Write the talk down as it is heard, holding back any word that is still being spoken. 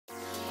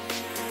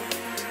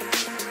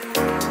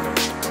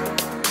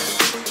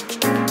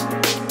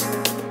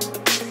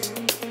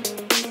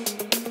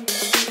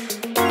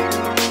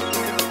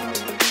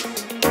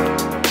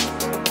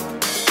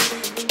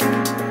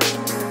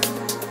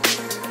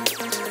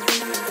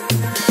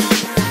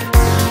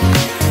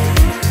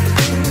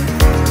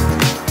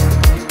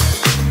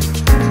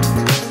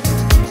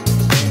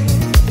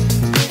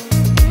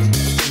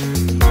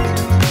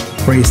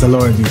Praise the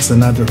Lord. It's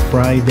another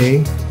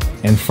Friday,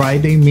 and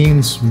Friday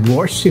means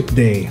worship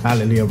day.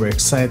 Hallelujah. We're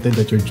excited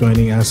that you're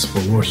joining us for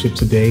worship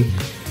today.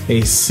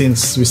 Hey,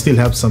 since we still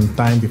have some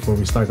time before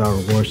we start our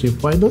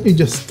worship, why don't you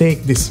just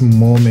take this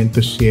moment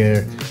to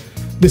share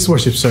this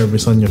worship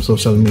service on your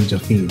social media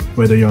feed,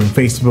 whether you're on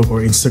Facebook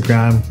or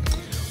Instagram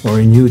or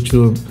in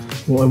YouTube.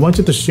 Well, I want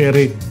you to share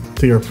it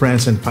to your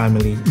friends and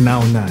family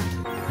now.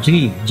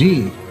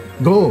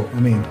 Go.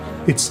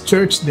 It's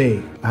church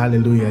day.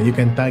 Hallelujah. You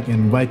can tag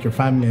and invite your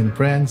family and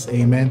friends.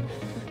 Amen.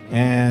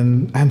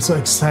 And I'm so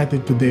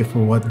excited today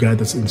for what God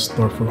has in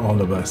store for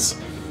all of us,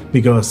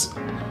 because,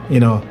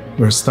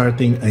 we're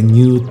starting a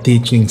new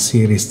teaching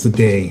series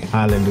today.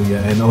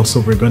 Hallelujah. And also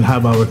we're going to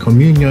have our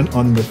communion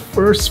on the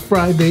first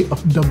Friday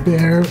of the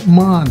Bear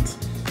Month.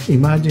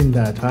 Imagine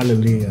that.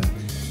 Hallelujah.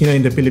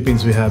 In the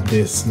Philippines, we have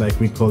this, like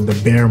we call the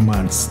Bear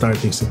Month,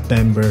 starting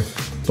September,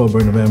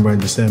 October, November,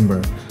 and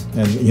December.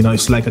 And,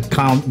 it's like a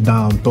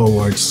countdown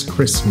towards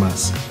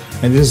Christmas.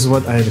 And this is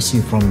what I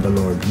received from the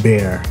Lord.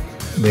 Bear.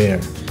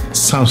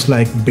 Sounds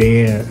like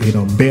bear,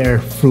 bear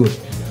fruit.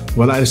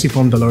 What I received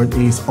from the Lord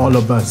is all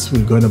of us,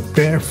 we're going to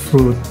bear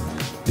fruit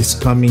this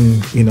coming,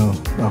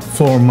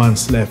 4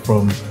 months left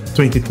from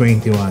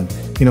 2021.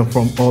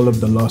 From all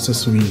of the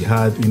losses we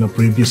had,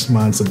 previous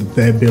months that the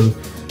devil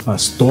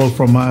stole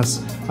from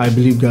us. I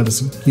believe God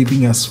is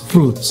giving us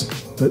fruits.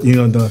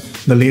 The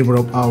labor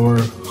of our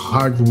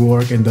hard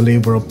work and the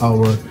labor of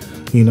our,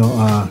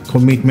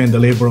 commitment, the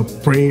labor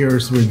of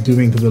prayers we're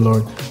doing to the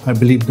Lord. I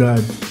believe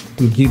God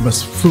will give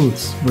us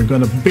fruits. We're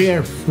going to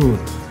bear fruit.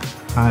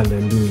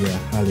 Hallelujah.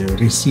 Hallelujah.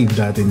 Receive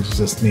that in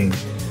Jesus' name.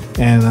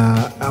 And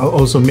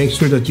also make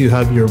sure that you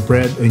have your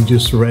bread and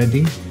juice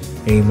ready.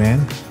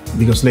 Amen.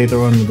 Because later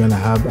on we're going to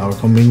have our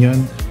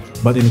communion.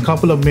 But in a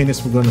couple of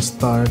minutes, we're going to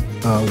start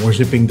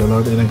worshiping the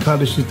Lord, and I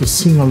encourage you to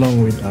sing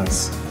along with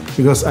us,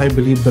 because I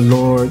believe the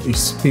Lord is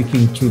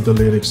speaking through the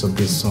lyrics of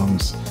these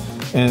songs.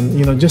 And,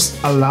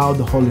 just allow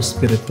the Holy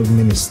Spirit to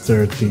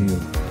minister to you.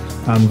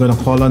 I'm going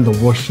to call on the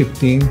worship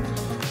team,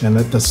 and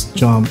let us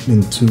jump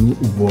into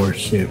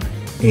worship.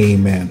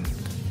 Amen.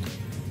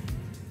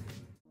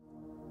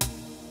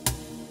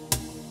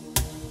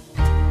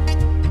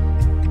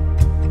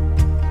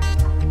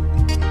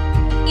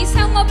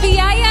 Isang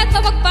mabiyaya at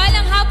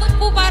mapagpalang hapon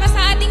po para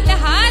sa ating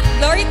lahat.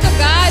 Glory to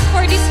God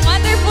for this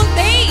wonderful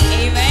day.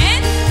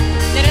 Amen.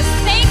 Let us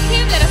thank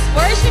Him. Let us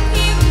worship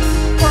Him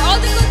for all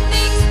the good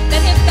things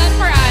that He has done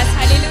for us.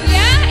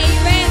 Hallelujah.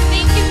 Amen.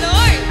 Thank you,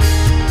 Lord.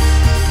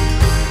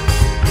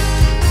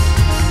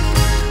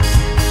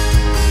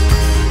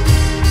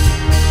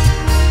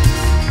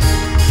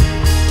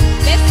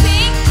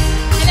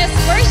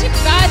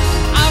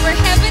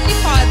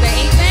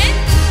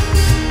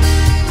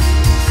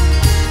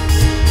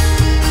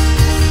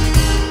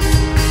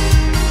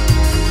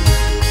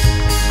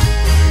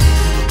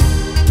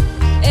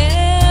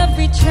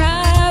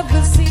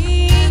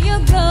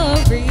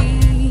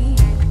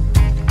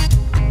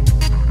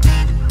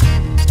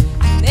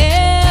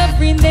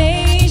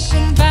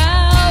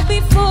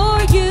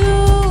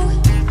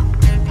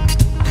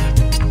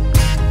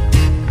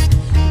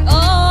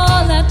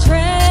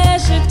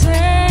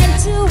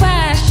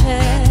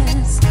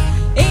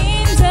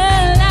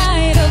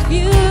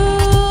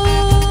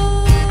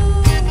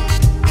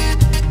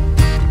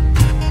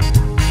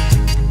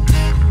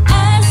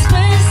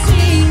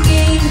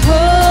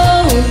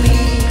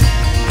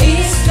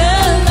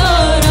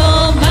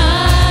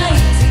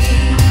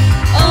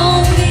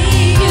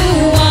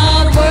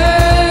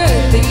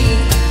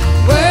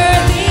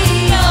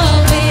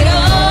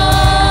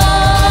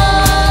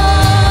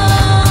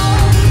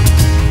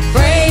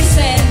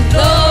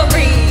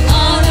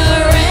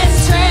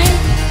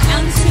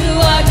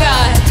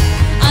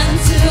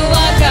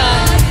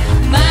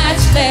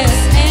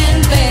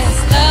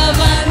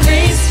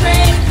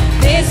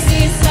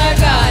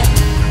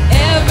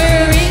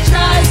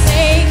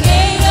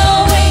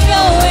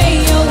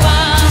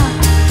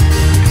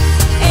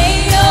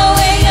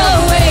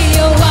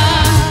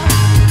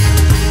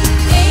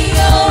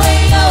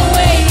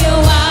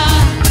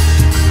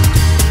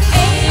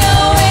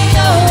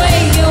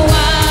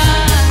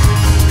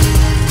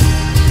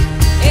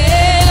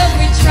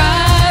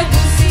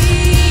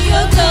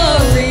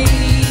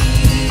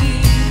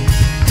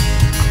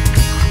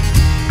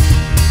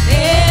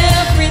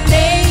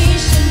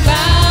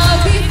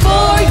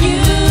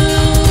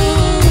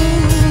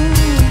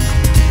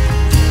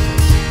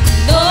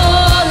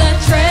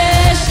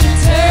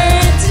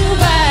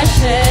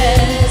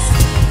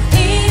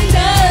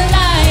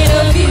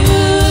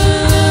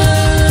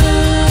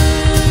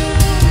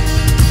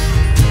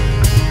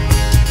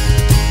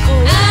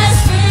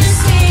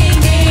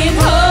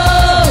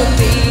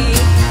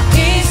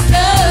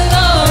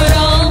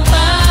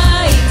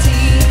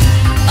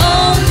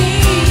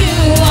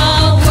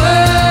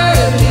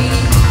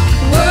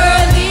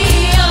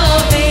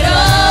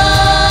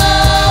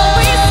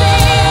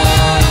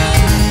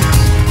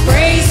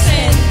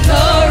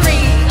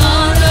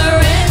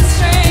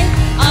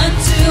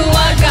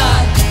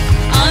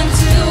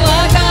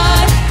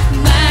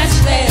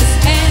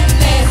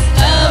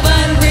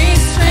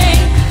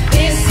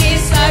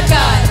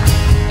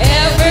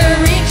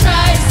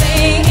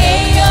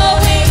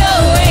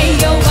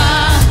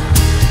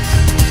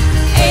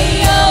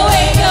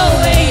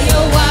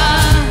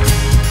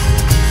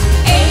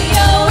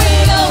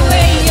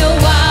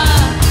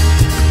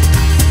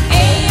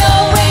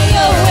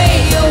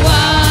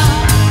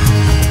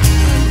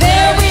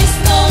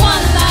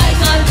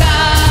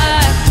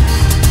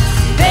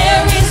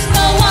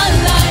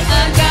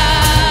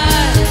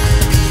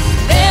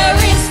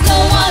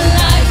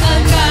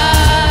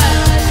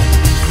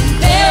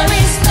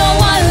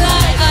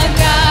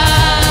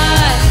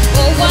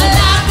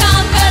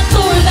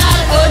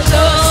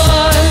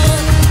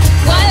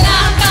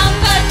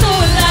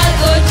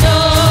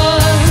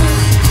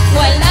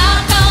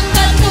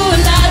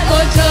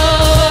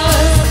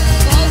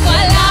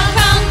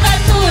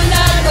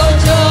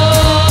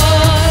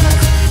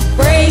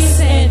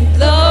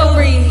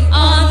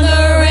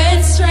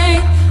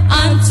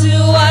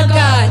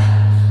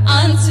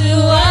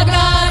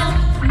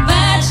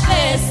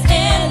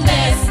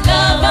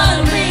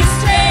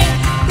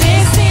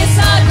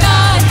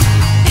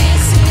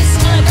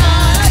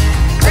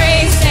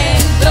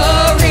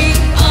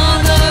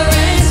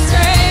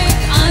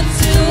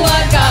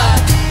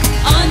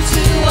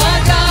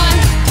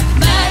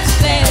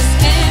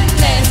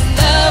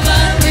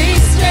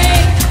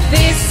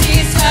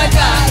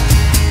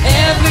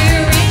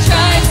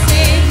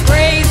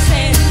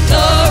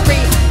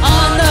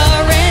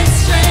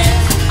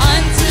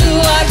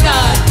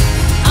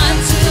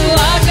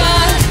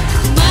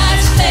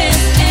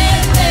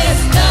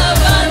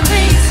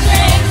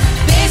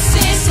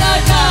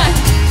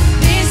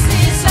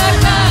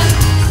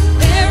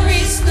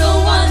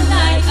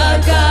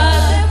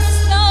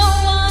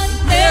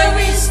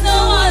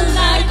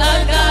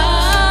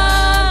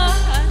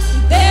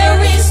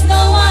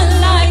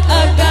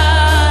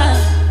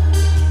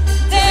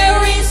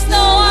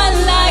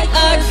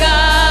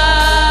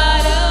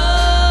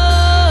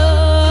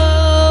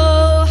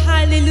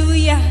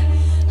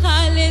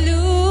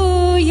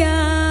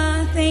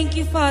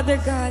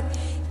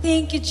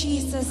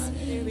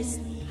 Jesus.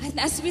 And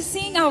as we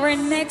sing our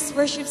next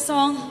worship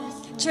song,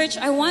 church,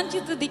 I want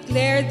you to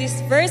declare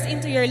this verse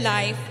into your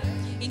life.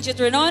 In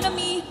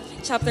Deuteronomy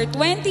chapter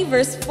 20,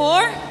 verse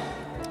 4,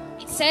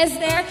 it says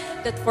there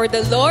that for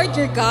the Lord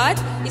your God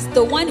is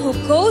the one who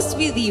goes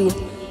with you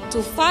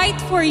to fight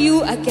for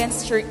you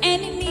against your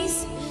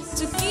enemies,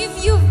 to give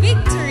you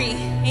victory.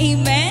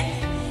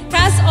 Amen.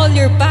 Cast all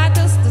your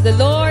battles to the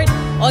Lord,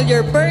 all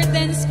your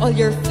burdens, all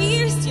your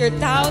fears, your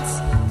doubts,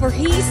 for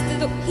He's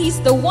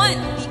the one,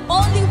 the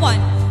only one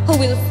who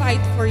will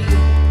fight for you.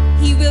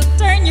 He will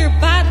turn your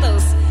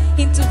battles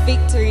into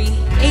victory.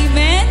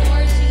 Amen.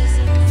 Lord Jesus.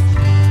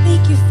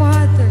 Thank you,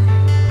 Father.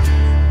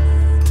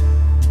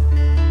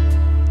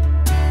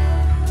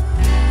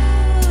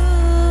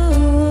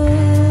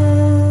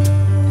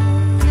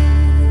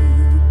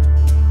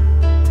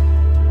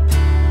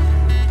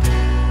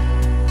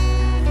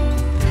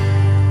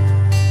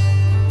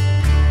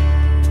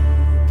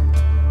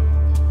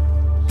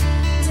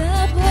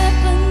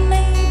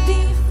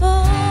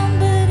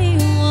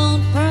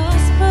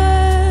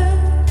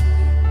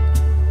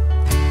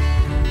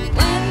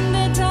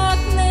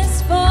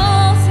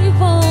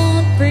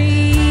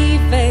 Breathe.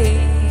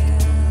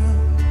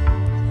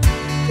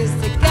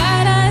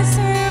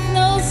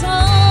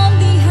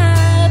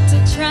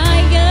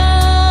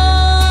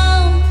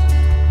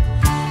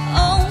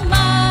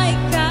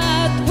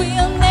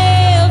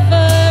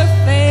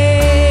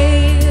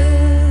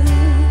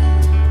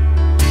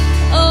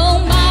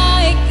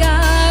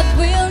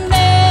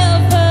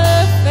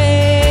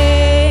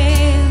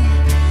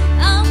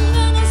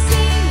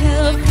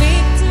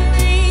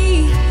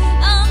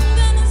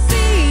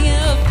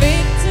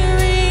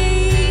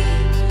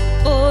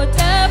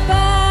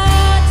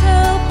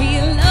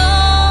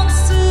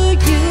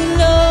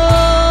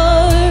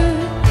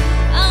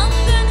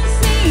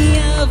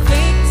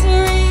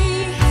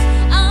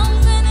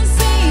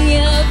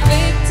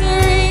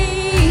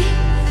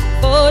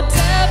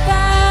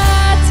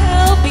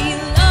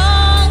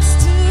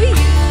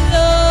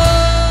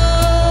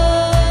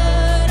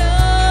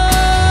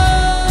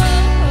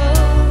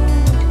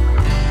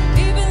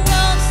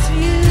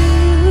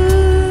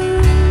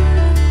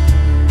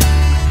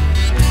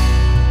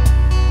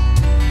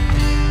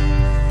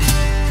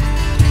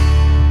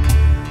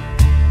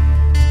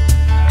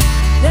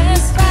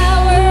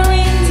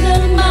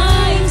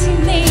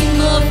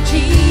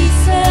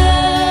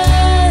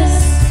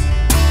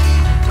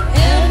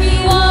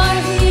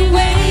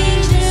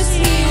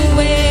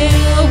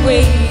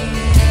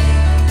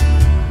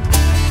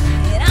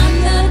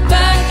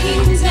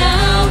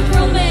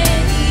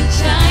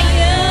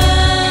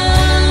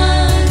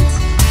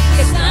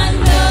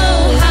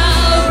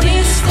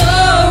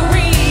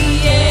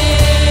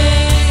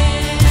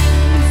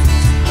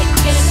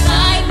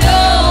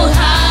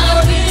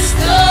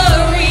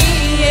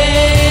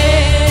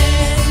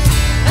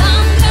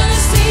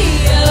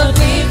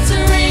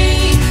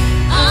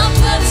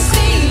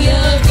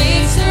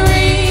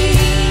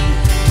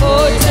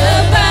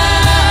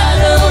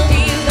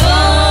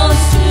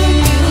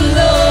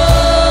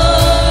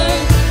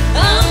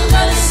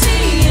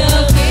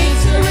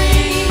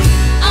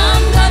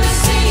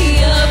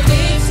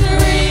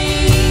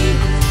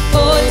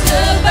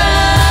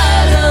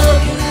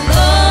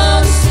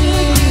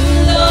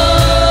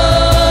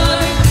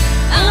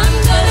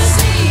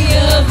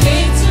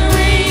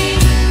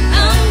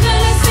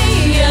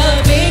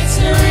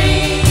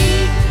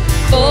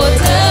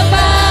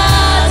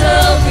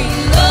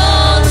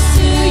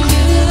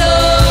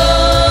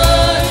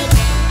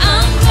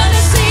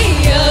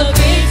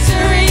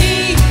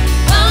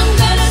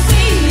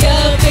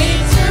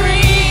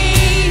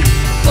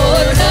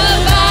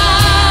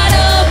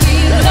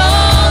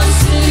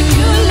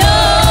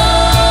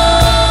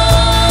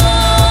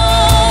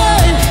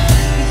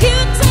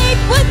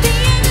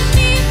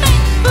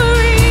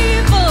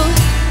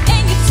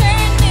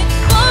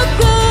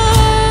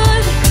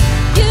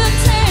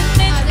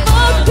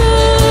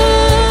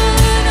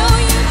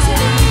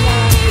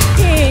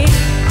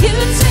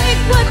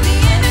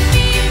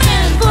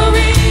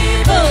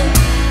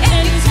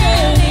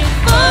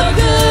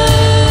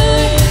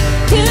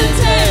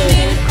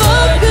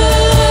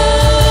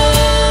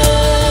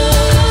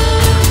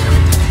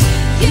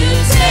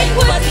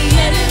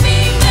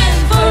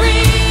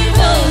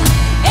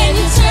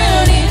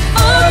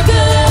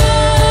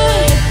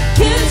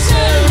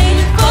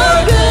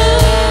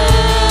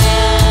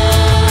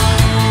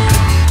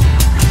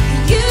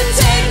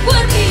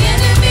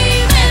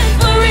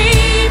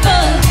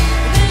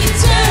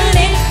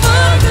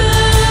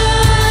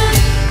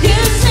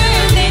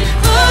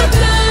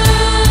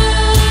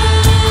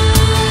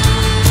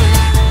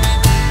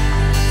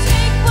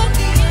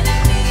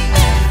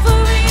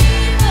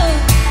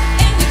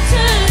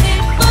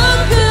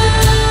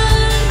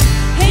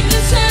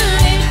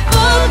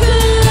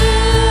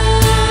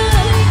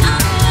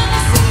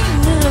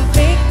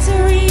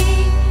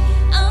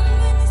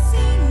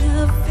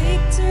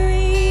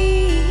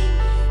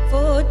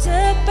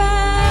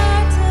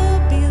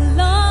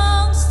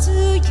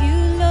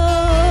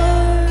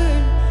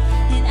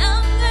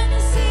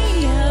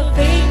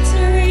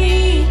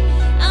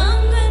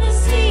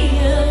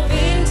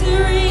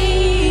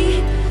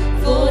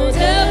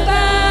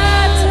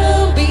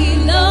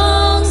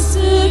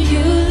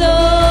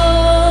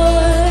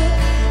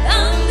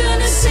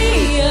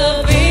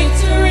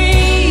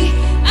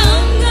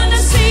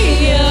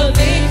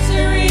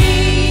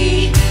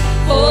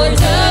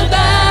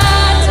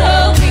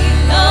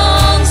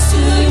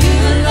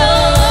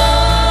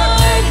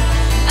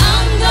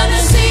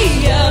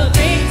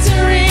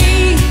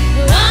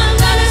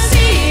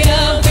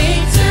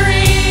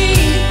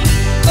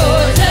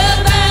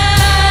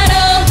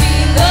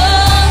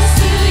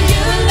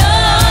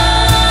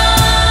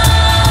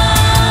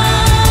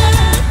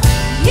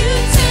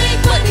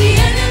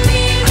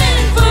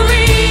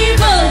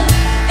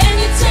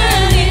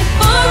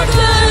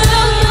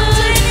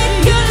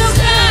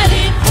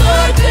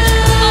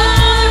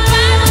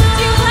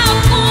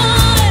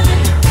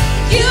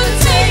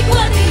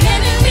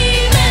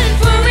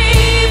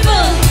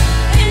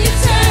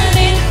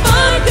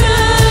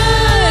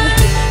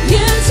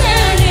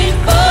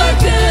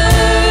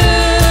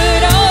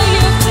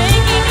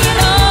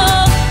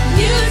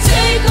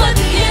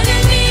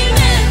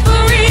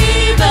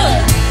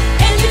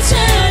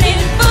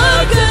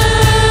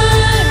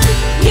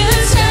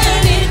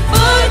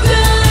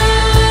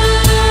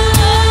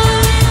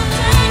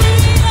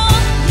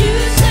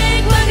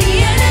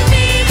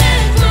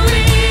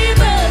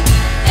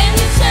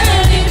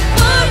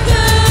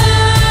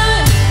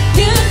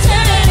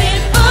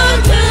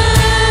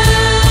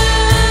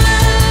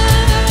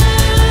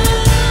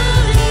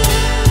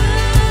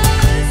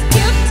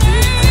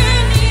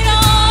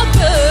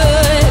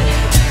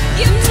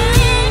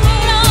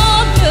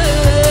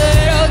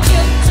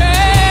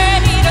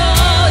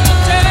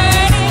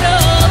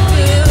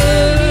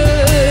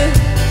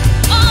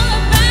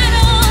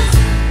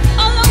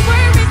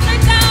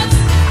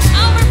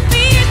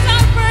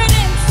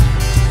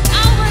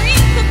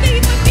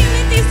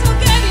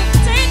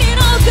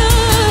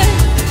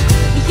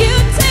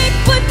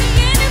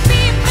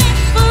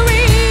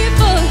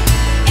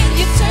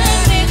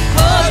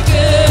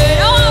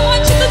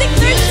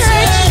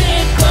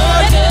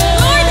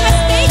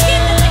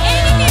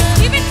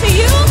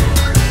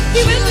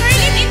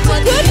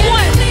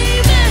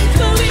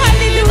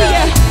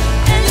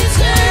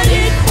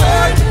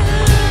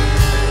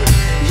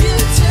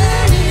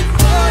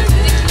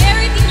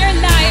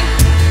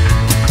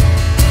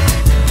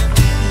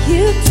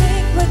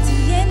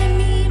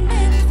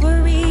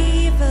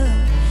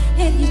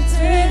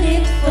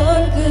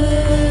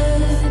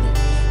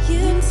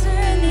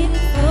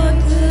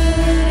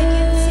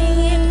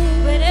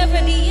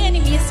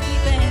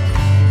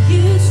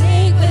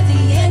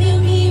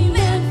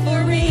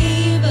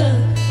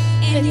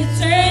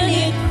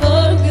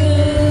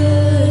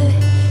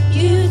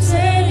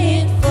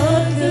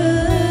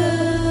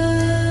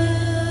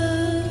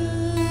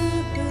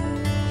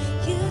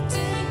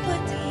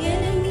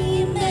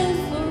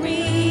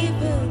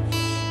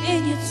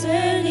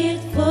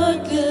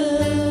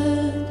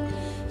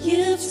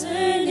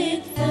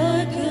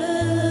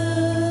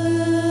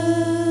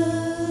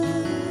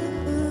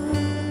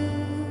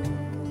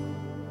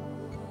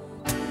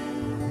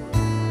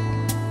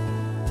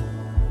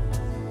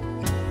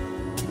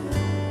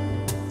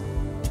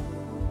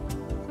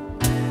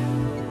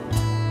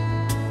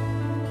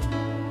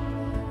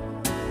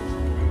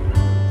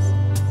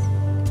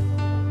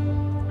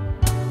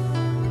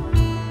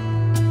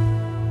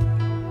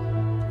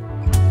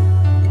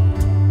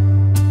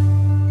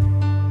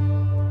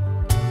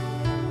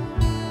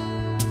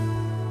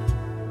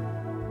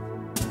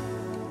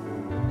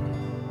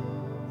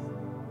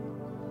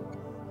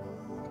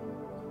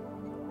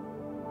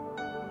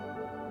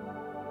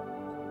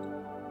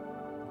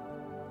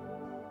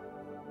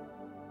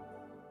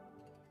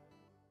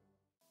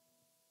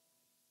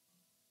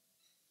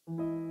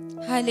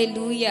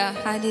 Hallelujah,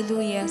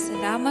 hallelujah.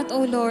 Salamat,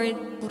 O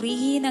Lord.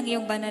 Purihin ang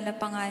iyong banal na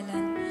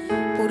pangalan.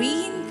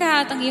 Purihin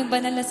ka at ang iyong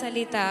banal na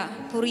salita.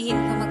 Purihin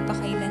ka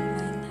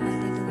magpakailanman.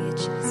 Hallelujah,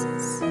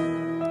 Jesus.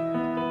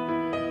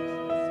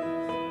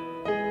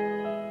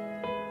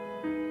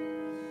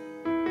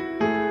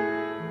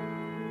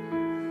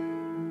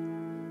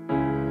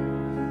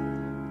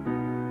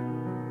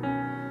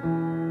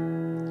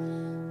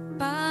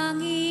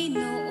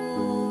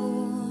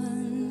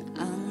 Panginoon,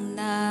 ang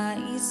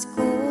nais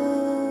ko,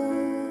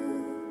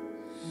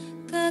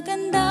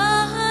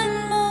 kagandahan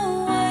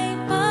mo ay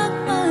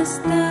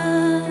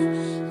pagmasdan,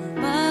 ang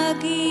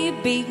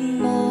pag-ibig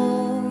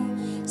mo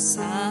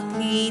sa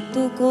aking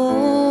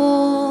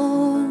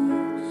tugon,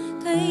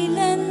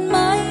 kailan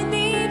may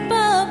di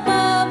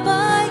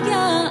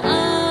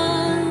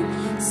pababayaan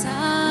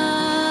sa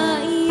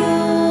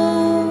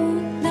iyong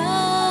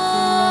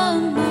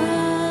laman.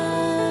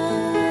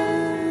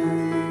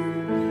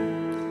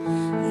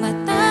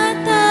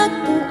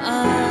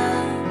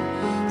 Matatagpuan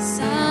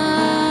sa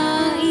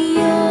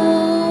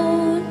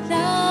iyong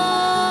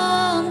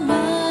laman.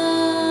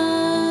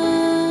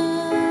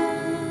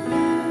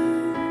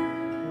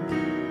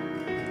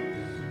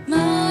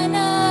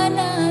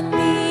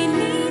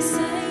 Mananatili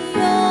sa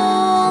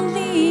iyong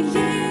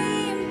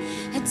lilim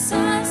at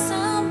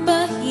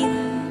sasambahin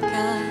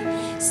ka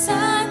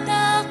sa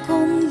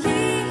dakong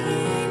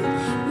lihim.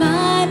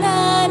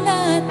 Mananatili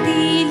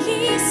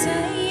sa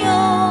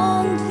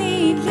iyong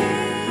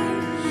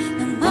lilim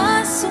nang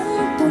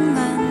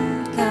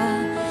masumpungan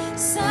ka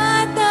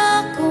sa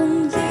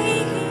dakong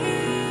lihim.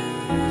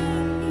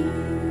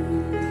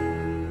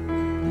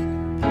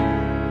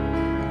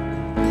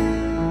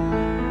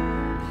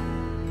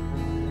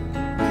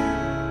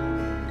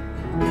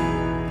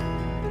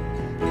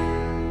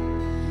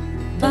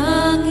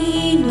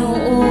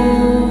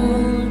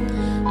 Panginoon,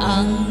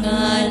 ang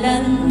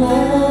ngalan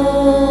mo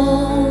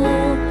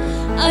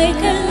ay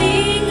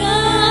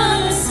kalinga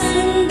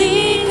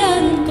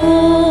sandigan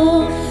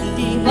ko,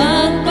 di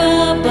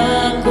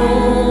magbabago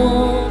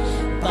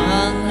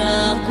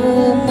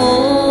pangako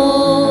mo.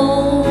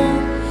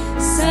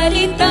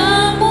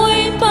 Salita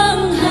mo'y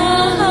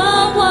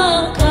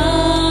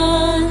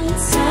panghahawakan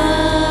sa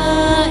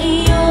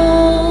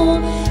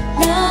iyong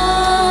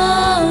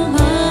laman.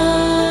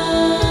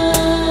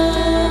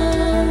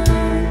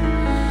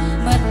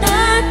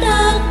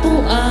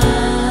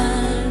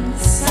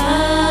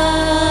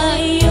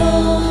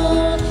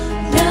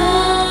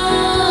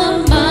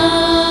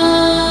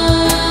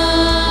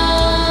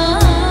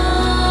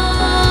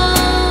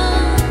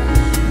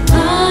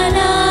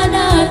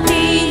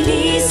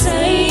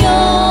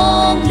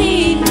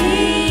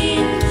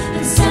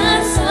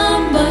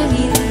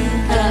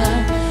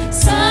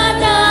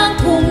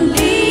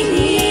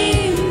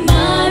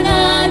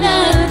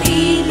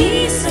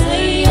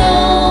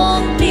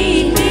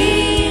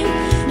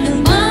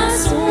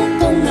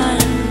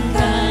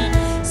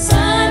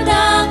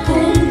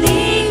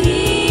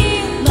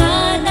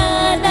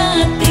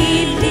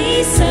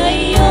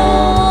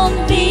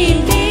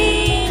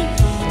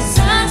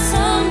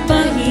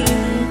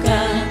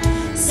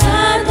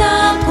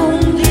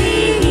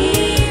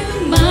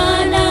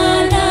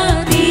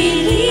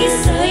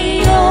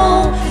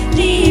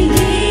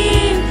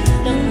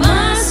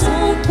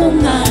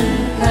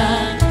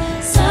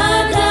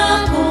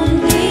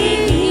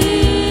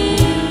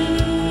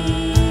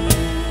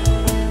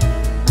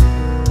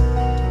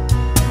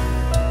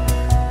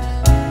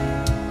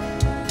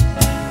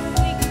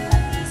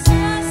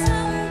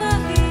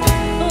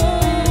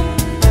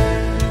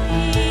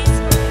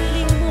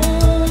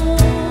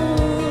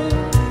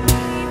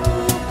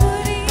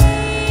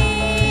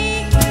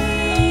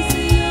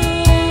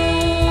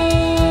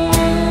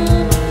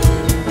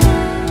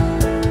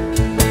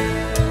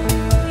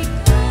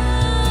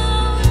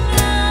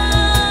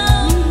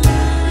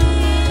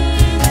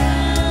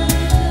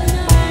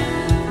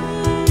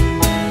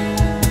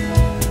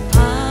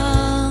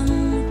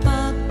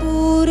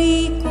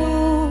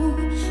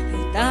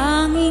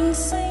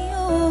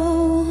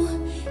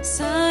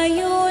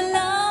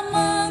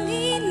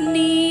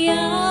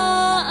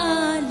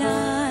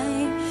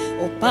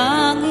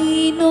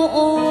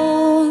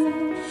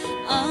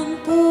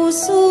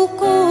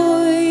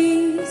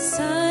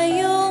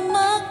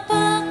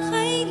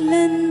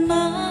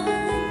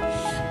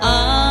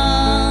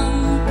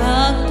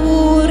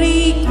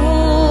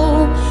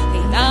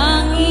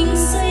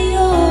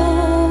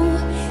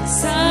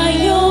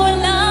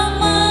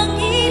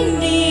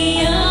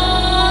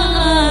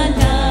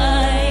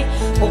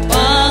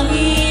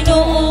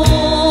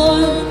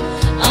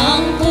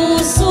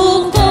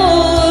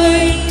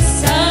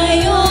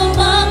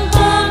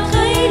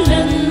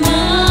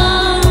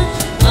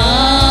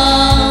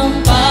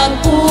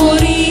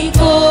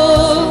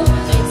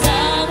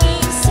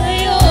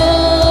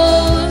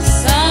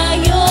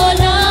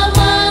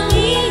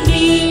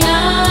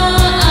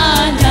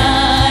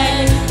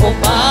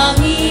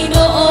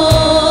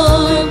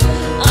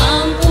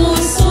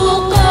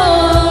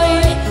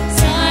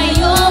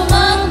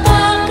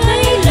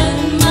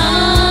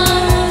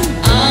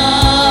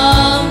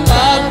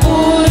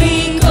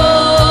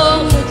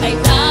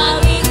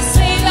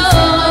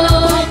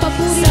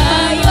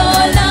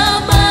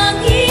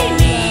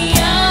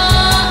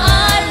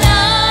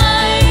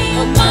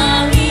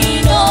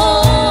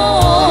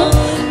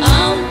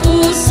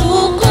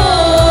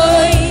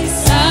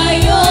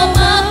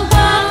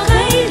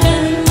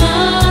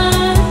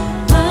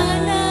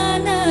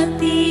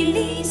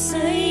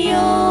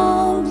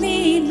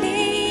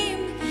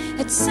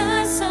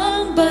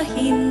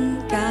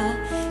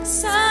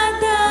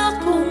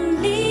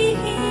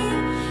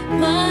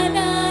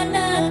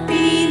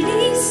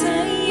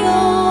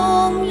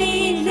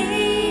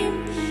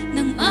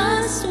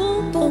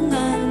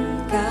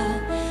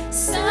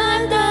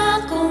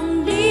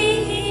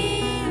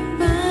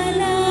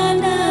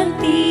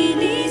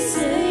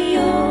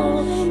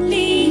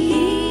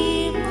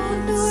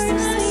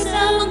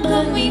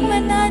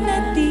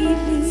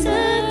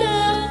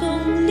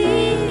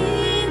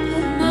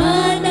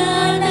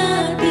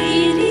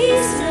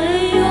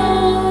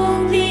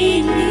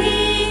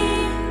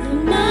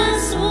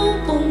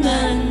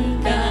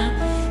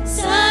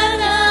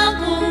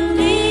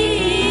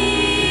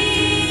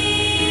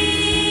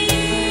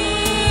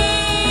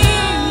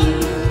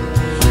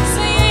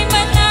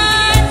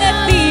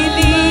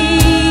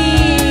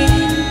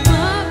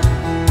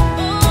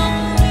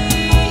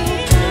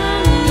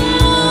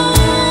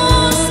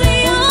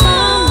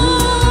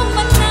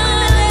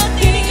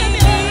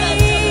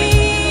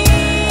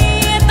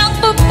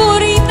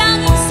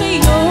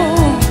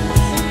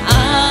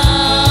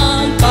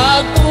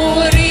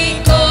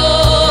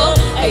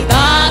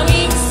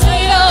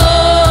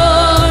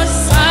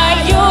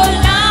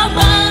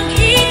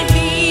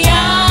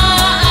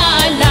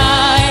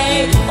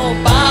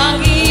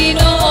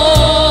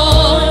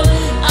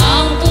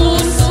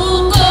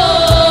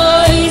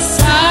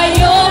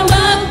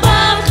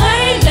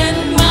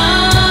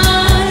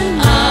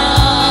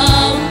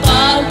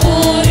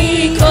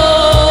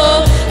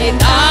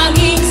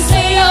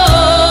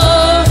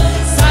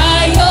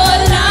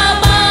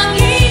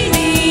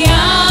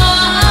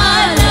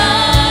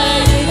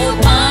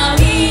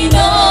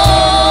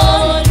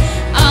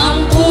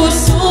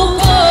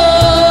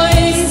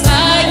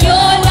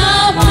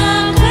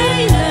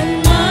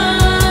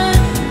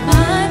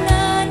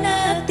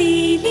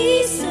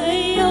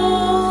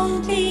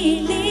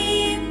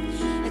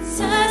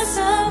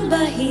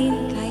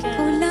 sambahin ka,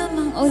 ikaw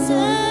lamang, O Lord.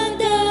 Sa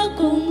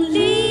dakong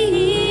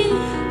lihim,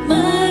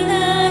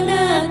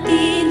 mananatili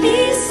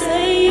sa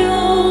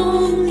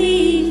iyong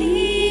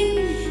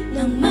lilim,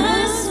 nang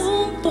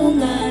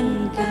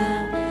masumpungan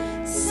ka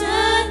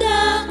sa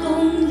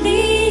dakong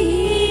lihim.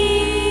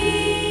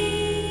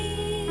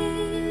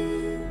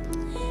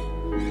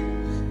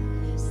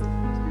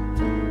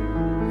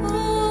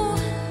 Oh,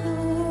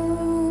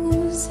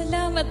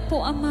 salamat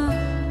po, Ama.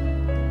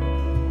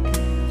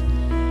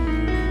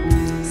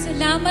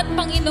 Salamat,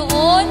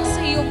 Panginoon,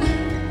 sa iyong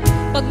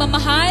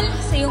pagmamahal,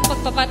 sa iyong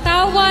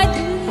pagpapatawad,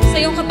 sa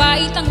iyong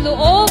kabaitang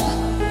loob,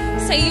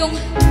 sa iyong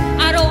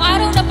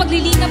araw-araw na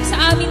paglilingap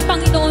sa amin,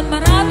 Panginoon.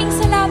 Maraming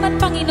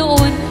salamat,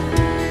 Panginoon.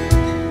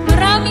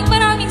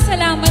 Maraming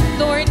salamat,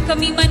 Lord.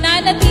 Kami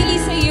mananatili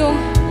sa iyo.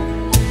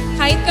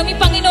 Kahit kami,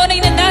 Panginoon,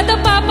 ay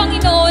nadadapa,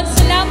 Panginoon,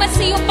 salamat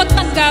sa iyong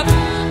pagtanggap.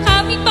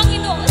 Kami,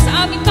 Panginoon,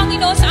 sa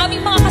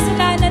aming mga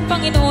kasalanan,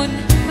 Panginoon.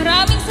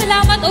 Maraming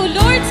salamat, O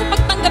Lord, sa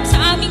pagtanggap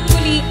sa aming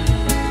muli.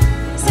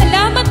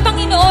 Salamat,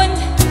 Panginoon.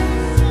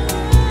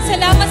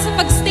 Salamat sa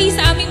pagstay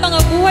sa aming mga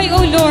buhay,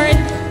 O Lord.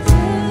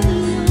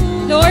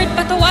 Lord,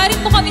 patawarin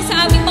mo kami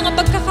sa aming mga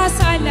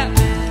pagkakasala.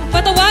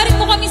 Patawarin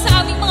mo kami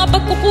sa aming mga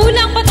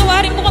pagkukulang.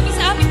 Patawarin mo kami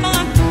sa aming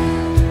mga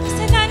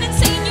kasalanan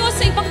sa inyo,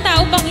 sa ibang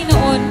tao,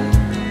 Panginoon.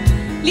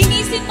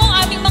 Linisin mo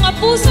ang aming mga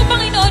puso,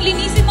 Panginoon.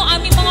 Linisin mo ang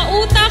aming mga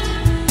utak.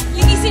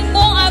 Linisin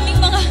mo ang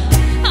aming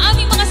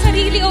mga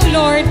sarili, O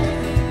Lord.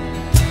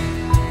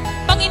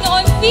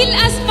 Panginoon, fill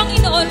us,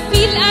 Panginoon.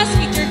 Fill us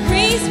with your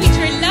grace, with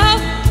your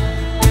love.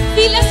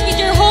 Fill us with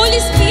your Holy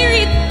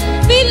Spirit.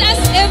 Fill us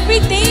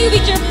every day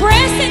with your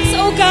presence,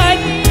 O God.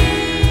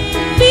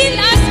 Fill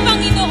us,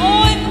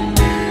 Panginoon.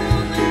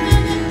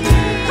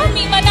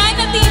 Kami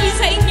mananatili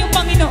sa inyo,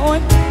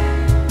 Panginoon.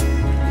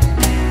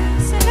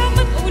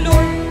 Salamat, O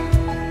Lord.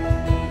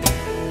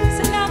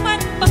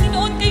 Salamat,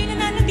 Panginoon, kayo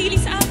nananatili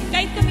sa amin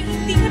kahit kami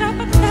hindi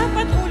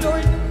karapat-dapat, O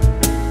Lord.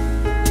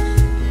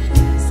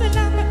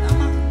 Salamat,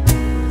 Ama.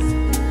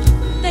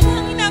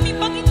 Dalangin namin,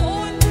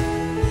 Panginoon,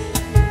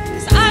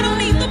 sa araw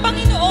na ito,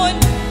 Panginoon,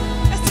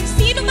 kasi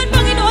sino man,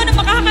 Panginoon, ang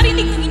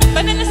makakarinig ng inyong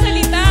banal na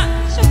salita,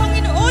 siya,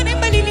 Panginoon, ay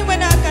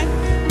maliliwanagan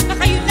na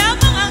kayo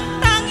lamang ang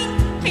tanging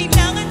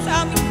kailangan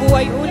sa aming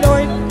buhay, O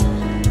Lord.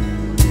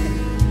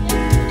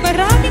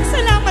 Maraming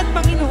salamat,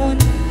 Panginoon.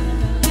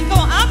 Ikaw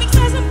ang aming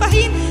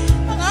sasambahin,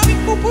 ang aming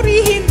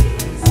pupurihin.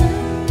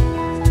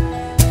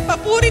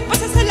 Papurit pa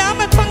sa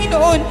salamat,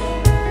 Panginoon.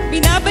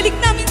 Binabalik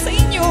namin sa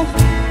inyo.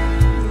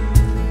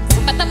 Sa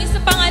matamis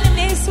na pangalan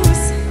ni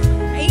Jesus.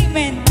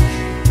 Amen.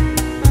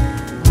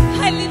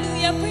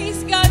 Hallelujah.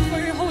 Praise God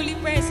for your holy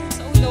presence,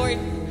 O Lord.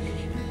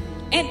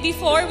 And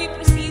before we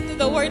proceed to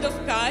the Word of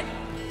God,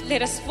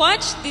 let us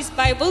watch this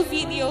Bible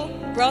video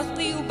brought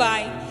to you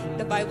by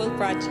the Bible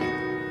Project.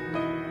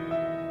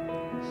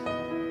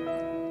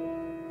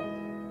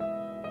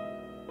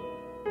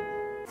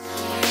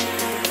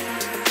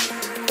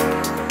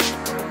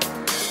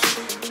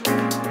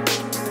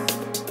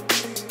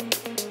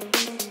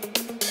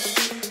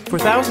 For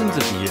thousands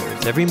of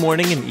years, every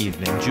morning and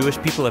evening, Jewish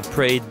people have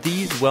prayed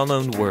these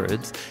well-known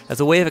words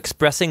as a way of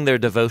expressing their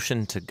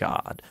devotion to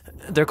God.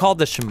 They're called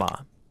the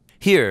Shema.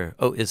 Hear,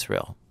 O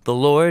Israel, the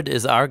Lord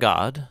is our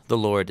God, the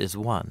Lord is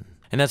one.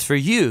 And as for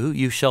you,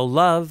 you shall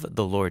love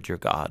the Lord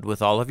your God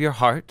with all of your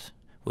heart,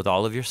 with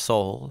all of your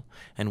soul,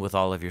 and with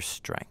all of your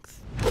strength.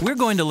 We're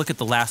going to look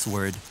at the last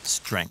word,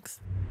 strength.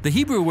 The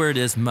Hebrew word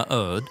is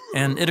ma'od,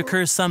 and it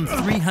occurs some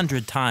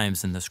 300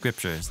 times in the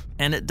scriptures,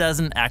 and it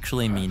doesn't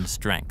actually mean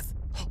strength.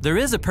 There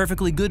is a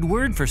perfectly good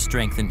word for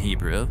strength in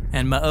Hebrew,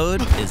 and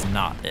ma'od is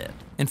not it.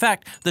 In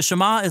fact, the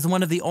Shema is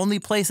one of the only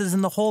places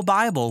in the whole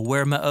Bible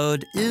where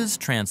ma'od is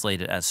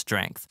translated as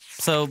strength.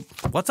 So,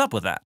 what's up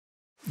with that?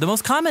 The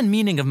most common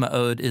meaning of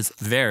ma'od is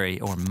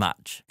very or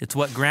much. It's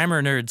what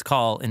grammar nerds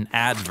call an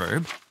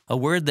adverb, a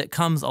word that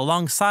comes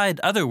alongside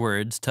other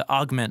words to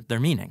augment their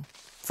meaning.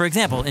 For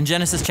example, in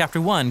Genesis chapter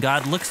 1,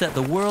 God looks at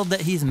the world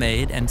that he's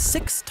made, and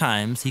 6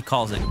 times he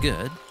calls it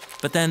good.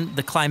 But then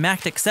the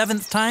climactic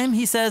 7th time,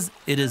 he says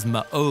it is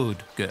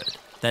ma'od good.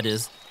 That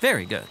is,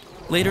 very good.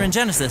 Later in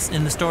Genesis,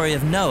 in the story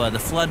of Noah, the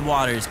flood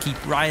waters keep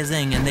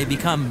rising and they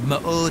become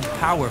ma'od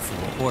powerful,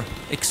 or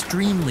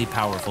extremely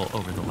powerful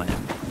over the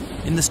land.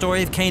 In the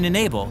story of Cain and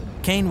Abel,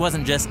 Cain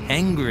wasn't just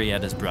angry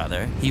at his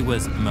brother, he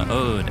was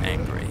ma'od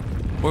angry.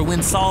 Or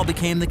when Saul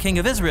became the king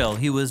of Israel,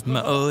 he was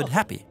ma'od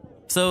happy.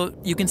 So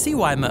you can see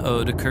why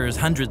ma'od occurs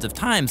hundreds of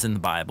times in the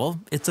Bible.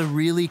 It's a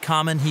really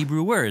common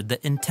Hebrew word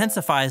that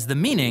intensifies the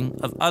meaning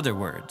of other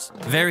words.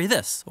 Very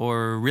this,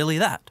 or really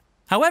that.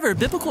 However,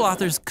 biblical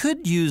authors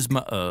could use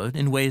ma'od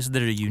in ways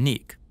that are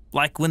unique.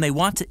 Like when they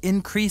want to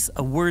increase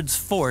a word's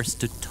force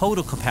to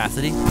total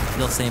capacity,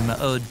 they'll say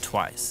ma'od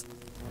twice.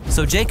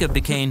 So Jacob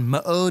became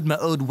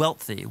ma'od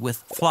wealthy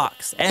with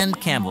flocks and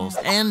camels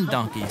and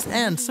donkeys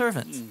and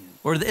servants.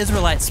 Or the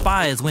Israelite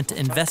spies went to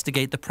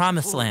investigate the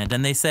promised land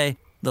and they say,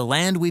 the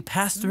land we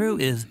passed through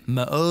is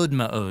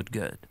ma'od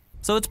good.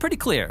 So it's pretty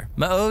clear,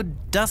 ma'od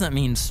doesn't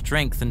mean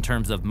strength in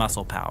terms of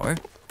muscle power,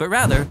 but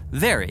rather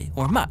very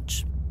or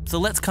much. So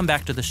let's come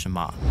back to the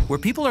Shema, where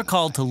people are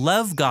called to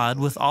love God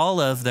with all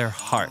of their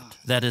heart,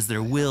 that is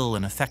their will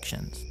and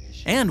affections,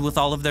 and with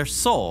all of their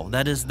soul,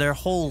 that is their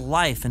whole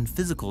life and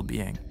physical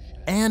being,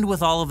 and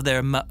with all of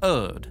their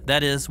ma'od,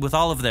 that is with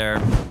all of their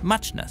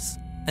muchness.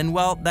 And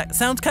while that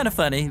sounds kind of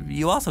funny,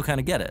 you also kind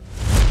of get it.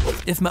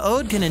 If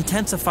ma'od can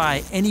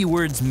intensify any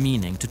word's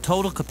meaning to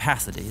total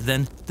capacity,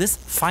 then this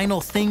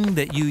final thing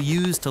that you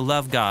use to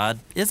love God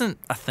isn't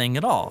a thing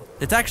at all.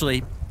 It's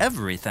actually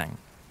everything.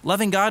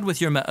 Loving God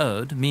with your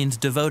ma'od means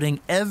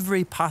devoting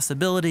every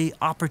possibility,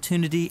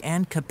 opportunity,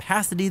 and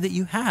capacity that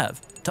you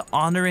have to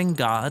honoring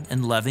God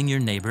and loving your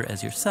neighbor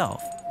as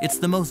yourself. It's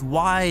the most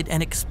wide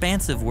and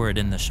expansive word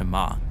in the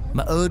Shema.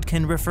 Ma'od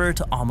can refer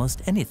to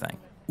almost anything.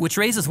 Which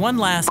raises one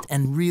last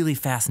and really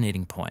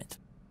fascinating point.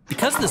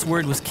 Because this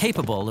word was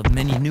capable of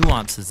many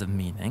nuances of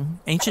meaning,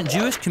 ancient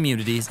Jewish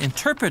communities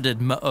interpreted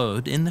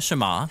ma'od in the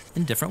Shema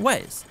in different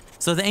ways.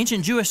 So the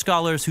ancient Jewish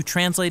scholars who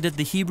translated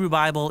the Hebrew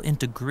Bible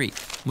into Greek,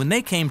 when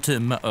they came to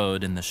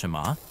ma'od in the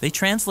Shema, they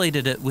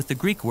translated it with the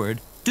Greek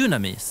word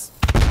dunamis,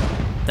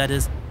 that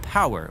is,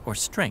 power or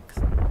strength.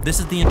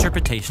 This is the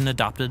interpretation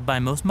adopted by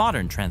most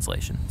modern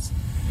translations.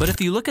 But if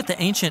you look at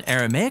the ancient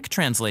Aramaic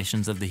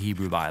translations of the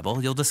Hebrew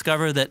Bible, you'll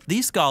discover that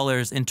these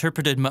scholars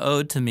interpreted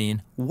ma'od to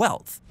mean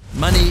wealth.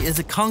 Money is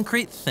a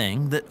concrete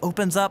thing that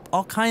opens up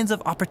all kinds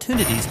of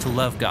opportunities to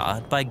love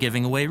God by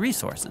giving away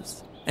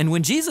resources. And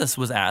when Jesus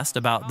was asked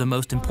about the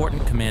most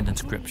important command in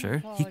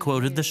Scripture, he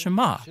quoted the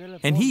Shema,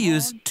 and he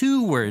used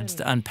two words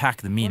to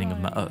unpack the meaning of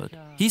ma'od.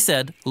 He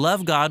said,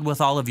 love God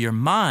with all of your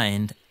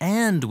mind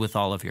and with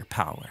all of your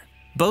power.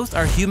 Both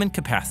are human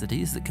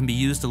capacities that can be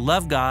used to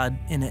love God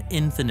in an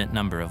infinite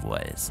number of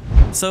ways.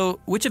 So,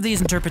 which of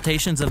these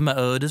interpretations of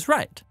ma'od is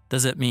right?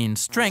 Does it mean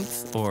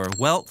strength, or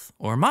wealth,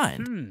 or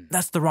mind?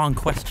 That's the wrong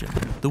question.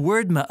 The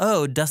word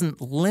ma'od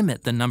doesn't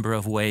limit the number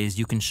of ways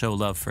you can show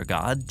love for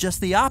God,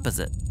 just the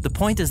opposite. The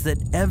point is that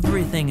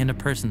everything in a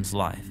person's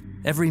life,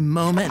 every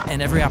moment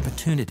and every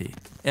opportunity,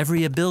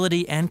 every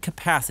ability and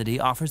capacity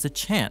offers a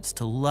chance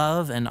to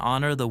love and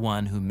honor the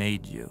one who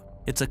made you.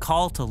 It's a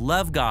call to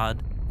love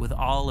God with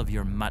all of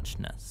your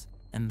muchness.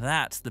 And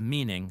that's the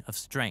meaning of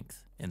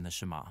strength in the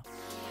Shema.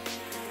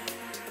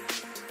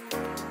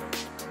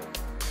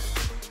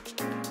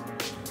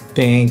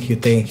 Thank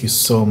you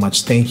so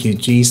much. Thank you,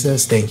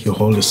 Jesus. Thank you,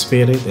 Holy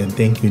Spirit. And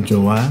thank you,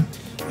 Joanne,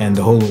 and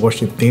the whole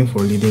worship team for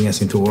leading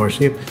us into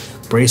worship.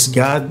 Praise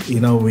God.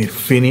 We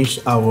finished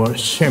our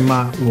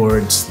Shema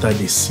Word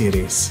Study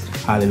Series.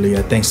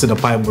 Hallelujah. Thanks to the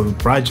Bible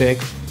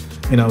Project.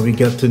 We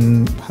get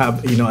to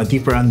have, a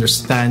deeper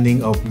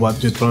understanding of what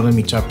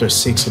Deuteronomy chapter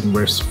 6 and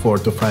verse 4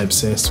 to 5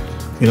 says.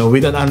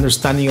 With an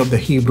understanding of the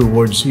Hebrew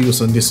words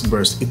used on this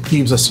verse, it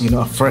gives us,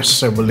 a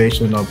fresh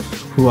revelation of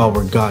who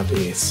our God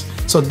is.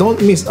 So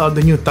don't miss out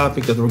the new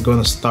topic that we're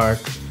going to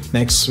start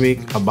next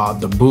week about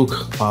the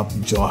book of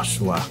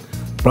Joshua,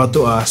 brought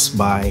to us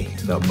by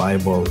the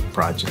Bible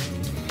Project.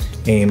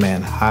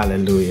 Amen.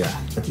 Hallelujah.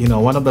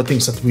 One of the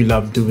things that we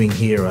love doing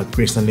here at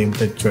Grace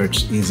Unlimited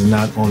Church is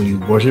not only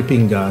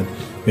worshiping God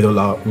with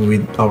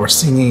our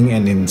singing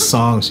and in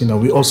songs.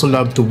 We also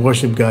love to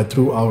worship God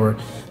through our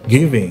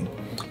giving.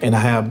 And I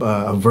have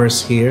a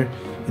verse here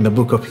in the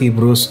book of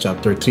Hebrews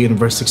chapter 3 and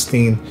verse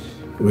 16,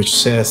 which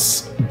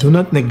says, do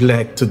not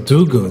neglect to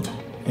do good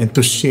and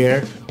to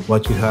share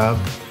what you have,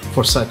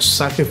 for such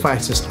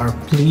sacrifices are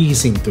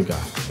pleasing to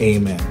God.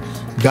 Amen.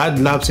 God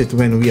loves it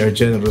when we are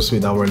generous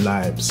with our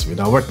lives, with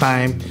our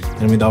time,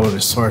 and with our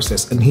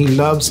resources. And He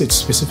loves it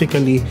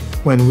specifically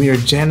when we are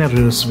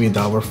generous with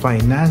our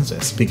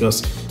finances.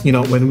 Because,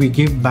 when we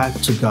give back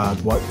to God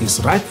what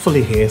is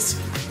rightfully His,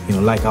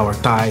 like our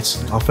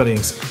tithes and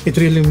offerings, it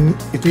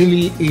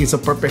really is a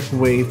perfect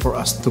way for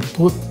us to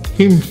put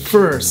Him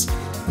first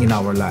in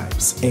our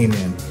lives.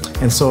 Amen.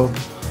 And so,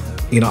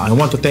 I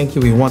want to thank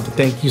you. We want to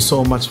thank you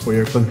so much for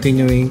your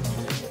continuing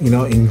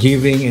in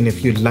giving. And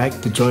if you'd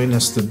like to join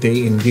us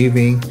today in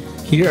giving,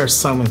 here are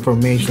some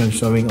information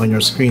showing on your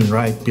screen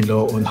right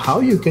below on how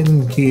you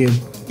can give.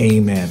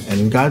 Amen.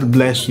 And God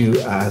bless you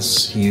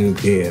as you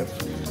give.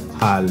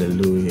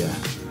 Hallelujah.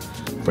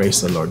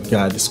 Praise the Lord.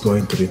 God is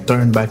going to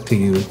return back to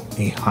you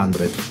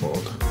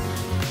 100-fold.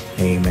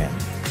 Amen.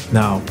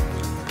 Now,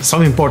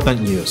 some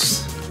important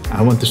news.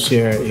 I want to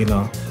share,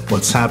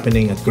 what's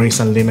happening at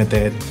Grace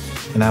Unlimited.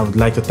 And I would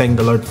like to thank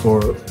the Lord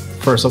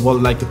first of all,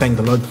 I'd like to thank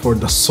the Lord for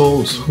the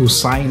souls who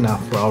signed up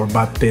for our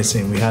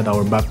baptism. We had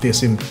our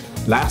baptism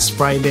last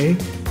Friday,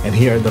 and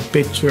here are the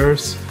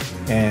pictures.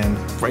 And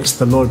praise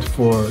the Lord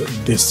for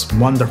these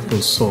wonderful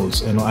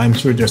souls. I'm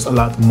sure there's a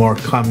lot more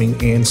coming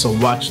in, so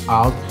watch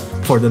out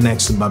for the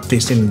next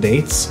baptism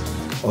dates.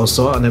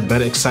 Also, on a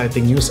very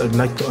exciting news, I'd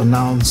like to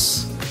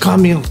announce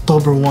coming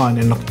October 1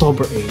 and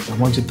October 8. I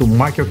want you to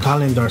mark your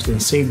calendars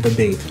and save the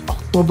date.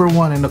 October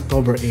 1 and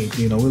October 8,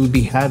 we'll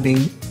be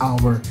having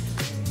our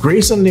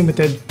Grace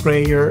Unlimited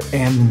prayer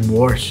and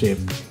worship,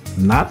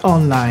 not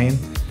online,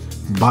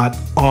 but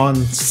on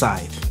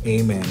site.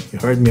 Amen. You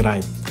heard me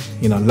right.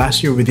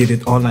 Last year we did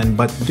it online,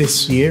 but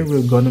this year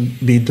we're going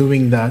to be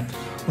doing that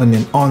on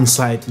an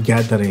on-site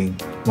gathering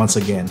once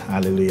again.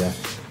 Hallelujah.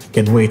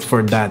 Can wait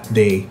for that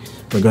day.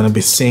 We're gonna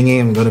be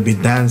singing, we're gonna be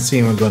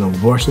dancing, we're gonna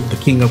worship the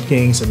King of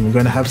Kings, and we're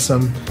gonna have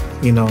some,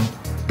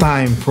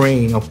 time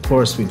praying, of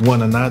course, with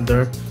one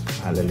another.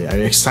 Hallelujah. Are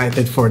you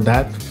excited for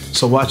that?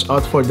 So watch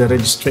out for the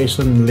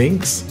registration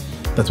links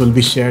that will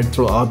be shared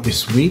throughout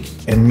this week,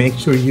 and make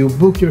sure you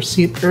book your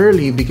seat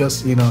early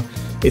because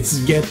it's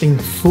getting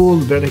full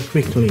very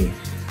quickly.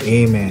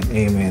 Amen.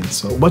 Amen.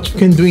 So what you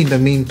can do in the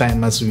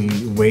meantime as we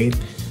wait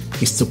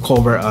is to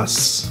cover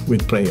us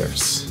with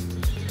prayers.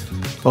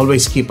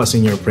 Always keep us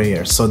in your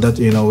prayers so that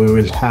we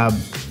will have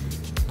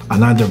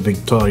another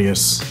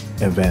victorious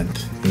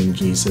event in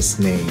Jesus'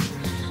 name.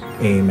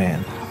 Amen.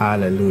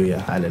 Hallelujah.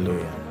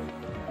 Hallelujah.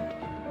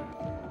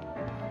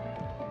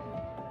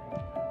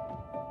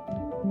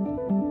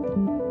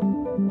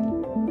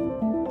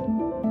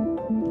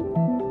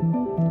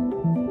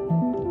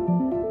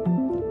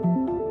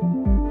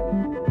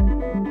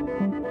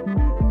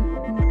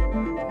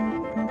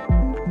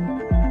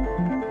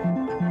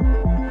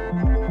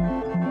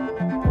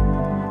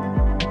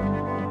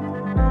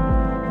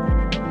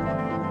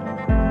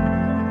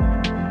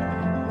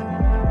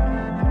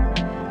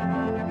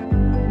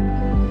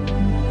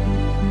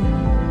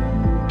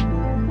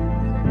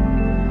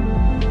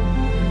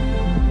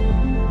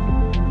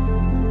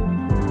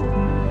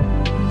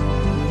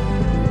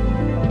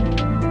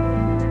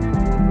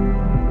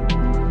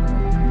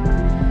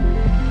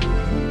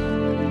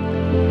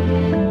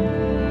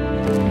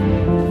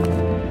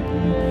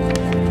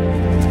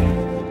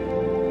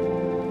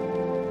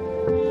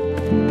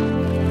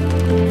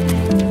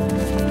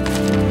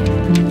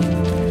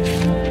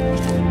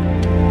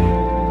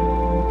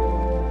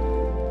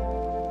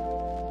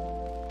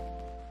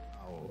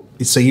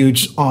 It's a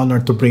huge honor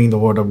to bring the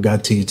Word of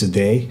God to you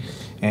today.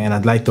 And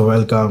I'd like to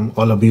welcome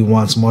all of you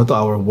once more to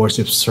our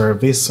worship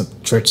service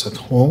at Church at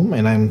Home.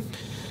 And I'm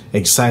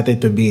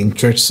excited to be in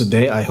church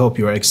today. I hope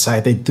you are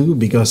excited too,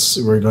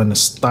 because we're going to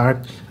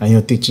start a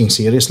new teaching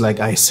series, like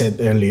I said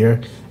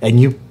earlier. And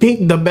you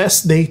pick the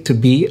best day to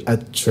be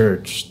at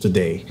church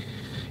today.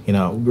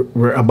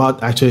 We're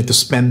about actually to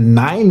spend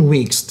 9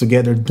 weeks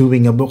together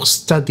doing a book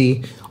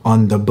study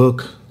on the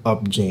book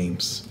of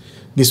James.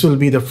 This will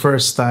be the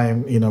first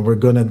time, we're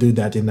going to do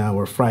that in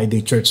our Friday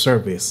church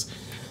service.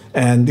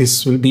 And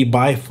this will be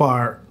by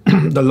far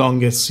the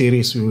longest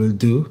series we will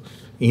do.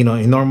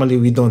 Normally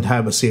we don't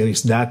have a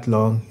series that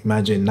long.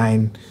 Imagine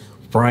 9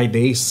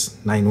 Fridays,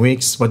 9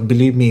 weeks. But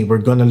believe me, we're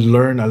going to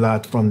learn a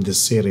lot from this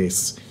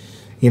series.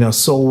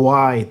 So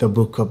why the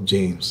book of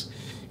James?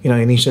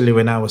 Initially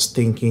when I was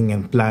thinking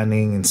and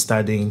planning and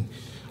studying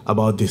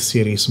about this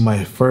series,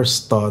 my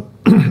first thought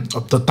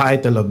of the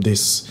title of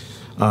this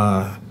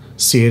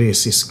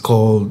series is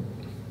called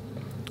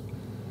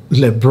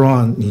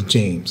LeBron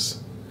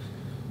James.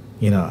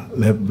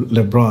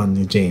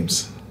 LeBron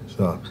James.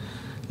 So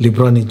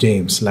LeBron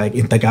James, like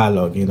in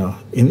Tagalog,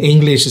 in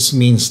English it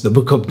means the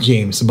book of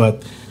James,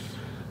 but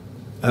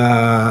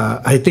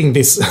I think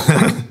this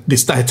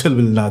this title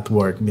will not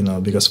work,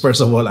 because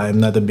first of all,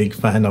 I'm not a big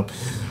fan of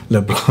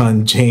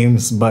LeBron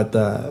James, but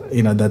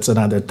that's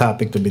another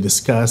topic to be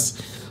discussed.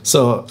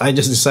 So I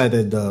just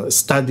decided the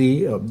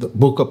study of the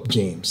book of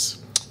James.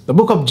 The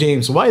book of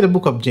James. Why the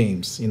book of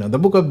James? The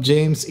book of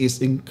James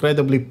is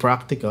incredibly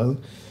practical,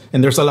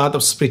 and there's a lot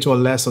of spiritual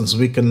lessons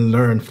we can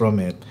learn from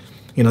it.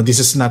 This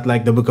is not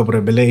like the book of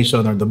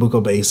Revelation or the book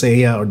of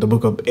Isaiah or the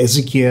book of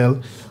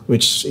Ezekiel,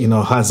 which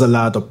has a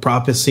lot of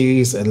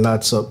prophecies and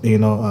lots of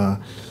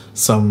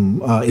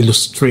some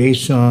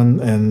illustration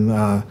and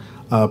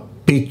a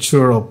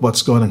picture of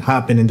what's going to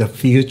happen in the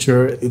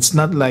future. It's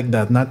not like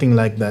that. Nothing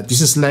like that.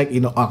 This is like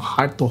a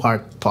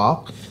heart-to-heart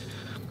talk.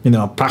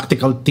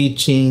 Practical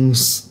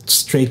teachings,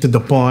 straight to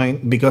the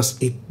point,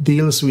 because it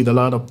deals with a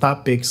lot of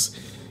topics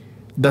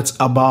that's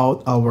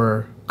about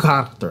our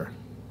character,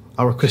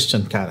 our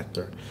Christian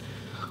character.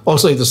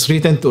 Also, it was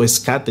written to a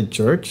scattered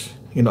church,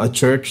 a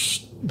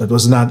church that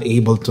was not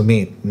able to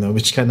meet,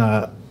 which kind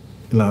of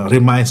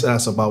reminds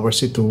us of our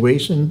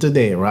situation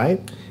today, right?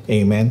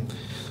 Amen.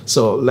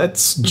 So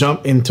let's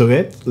jump into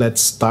it. Let's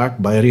start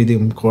by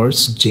reading, of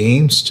course,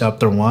 James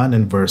chapter 1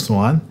 and verse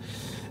 1.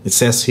 It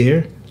says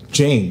here,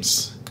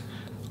 James.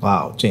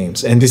 Wow,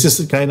 James. And this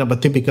is kind of a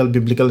typical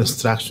biblical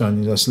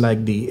instruction, just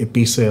like the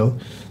epistle.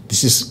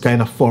 This is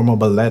kind of form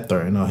of a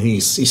letter.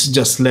 He's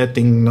just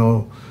letting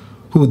know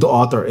who the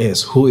author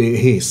is, who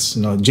he is.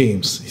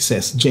 James. He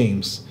says,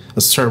 James,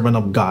 a servant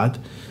of God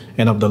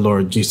and of the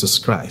Lord Jesus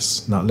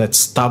Christ. Now, let's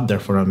stop there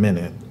for a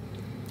minute,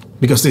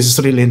 because this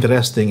is really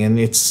interesting, and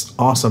it's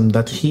awesome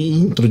that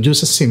he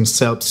introduces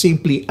himself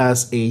simply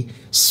as a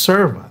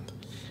servant,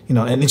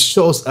 and it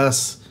shows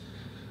us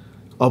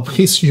of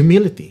his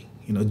humility.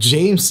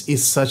 James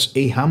is such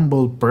a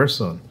humble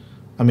person.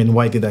 I mean,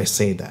 why did I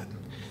say that?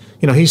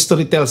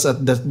 History tells us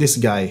that this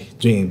guy,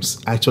 James,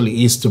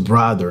 actually is the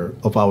brother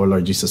of our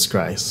Lord Jesus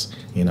Christ,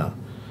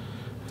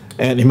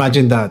 And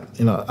imagine that,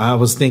 I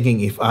was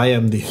thinking, if I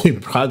am the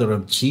brother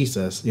of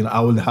Jesus, I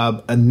will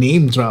have a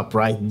name drop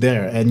right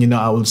there. And,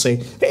 I will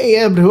say, hey,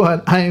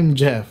 everyone, I am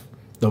Jeff,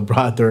 the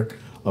brother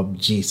of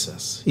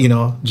Jesus.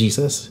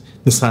 Jesus,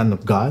 the Son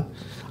of God.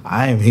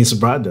 I am his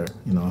brother,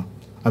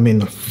 I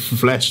mean,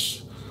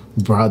 flesh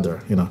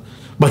brother,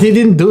 But he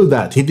didn't do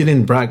that. He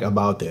didn't brag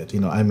about it,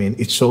 I mean,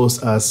 it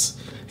shows us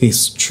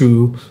his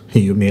true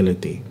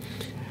humility.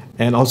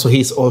 And also,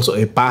 he's also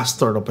a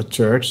pastor of a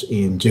church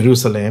in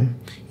Jerusalem,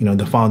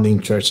 the founding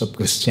church of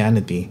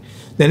Christianity.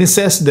 Then it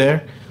says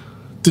there,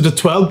 to the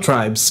 12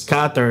 tribes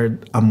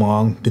scattered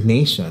among the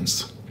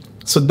nations.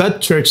 So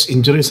that church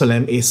in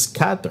Jerusalem is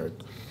scattered.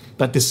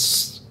 That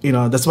is,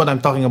 that's what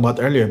I'm talking about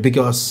earlier,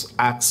 because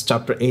Acts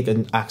chapter 8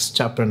 and Acts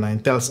chapter 9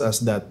 tells us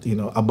that,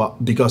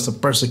 because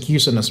of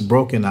persecution has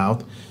broken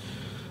out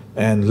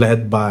and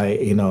led by,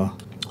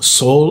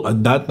 Saul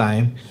at that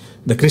time,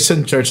 the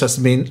Christian church has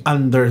been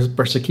under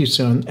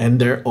persecution and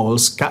they're all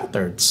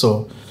scattered.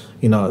 So,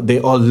 they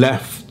all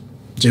left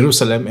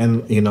Jerusalem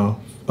and,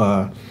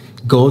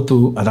 go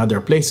to other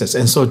places.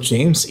 And so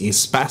James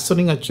is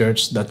pastoring a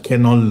church that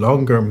can no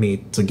longer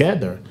meet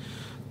together.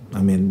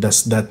 I mean,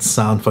 does that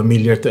sound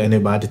familiar to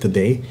anybody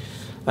today?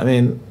 I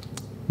mean,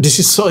 this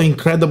is so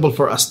incredible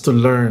for us to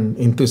learn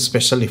into,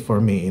 especially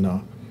for me,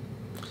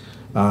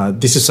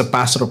 This is a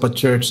pastor of a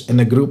church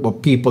and a group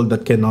of people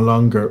that can no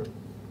longer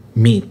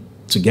meet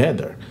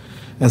together.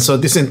 And so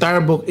this entire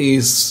book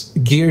is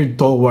geared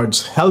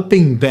towards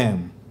helping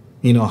them,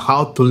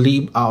 how to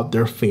live out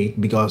their faith,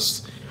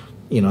 because,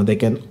 they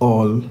can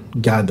all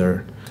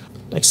gather,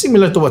 like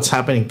similar to what's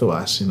happening to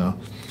us,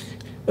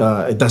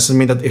 It doesn't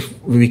mean that if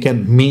we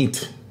can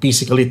meet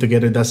physically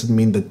together, it doesn't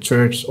mean the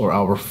church or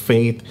our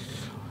faith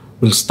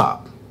will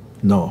stop.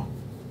 No.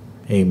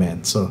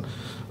 Amen. So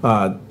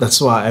that's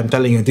why I'm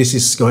telling you, this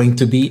is going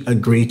to be a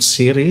great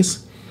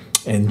series.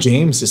 And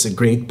James is a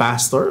great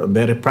pastor,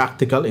 very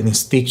practical in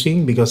his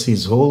teaching, because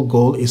his whole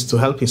goal is to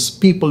help his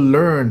people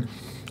learn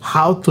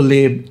how to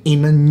live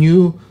in a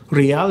new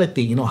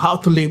reality, how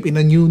to live in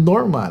a new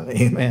normal.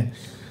 Amen.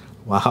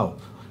 Wow.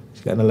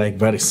 It's kind of like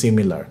very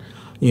similar.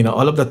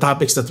 All of the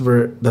topics that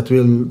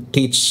we'll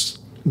teach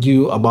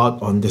you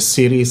about on this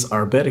series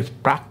are very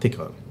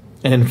practical.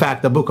 And in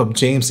fact, the book of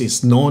James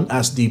is known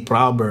as the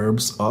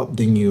Proverbs of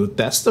the New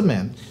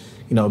Testament,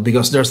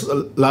 because there's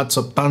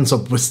tons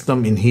of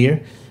wisdom in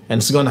here,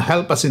 and it's going to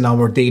help us in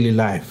our daily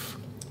life.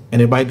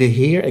 Anybody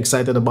here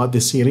excited about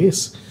this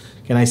series?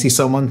 Can I see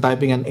someone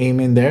typing an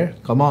amen there?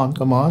 Come on,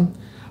 come on.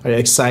 Are you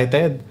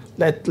excited?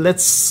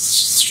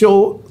 Let's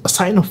show a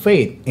sign of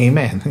faith.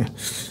 Amen.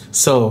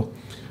 So,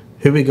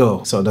 here we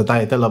go. So the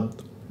title of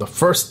the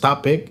first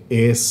topic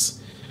is,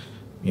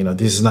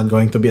 this is not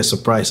going to be a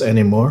surprise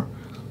anymore.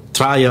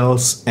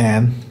 Trials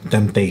and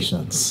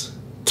temptations.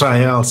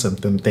 Trials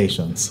and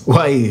temptations.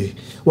 Why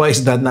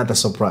is that not a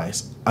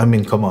surprise? I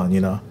mean, come on,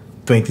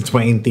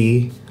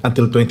 2020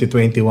 until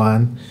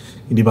 2021,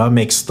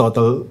 makes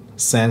total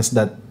sense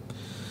that,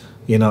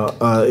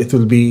 it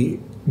will be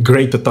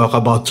great to talk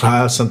about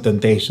trials and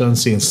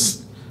temptations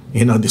since,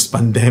 this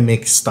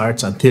pandemic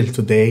starts until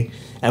today.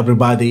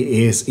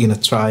 Everybody is in a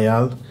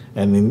trial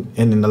and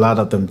in a lot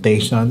of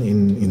temptation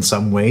in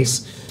some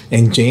ways.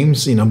 And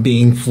James,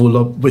 being full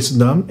of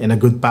wisdom and a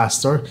good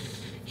pastor,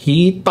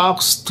 he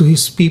talks to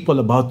his people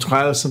about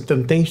trials and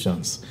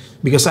temptations,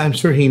 because I'm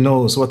sure he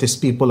knows what his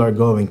people are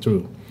going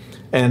through.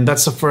 And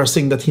that's the first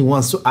thing that he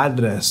wants to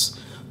address,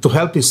 to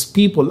help his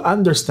people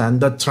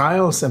understand that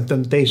trials and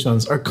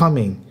temptations are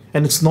coming.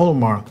 And it's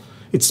normal.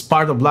 It's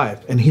part of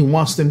life. And he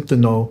wants them to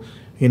know,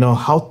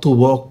 how to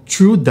walk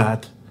through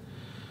that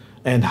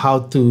and how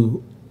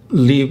to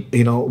live,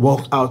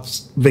 walk out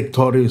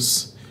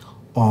victorious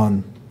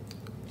on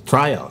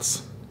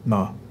trials.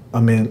 No, I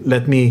mean,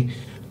 let me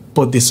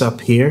put this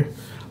up here.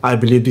 I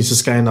believe this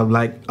is kind of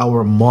like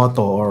our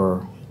motto,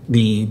 or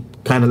the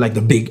kind of like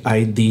the big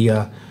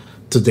idea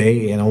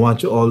today. And I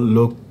want you all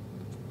look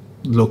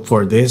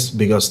for this,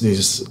 because this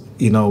is,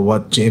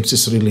 what James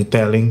is really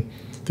telling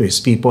to his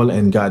people,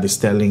 and God is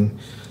telling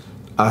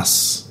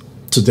us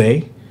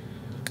today.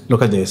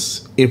 Look at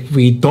this. If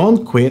we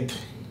don't quit,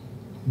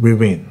 we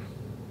win.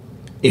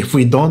 If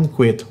we don't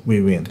quit,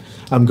 we win.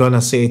 I'm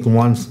gonna say it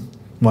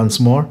once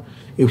more.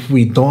 If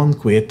we don't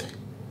quit,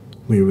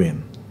 we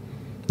win.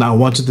 Now I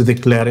want you to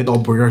declare it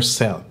over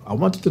yourself. I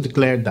want you to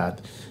declare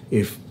that.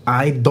 If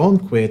I don't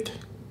quit,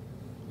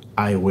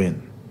 I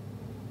win.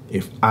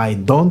 If I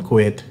don't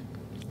quit,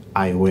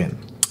 I win.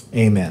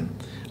 Amen.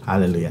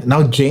 Hallelujah.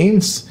 Now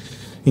James,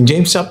 in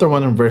James chapter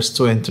 1 and verse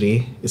 2 and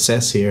 3, it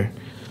says here,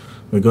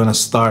 we're going to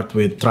start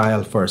with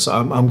trial first. So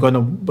I'm going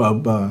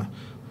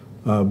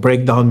to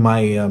break down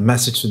my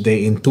message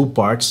today in two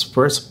parts.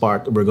 First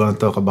part, we're going to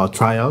talk about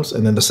trials.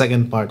 And then the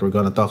second part, we're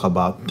going to talk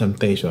about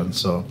temptation.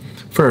 So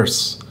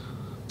first,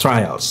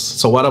 trials.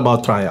 So what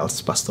about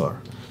trials, Pastor?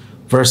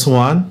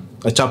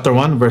 Chapter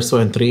 1, verse 2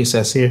 and 3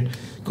 says here,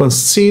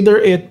 consider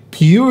it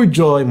pure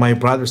joy, my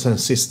brothers and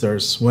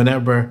sisters,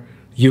 whenever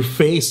you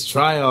face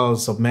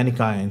trials of many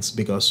kinds,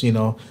 because you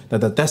know that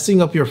the testing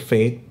of your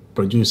faith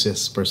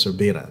produces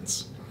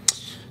perseverance.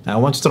 Now, I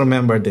want you to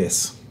remember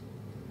this.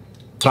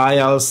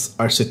 Trials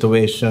are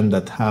situations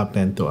that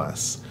happen to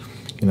us.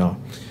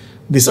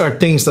 these are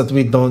things that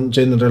we don't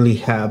generally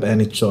have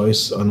any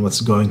choice on what's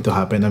going to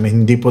happen. I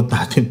mean, hindi po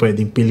natin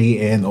pwedeng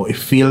piliin o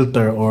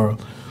i-filter or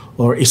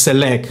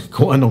i-select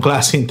kung anong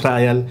klaseng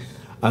trial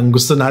ang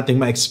gusto nating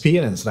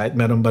ma-experience, right?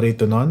 Meron ba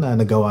rito noon na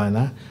nagawa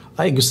na?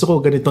 Ay, gusto ko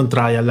ganitong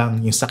trial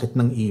lang, yung sakit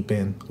ng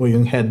ipin o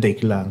yung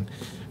headache lang.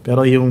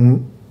 Pero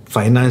yung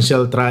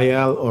financial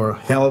trial or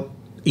health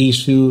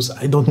issues,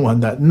 I don't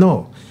want that.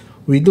 No,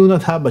 we do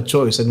not have a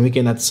choice and we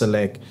cannot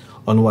select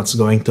on what's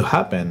going to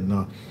happen.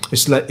 No,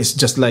 it's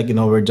just like, you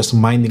know, we're just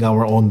minding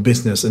our own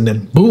business and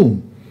then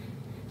boom,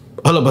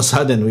 all of a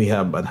sudden we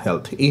have a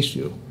health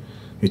issue.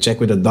 You check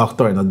with a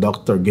doctor and the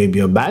doctor gave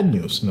you a bad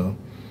news, no?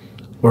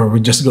 Or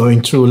we're just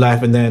going through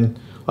life and then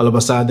all of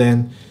a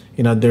sudden,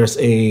 you know, there's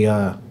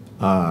a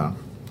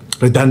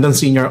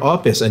redundancy in your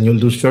office and you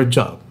lose your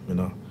job, you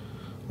know.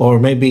 Or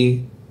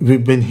maybe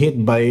we've been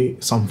hit by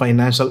some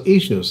financial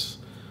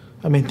issues.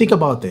 I mean, think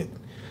about it.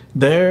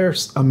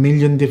 There's a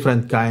million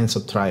different kinds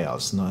of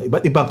trials, no?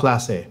 Iba't ibang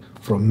klase,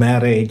 from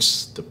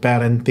marriage to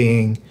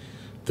parenting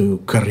to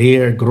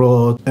career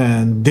growth.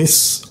 And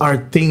these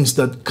are things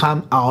that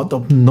come out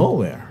of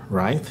nowhere,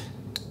 right?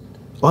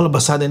 All of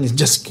a sudden, it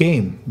just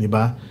came, di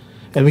ba?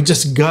 And we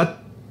just got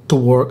to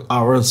work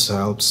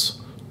ourselves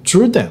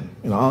through them.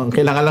 You know, ang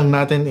kailangan lang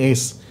natin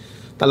is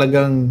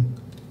talagang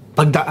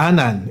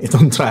pagdaanan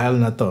itong trial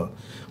na to.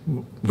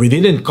 We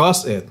didn't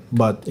cause it,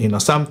 but you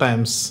know,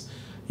 sometimes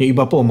yung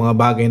iba po mga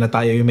bagay na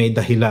tayo yung may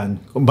dahilan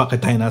kung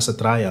bakit tayo nasa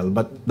trial,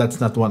 but that's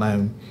not what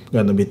I'm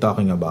gonna be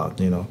talking about.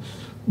 You know,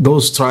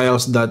 those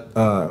trials that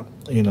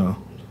you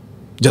know,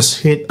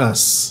 just hit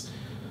us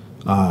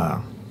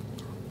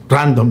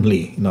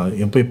randomly, you know,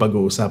 yun po yung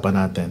pag-uusapan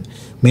natin.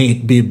 May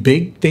it be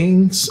big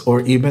things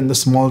or even the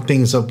small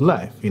things of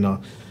life, you know.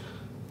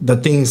 The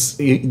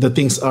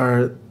things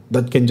are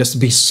that can just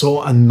be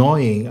so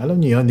annoying.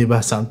 Alam niyo yun, di ba?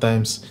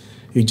 Sometimes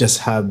you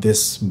just have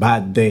this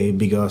bad day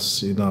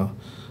because, you know,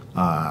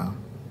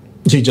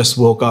 you just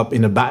woke up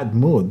in a bad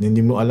mood.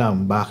 Hindi mo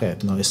alam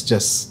bakit. No? It's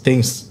just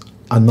things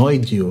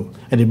annoyed you.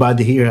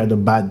 Anybody here had a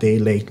bad day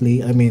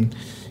lately? I mean,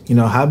 you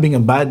know, having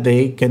a bad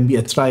day can be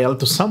a trial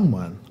to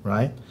someone,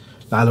 right?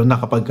 Lalo na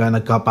kapag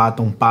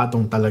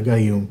nagkapatong-patong talaga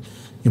yung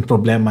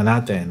problema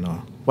natin.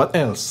 No? What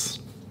else?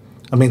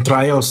 I mean,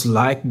 trials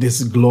like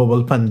this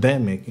global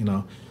pandemic, you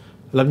know,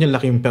 alam niyo,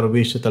 laking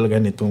perwisyo talaga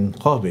nitong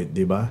COVID,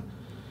 di ba?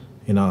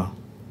 You know,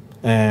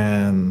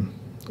 and,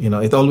 you know,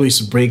 it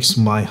always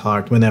breaks my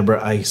heart whenever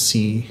I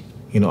see,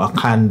 you know, a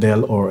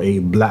candle or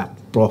a black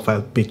profile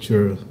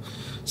picture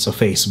sa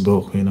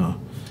Facebook, you know.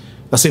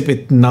 As if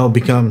it now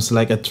becomes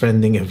like a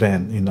trending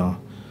event, you know.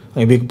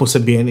 Ang ibig po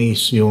sabihin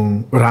is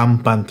yung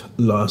rampant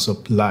loss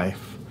of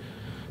life.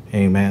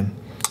 Amen.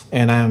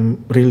 And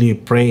I'm really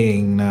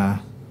praying na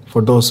for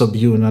those of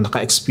you na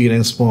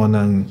naka-experience po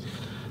ng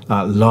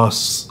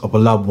loss of a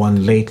loved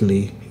one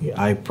lately,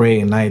 I pray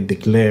and I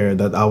declare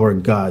that our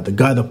God, the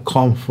God of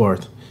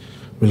comfort,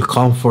 will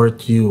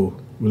comfort you,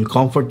 will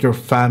comfort your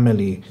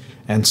family,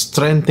 and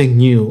strengthen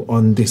you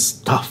on these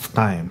tough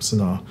times. You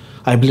know,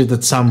 I believe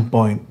at some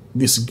point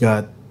this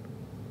God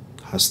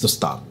has to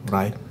stop,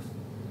 right?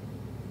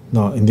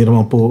 No, hindi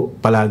naman po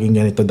palaging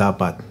ganito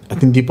dapat. At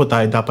hindi po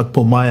tayo dapat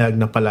pumayag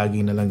na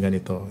palagi na lang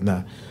ganito.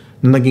 Na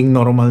naging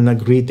normal na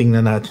greeting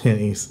na natin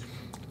is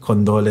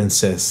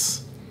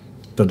condolences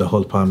to the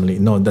whole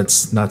family. No,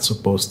 that's not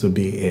supposed to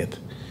be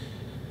it.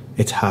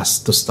 It has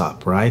to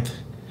stop, right?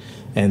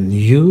 And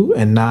you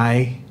and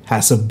I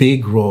has a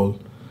big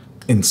role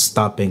in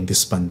stopping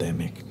this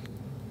pandemic.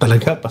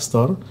 Talaga,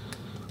 Pastor?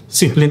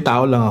 Simpleng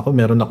tao lang ako,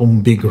 meron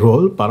akong big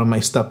role para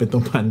ma-stop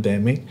itong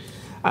pandemic.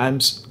 I'm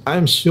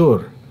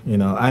sure, you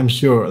know, I'm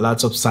sure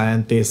lots of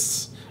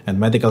scientists and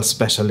medical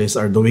specialists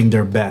are doing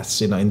their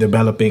best, you know, in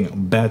developing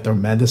better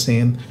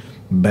medicine,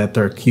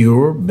 better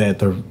cure,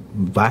 better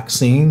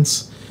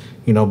vaccines,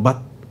 you know,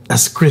 but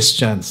as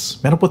Christians,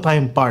 meron po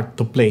tayong part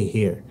to play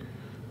here.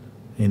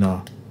 You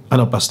know,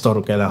 ano, Pastor,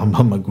 kailangan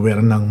ba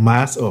mag-wear ng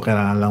mask o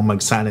kailangan lang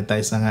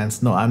mag-sanitize ang hands?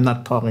 No, I'm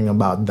not talking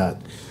about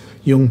that.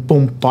 Yung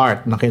pong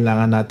part na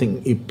kailangan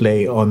nating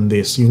i-play on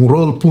this, yung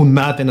role po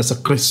natin as a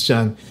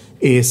Christian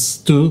is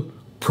to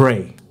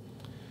pray.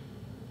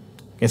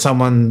 Can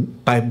someone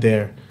type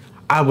there,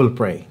 I will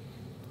pray.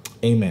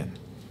 Amen.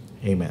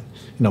 Amen.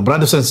 You know,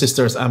 brothers and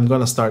sisters, I'm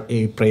gonna start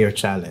a prayer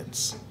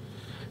challenge.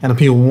 And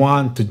if you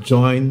want to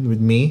join with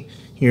me,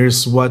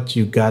 here's what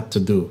you got to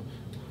do.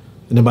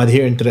 Anybody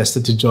here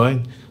interested to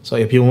join? So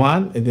if you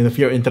want, and if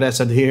you're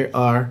interested, here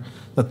are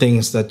the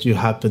things that you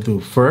have to do.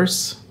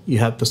 First, you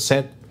have to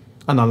set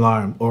an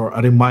alarm or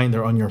a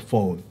reminder on your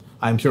phone.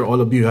 I'm sure all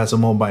of you has a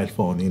mobile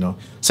phone, you know.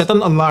 Set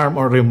an alarm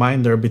or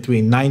reminder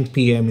between 9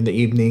 p.m. in the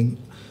evening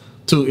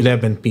to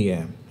 11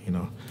 p.m., you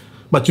know.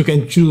 But you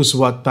can choose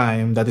what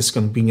time that is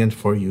convenient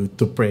for you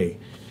to pray.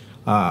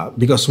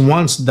 Because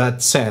once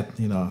that's set,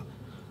 you know,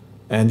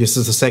 and this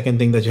is the second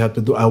thing that you have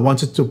to do, I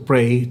want you to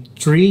pray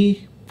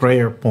 3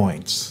 prayer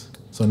points.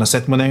 So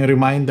naset mo na yung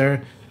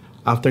reminder.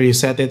 After you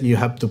set it, you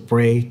have to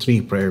pray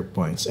 3 prayer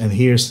points. And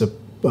here's the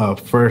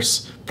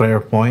first prayer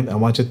point. I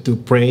want you to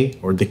pray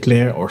or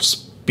declare or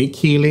speak speak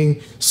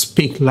healing,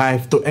 speak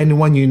life to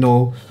anyone you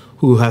know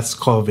who has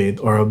COVID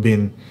or have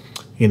been,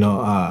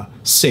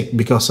 sick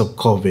because of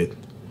COVID.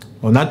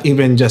 Or not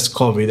even just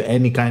COVID,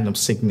 any kind of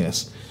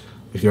sickness.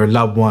 If you have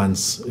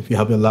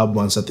your loved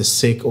ones that is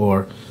sick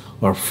or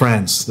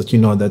friends that you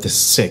know that is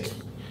sick,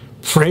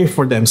 pray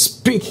for them,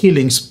 speak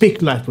healing,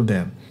 speak life to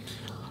them.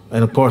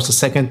 And of course, the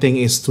second thing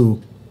is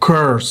to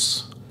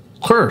curse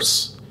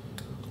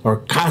or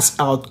cast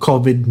out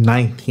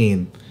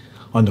COVID-19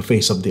 on the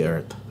face of the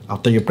earth.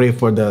 After you pray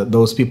for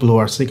those people who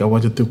are sick, I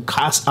want you to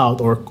cast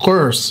out or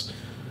curse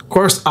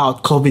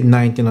out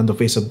COVID-19 on the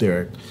face of the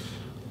earth.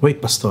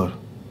 Wait, Pastor.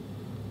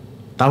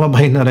 Tama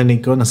ba yung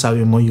narinig ko na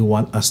sabi mo you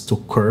want us to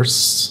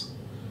curse?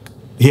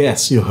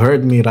 Yes, you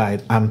heard me right.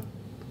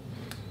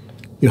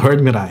 You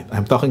heard me right.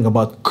 I'm talking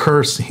about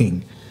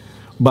cursing,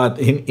 but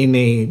in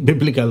a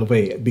biblical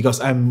way,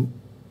 because I'm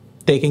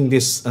taking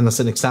this as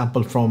an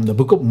example from the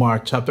book of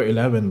Mark, chapter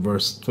 11,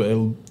 verse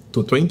 12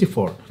 to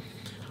 24.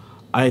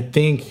 I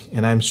think,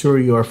 and I'm sure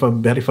you are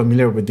very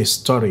familiar with this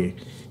story.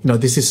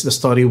 This is the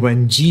story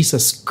when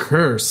Jesus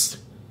cursed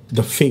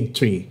the fig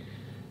tree.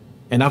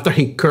 And after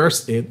he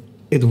cursed it,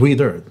 it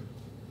withered.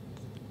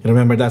 You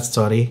remember that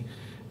story?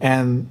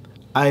 And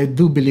I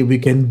do believe we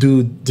can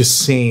do the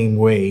same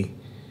way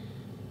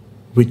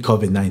with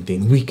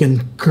COVID-19. We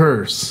can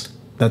curse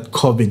that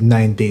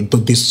COVID-19 to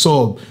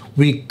dissolve.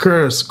 We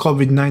curse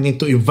COVID-19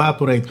 to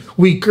evaporate.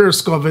 We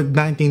curse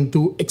COVID-19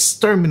 to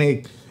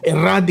exterminate,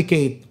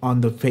 eradicate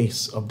on the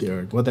face of the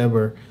earth.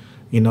 Whatever,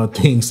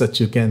 things that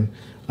you can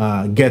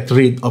get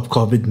rid of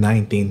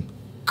COVID-19.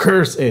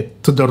 Curse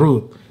it to the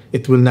root.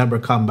 It will never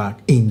come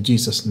back in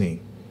Jesus'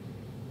 name.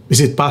 Is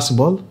it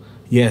possible?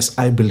 Yes,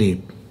 I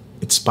believe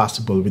it's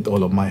possible with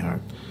all of my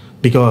heart.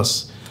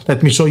 Because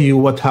let me show you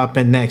what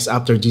happened next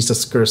after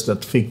Jesus cursed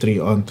that fig tree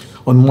on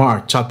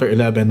Mark chapter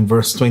 11,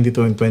 verse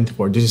 22 and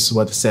 24. This is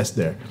what it says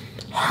there.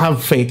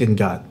 Have faith in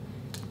God.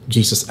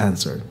 Jesus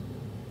answered.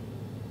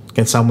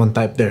 Can someone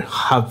type there?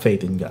 Have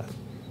faith in God.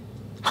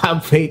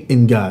 Have faith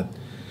in God.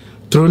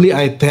 Truly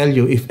I tell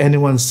you, if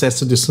anyone says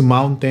to this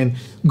mountain,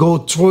 go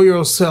throw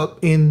yourself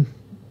into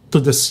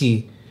the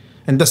sea,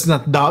 and does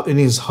not doubt in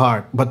his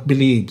heart, but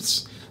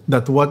believes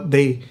that what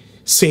they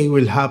say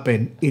will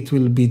happen, it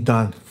will be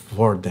done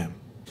for them.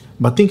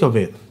 But think of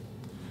it.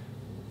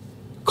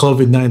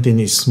 COVID-19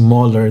 is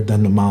smaller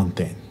than the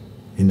mountain.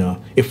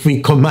 If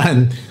we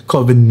command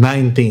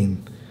COVID-19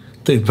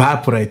 to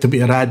evaporate, to be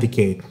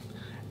eradicated,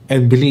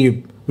 and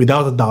believe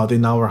without a doubt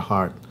in our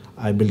heart,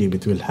 I believe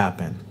it will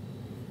happen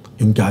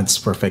in God's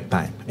perfect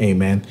time.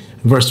 Amen.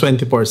 Verse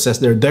 24 says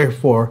there,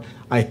 therefore,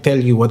 I tell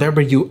you, whatever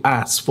you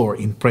ask for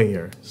in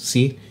prayer.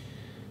 See,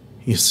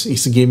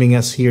 he's giving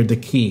us here the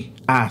key.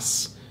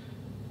 Ask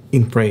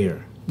in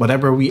prayer.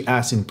 Whatever we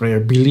ask in prayer,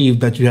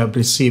 believe that you have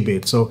received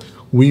it. So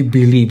we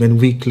believe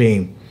and we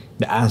claim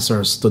the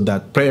answers to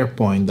that prayer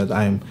point that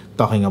I'm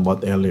talking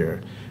about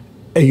earlier.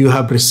 You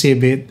have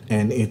received it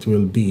and it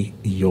will be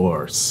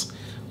yours.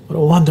 What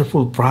a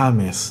wonderful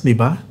promise, di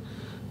ba?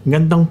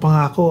 Gandang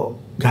pangako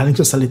galing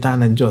sa salita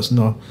ng Diyos,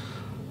 no?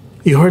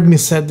 You heard me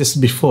said this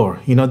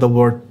before. The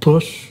word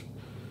push?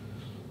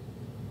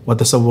 What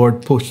does the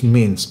word push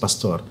means,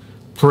 Pastor?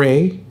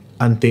 Pray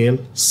until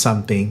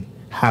something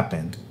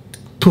happens.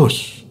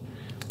 Push.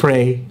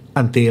 Pray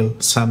until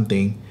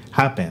something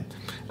happens.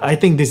 I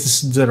think this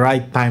is the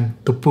right time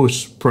to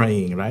push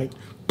praying, right?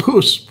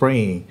 Push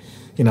praying.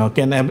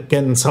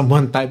 Can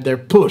someone type there,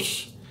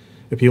 push?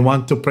 If you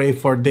want to pray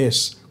for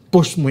this,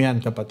 push mo yan,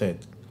 kapatid.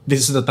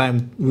 This is the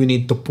time we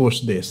need to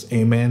push this.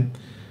 Amen?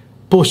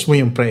 Push mo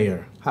yung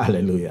prayer.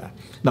 Hallelujah.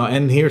 Now,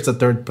 and here's the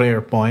third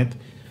prayer point.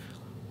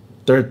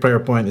 Third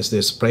prayer point is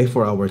this. Pray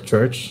for our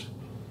church.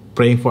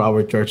 Praying for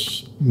our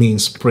church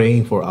means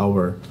praying for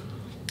our,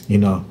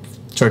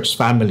 church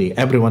family,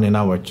 everyone in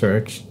our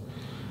church.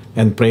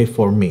 And pray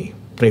for me.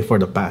 Pray for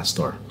the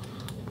pastor.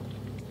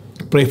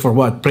 Pray for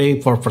what?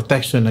 Pray for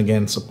protection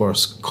against, of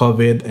course,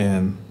 COVID,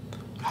 and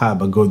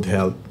have a good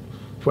health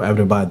for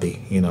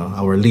everybody.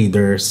 Our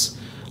leaders,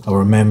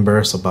 our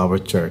members of our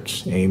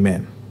church.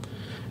 Amen.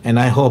 And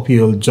I hope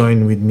you'll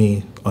join with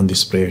me on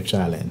this prayer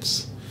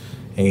challenge.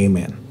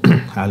 Amen.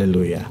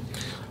 Hallelujah.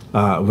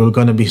 We're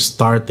going to be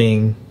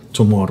starting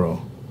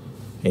tomorrow.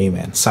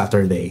 Amen.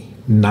 Saturday,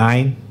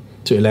 9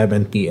 to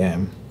 11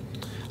 p.m.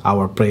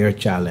 Our prayer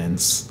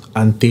challenge.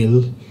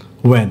 Until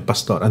when,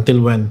 Pastor?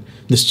 Until when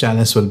this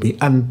challenge will be?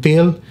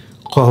 Until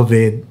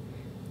COVID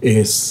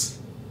is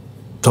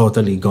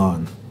totally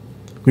gone.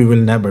 We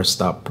will never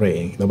stop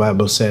praying. The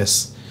Bible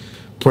says,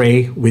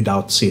 pray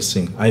without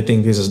ceasing. I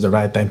think this is the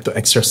right time to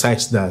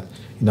exercise that.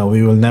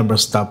 We will never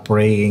stop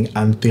praying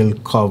until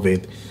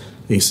COVID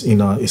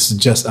is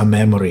just a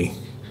memory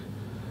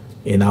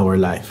in our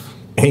life.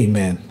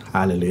 Amen.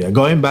 Hallelujah.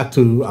 Going back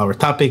to our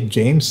topic,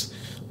 James,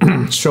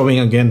 showing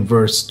again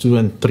verse 2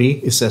 and 3,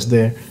 it says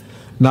there,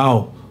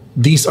 now,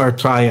 these are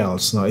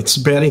trials. Now, it's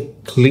very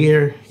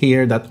clear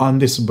here that on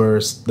this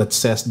verse that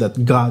says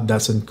that God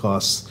doesn't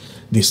cause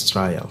these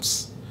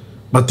trials.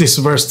 But this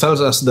verse tells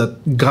us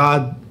that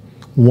God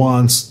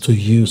wants to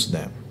use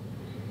them.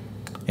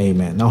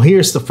 Amen. Now,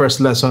 here's the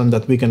first lesson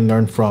that we can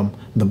learn from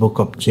the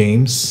book of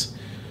James.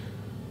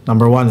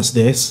 Number one is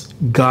this: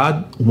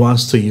 God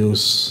wants to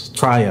use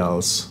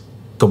trials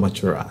to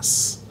mature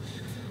us.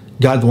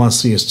 God wants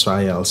to use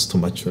trials to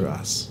mature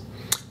us.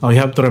 Now, you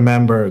have to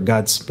remember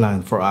God's plan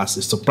for us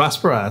is to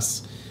prosper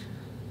us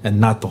and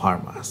not to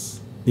harm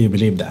us. Do you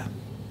believe that?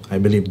 I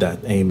believe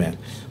that. Amen.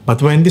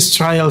 But when these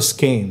trials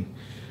came,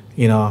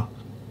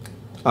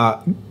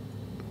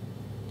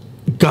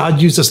 God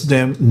uses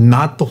them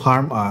not to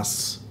harm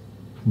us,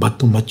 but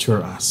to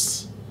mature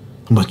us.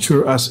 To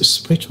mature us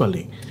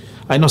spiritually.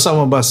 I know some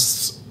of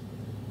us,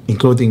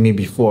 including me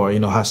before,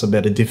 has a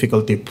very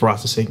difficulty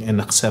processing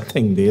and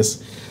accepting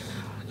this.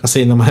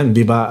 Kasi naman,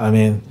 di ba,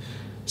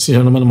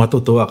 sino naman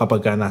matutuwa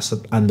kapag ka nasa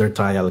under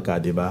trial ka,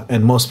 di ba?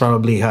 And most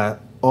probably,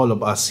 all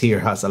of us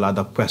here has a lot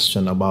of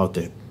question about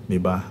it,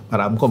 di ba?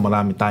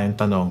 Marami tayong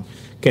tanong.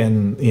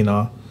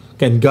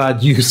 Can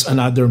God use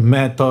another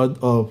method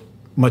of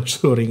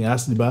maturing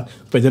us, di ba?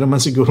 Pwede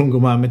naman sigurong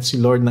gumamit si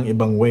Lord ng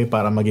ibang way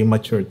para maging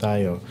mature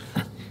tayo.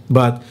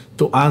 But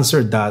to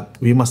answer that,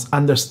 we must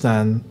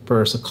understand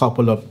first a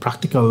couple of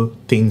practical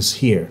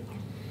things here.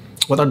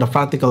 What are the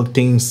practical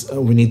things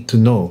we need to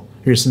know?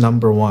 Here's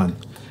number one.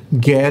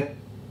 Get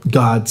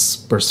God's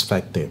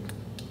perspective.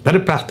 Very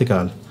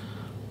practical.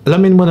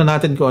 Alamin muna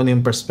natin kung ano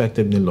yung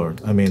perspective ni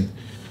Lord.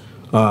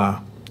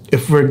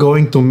 If we're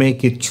going to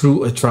make it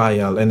through a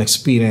trial and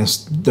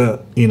experience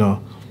the,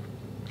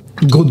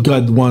 good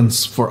God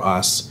wants for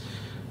us,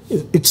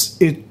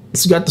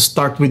 it's got to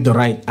start with the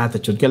right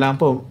attitude. Kailangan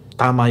po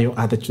tama yung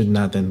attitude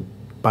natin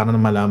para na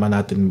malaman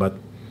natin but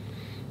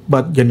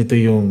ganito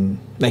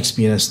yung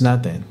na-experience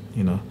natin,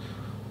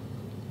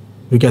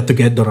 We got to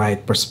get the right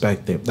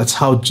perspective.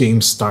 That's how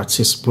James starts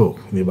his book,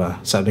 di ba?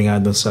 Sabi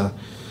nga dun sa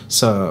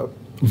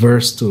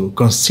verse 2,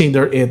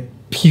 consider it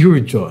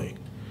pure joy.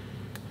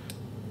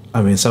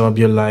 Some of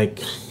you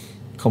like,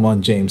 come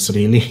on, James,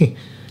 really?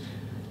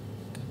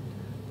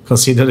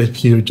 Consider it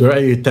pure joy.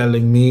 Are you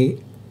telling me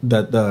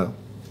that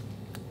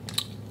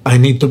I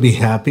need to be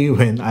happy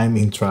when I'm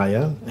in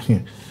trial?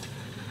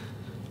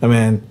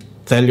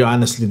 Tell you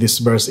honestly, this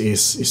verse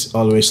is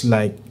always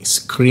like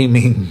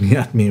screaming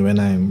at me when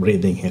I'm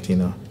reading it,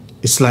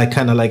 It's like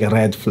kind of like a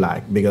red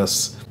flag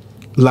because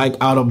like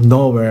out of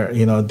nowhere,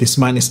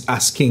 this man is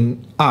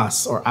asking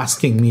us or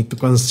asking me to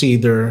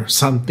consider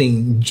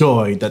something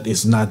joy that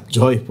is not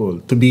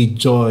joyful, to be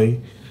joy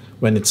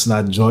when it's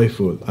not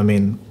joyful.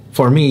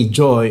 For me,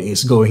 joy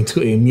is going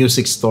to a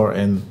music store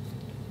and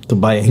to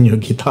buy a new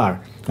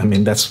guitar.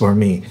 That's for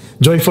me.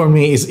 Joy for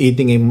me is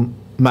eating a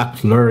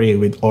McFlurry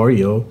with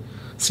Oreo,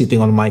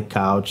 sitting on my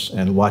couch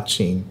and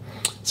watching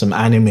some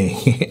anime.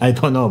 I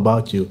don't know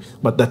about you,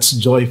 but that's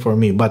joy for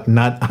me, but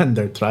not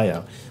under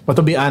trial. But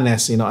to be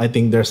honest, I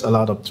think there's a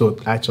lot of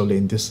truth actually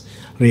in this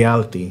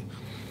reality.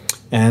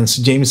 And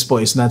James po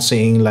is not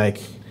saying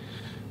like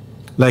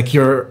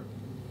your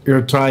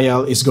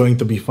trial is going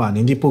to be fun.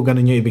 Hindi po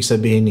ganun yung ibig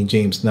sabihin ni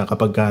James na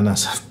kapag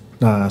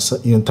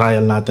yung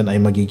trial natin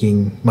ay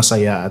magiging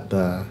masaya at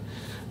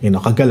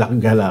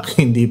kagalak-galak.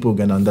 Hindi po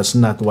ganon. That's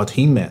not what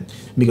he meant.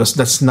 Because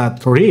that's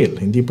not real.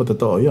 Hindi po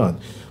totoo yun.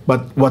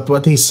 But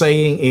what he's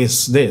saying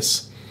is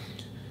this.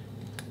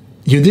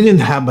 You didn't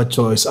have a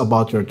choice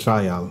about your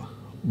trial,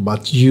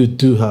 but you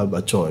do have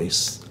a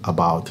choice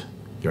about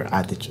your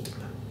attitude.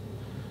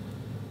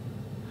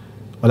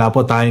 Wala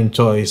po tayong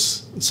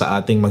choice sa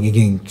ating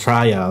magiging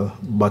trial,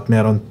 but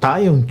meron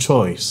tayong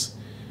choice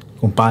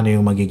kung paano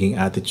yung magiging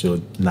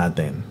attitude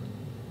natin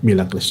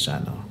bilang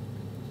Kristiyano.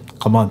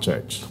 Come on,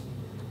 church.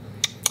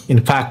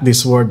 In fact,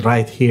 this word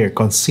right here,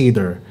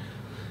 consider,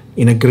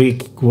 in a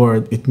Greek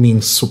word, it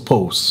means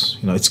suppose.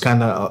 It's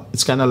kind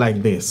of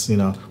like this.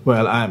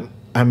 Well, I'm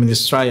in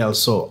this trial,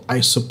 so I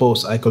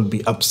suppose I could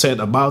be upset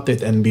about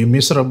it and be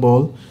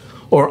miserable,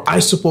 or I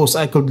suppose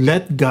I could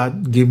let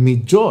God give me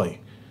joy.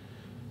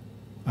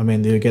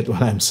 Do you get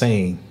what I'm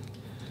saying?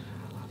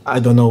 I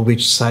don't know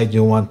which side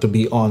you want to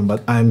be on,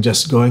 but I'm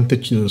just going to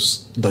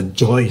choose the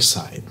joy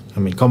side.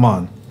 Come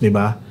on,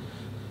 diba?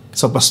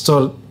 So,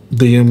 Pastor,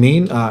 do you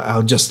mean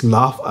I'll just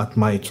laugh at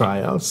my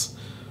trials?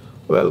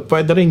 Well,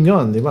 pwede rin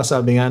yun. Di ba?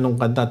 Sabi nga nung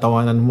kanta,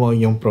 tawanan mo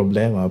yung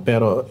problema.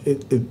 Pero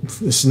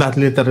it's not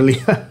literally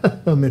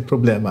may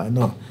problema.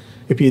 No.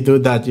 If you do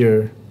that,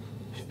 you're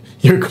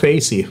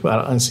crazy.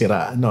 Parang ang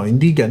sira. No,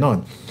 hindi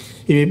ganon.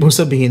 Ibig mong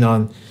sabihin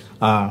nun,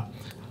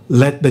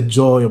 let the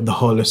joy of the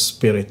Holy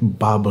Spirit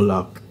bubble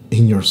up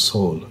in your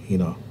soul.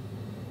 The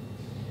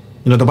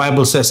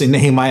Bible says in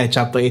Nehemiah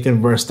chapter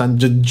 18 verse 10,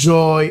 the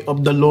joy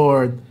of the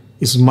Lord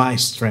is my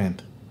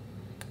strength.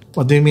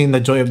 What do you mean the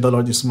joy of the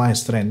Lord is my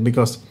strength?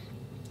 Because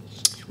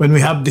when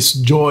we have this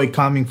joy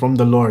coming from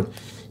the Lord,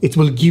 it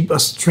will give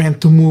us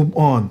strength to move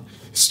on,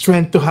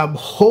 strength to have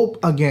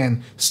hope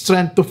again,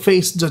 strength to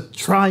face the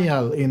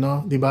trial,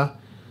 diba?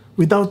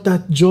 Without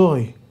that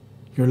joy,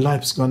 your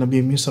life's gonna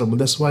be miserable.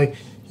 That's why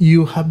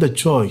you have the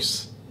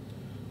choice.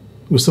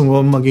 Gusto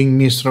mo maging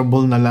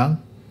miserable na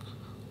lang?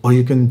 Or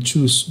you can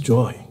choose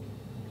joy.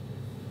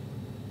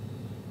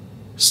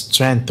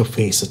 Strength to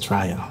face a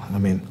trial.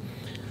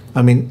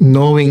 I mean,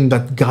 knowing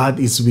that God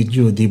is with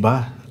you, di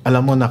ba?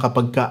 Alam mo na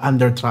kapag ka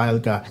under trial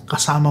ka,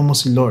 kasama mo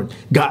si Lord.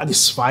 God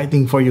is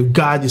fighting for you.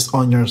 God is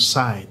on your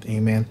side.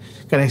 Amen.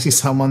 Can I see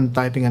someone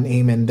typing an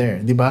amen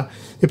there? Di ba?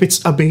 If it's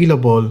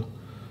available,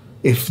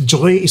 if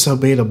joy is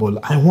available,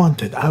 I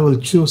want it. I will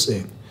choose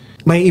it.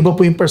 May iba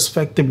po yung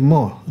perspective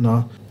mo,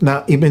 no?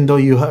 Na even though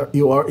you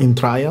are in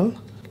trial,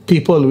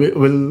 people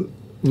will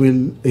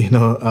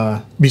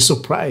be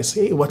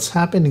surprised. Hey, what's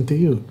happening to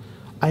you?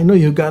 I know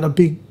you got a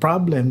big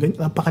problem.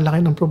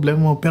 Napakalaki ng problema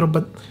mo, pero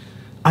but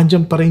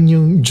andyan pa rin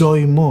yung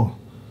joy mo.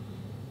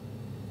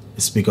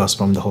 It's because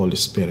from the Holy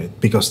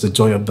Spirit. Because the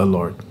joy of the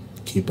Lord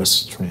keep us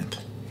strength.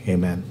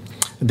 Amen.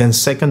 And then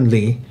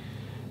secondly,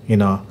 we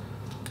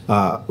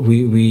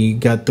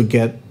got to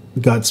get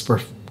God's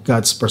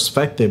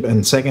perspective.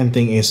 And second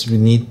thing is we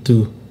need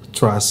to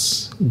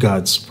trust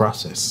God's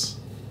process.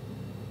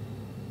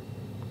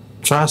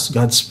 Trust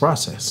God's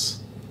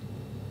process.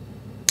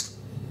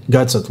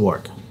 God's at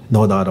work.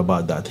 No doubt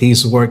about that.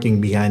 He's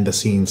working behind the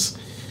scenes.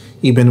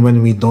 Even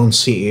when we don't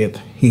see it,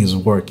 He's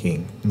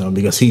working.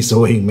 Because He's a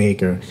way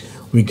maker.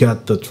 We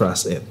got to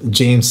trust it.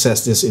 James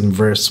says this in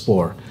verse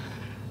 4.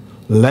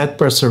 Let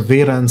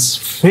perseverance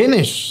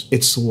finish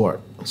its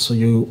work, so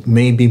you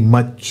may be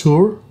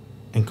mature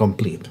and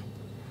complete.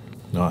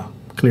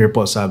 Clear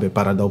po sabi,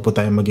 para daw po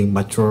tayo maging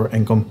mature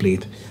and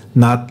complete,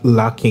 not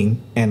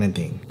lacking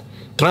anything.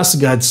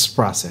 Trust God's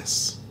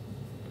process.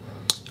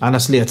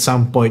 Honestly, at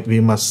some point, we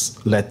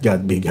must let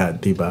God be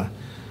God, diba?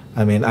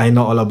 I mean, I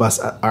know all of us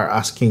are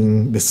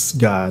asking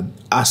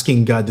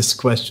God this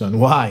question.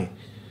 Why?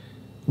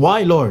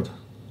 Why, Lord?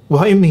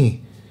 Why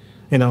me?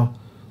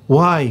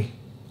 Why?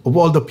 Of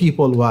all the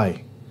people,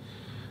 why?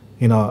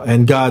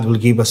 And God will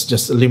give us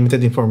just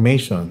limited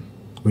information.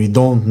 We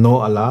don't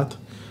know a lot,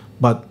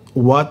 but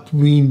what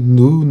we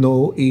do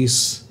know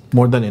is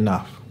more than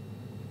enough.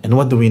 And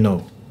what do we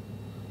know?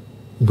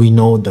 We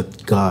know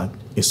that God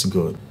is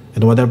good.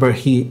 And whatever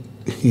He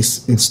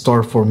is in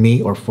store for me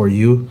or for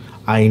you,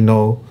 I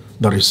know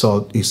the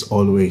result is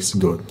always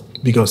good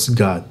because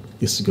God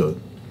is good.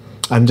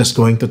 I'm just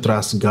going to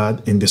trust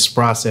God in this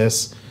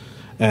process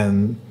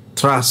and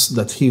trust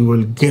that He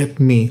will get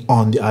me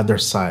on the other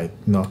side.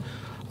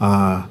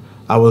 I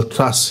will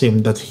trust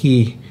Him that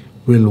He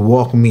will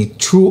walk me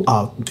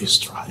throughout this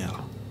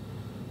trial.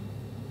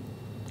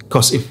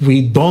 Because if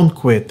we don't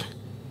quit,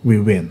 we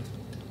win.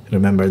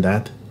 Remember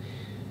that?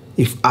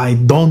 If I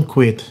don't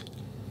quit,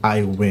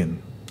 I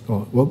win.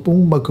 Wag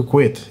pong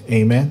magkukwit.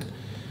 Amen?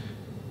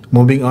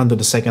 Moving on to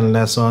the second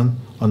lesson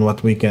on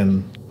what we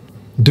can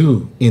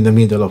do in the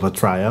middle of a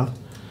trial.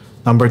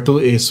 Number 2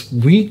 is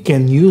we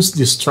can use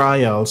these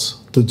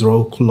trials to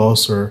draw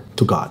closer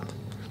to God.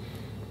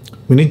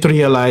 We need to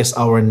realize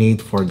our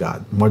need for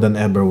God more than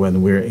ever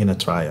when we're in a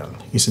trial.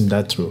 Isn't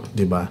that true?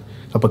 Diba?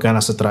 Kapag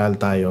nasa trial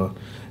tayo,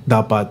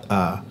 dapat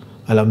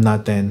alam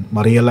natin,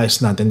 ma-realize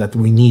natin that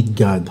we need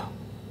God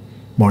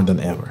more than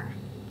ever.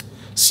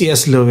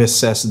 C.S. Lewis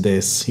says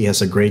this. He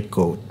has a great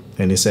quote.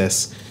 And he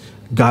says,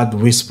 God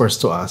whispers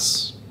to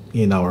us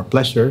in our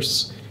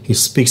pleasures. He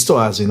speaks to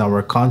us in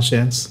our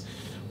conscience,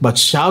 but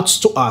shouts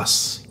to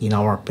us in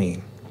our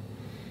pain.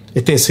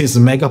 It is His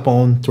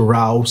megaphone to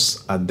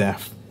rouse a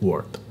deaf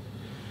world.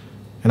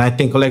 And I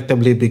think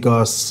collectively,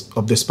 because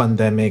of this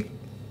pandemic,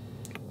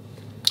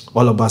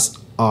 all of us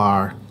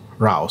are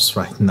roused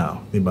right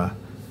now, diba?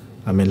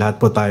 I mean, lahat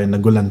po tayo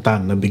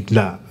nagulantang,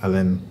 nabigla,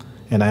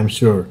 and I'm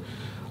sure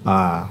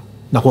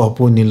nakuha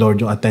po ni Lord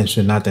yung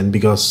attention natin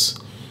because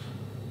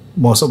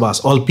most of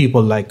us, all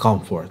people like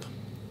comfort,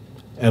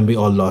 and we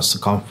all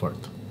lost comfort.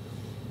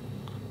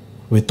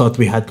 We thought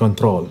we had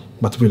control,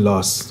 but we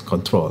lost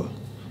control.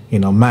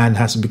 Man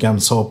has become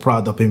so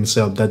proud of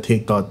himself that he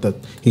thought that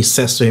he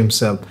says to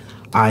himself,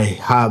 I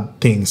have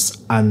things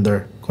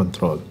under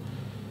control.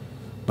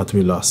 But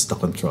we lost the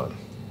control.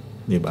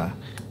 Diba?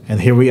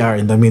 And here we are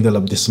in the middle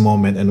of this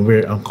moment and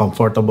we're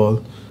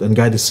uncomfortable. And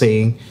God is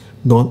saying,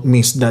 don't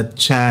miss that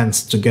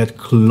chance to get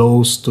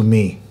close to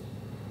me.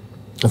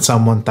 And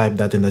someone typed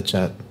that in the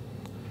chat.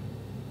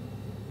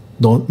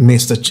 Don't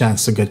miss the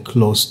chance to get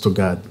close to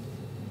God.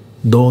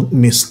 Don't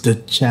miss the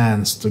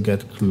chance to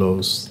get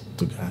close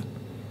to God.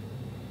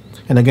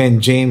 And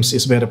again, James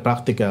is very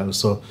practical.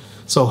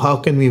 So how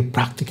can we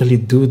practically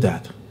do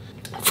that?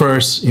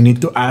 First, you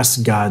need to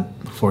ask God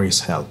for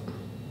His help.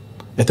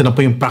 Ito na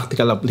po yung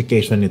practical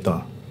application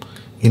nito.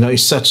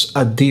 It's such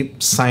a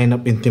deep sign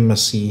of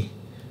intimacy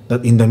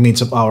that in the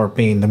midst of our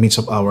pain, in the midst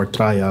of our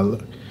trial,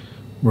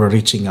 we're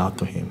reaching out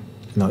to Him.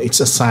 It's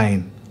a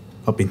sign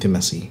of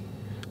intimacy.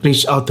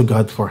 Reach out to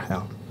God for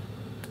help.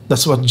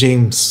 That's what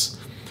James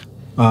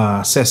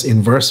says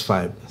in verse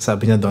 5.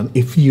 Sabi niya doon,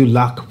 if you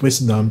lack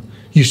wisdom,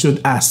 you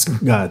should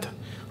ask God,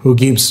 who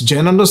gives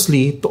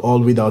generously to all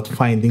without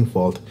finding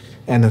fault,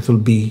 and it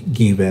will be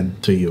given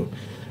to you.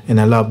 And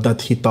I love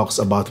that he talks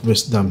about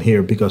wisdom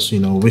here because,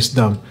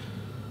 wisdom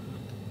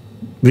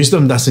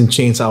doesn't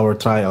change our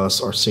trials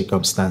or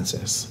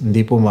circumstances.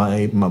 Hindi po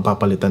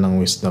mapapalitan ng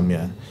wisdom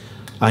yan.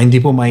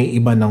 Hindi po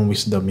maiiba ng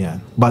wisdom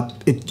yan. But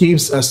it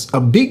gives us a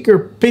bigger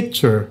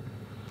picture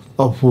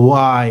of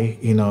why,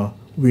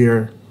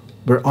 we're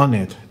on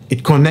it.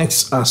 It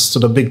connects us to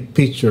the big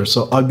picture.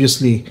 So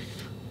obviously,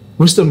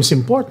 wisdom is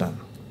important.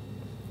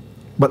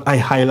 But I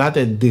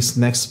highlighted this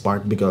next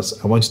part because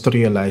I want you to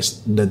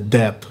realize the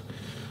depth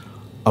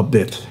of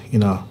it.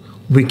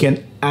 We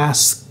can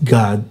ask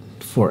God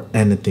for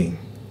anything.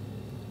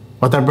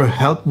 Whatever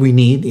help we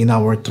need in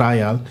our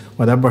trial,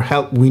 whatever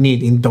help we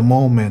need in the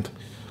moment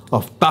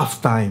of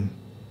tough time,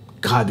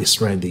 God is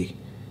ready.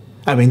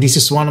 I mean, this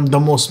is one of the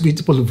most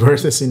beautiful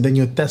verses in the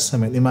New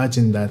Testament.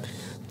 Imagine that.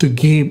 To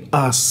give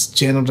us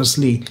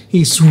generously.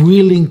 He's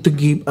willing to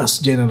give us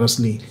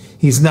generously.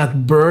 He's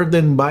not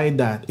burdened by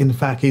that. In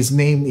fact, his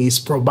name is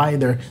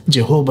Provider,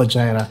 Jehovah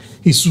Jireh.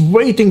 He's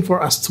waiting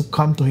for us to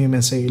come to him and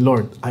say,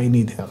 Lord, I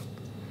need help.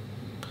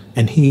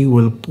 And he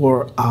will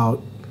pour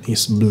out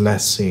his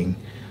blessing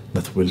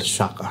that will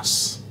shock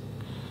us.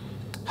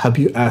 Have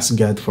you asked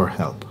God for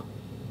help?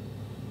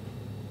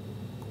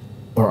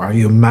 Or are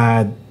you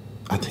mad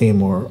at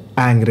him or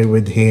angry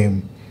with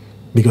him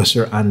because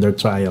you're under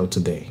trial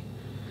today?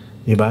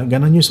 Diba?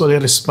 Ganon usually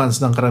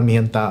response ng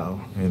karamihan tao.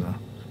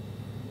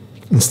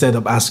 Instead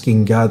of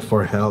asking God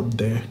for help,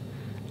 they're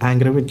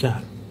angry with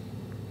God.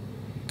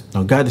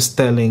 Now, God is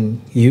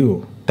telling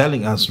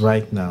us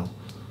right now,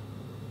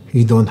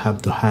 you don't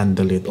have to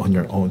handle it on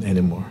your own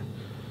anymore.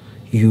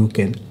 You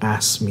can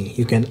ask me.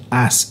 You can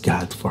ask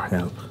God for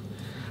help.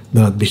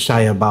 Do not be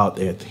shy about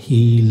it.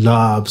 He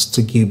loves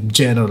to give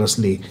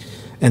generously.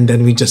 And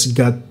then we just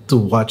got to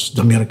watch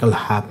the miracle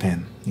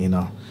happen,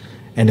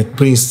 And it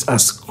brings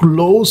us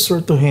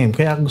closer to Him.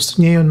 Kaya gusto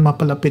niya yun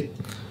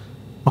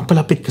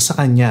mapalapit ka sa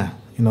Kanya.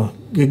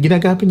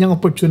 Ginagamit niyang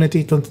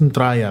opportunity itong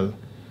trial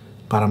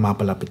para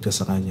mapalapit ka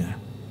sa Kanya.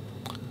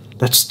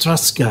 Let's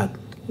trust God.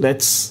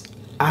 Let's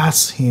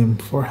ask Him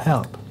for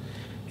help.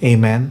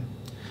 Amen?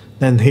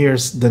 Then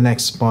here's the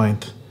next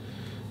point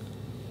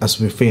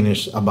as we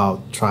finish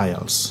about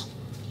trials.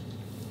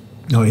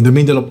 Now, in the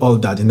middle of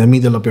all that, in the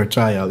middle of your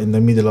trial, in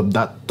the middle of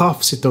that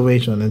tough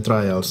situation and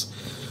trials,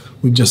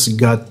 we just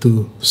got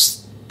to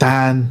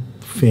stand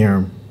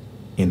firm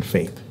in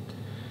faith.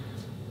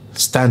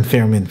 Stand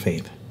firm in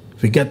faith.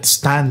 We got to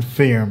stand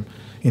firm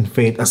in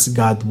faith as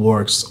God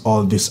works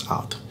all this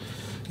out.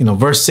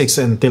 Verse 6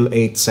 until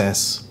 8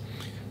 says,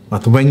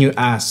 but when you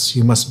ask,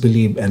 you must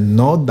believe and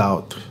no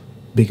doubt,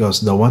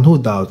 because the one who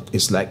doubts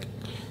is like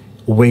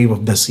a wave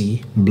of the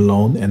sea,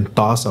 blown and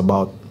tossed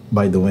about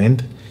by the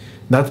wind.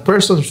 That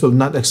person should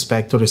not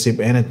expect to receive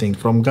anything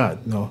from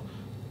God.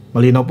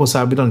 Malinaw po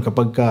sabi doon,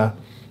 kapag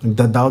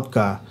nagda-doubt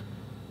ka,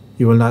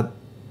 you will not,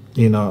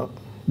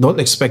 don't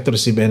expect to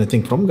receive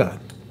anything from God.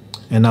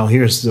 And now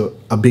here's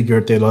a bigger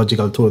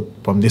theological truth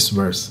from this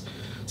verse.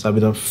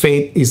 Sabi doon,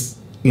 faith is,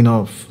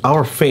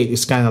 our faith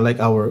is kind of like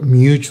our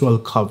mutual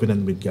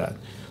covenant with God.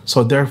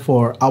 So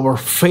therefore, our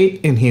faith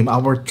in Him,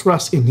 our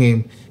trust in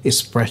Him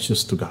is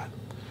precious to God.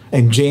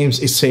 And James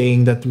is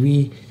saying that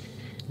we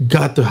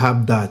got to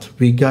have that.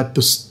 We got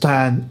to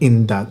stand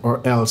in that,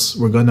 or else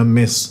we're going to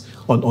miss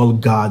on all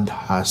God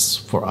has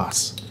for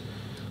us.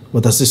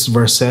 What does this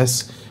verse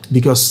says?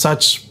 Because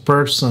such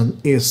person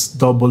is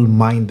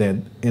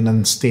double-minded and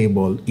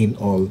unstable in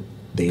all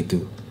they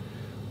do.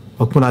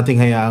 Huwag po natin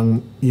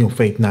hayaang yung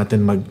faith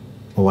natin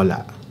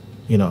mawala.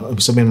 Ibig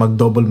sabihin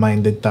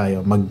mag-double-minded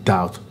tayo,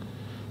 mag-doubt.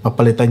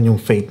 Mapalitan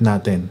yung faith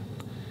natin.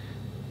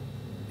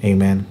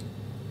 Amen.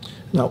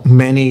 Now,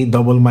 many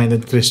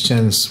double-minded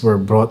Christians were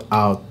brought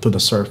out to the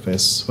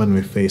surface when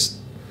faced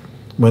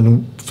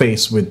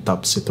with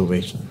tough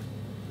situation.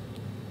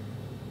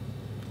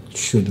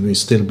 Should we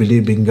still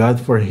believe in God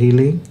for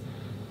healing?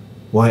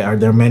 Why are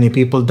there many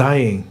people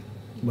dying?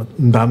 But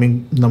ang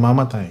daming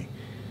namamatay?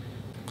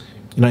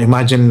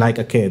 Imagine like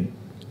a kid,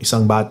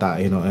 isang bata,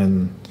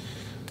 and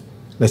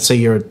let's say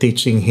you're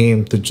teaching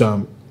him to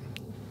jump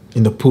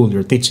in the pool.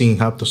 You're teaching him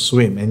how to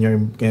swim, and you're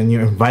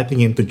inviting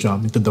him to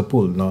jump into the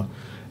pool,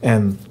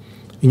 And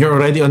you're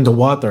already on the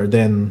water.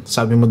 Then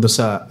sabi mo do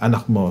sa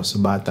anak mo, sa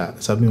bata,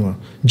 sabi mo,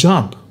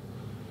 jump,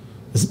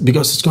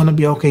 because it's gonna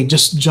be okay.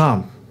 Just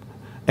jump.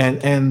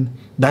 And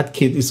that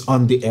kid is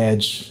on the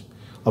edge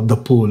of the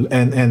pool,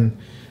 and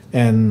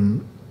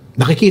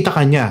nakikita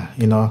ka niya,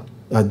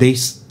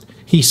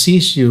 he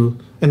sees you,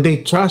 and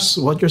they trust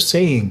what you're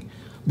saying,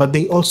 but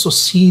they also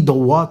see the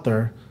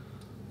water,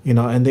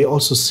 and they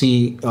also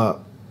see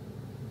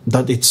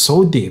that it's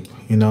so deep,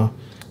 in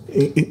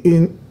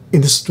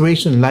a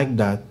situation like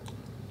that,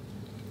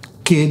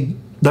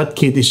 that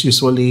kid is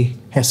usually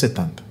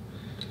hesitant.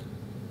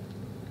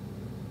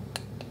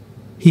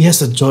 He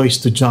has a choice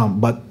to jump,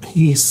 but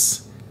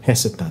he's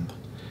hesitant.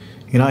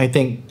 I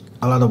think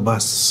a lot of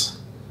us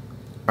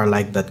are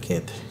like that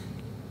kid.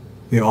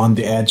 We're on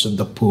the edge of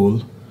the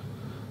pool.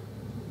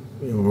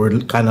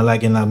 We're kind of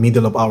like in the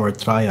middle of our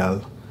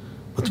trial,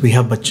 but we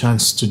have a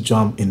chance to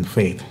jump in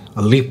faith,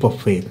 a leap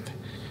of faith.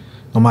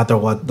 No matter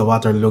what the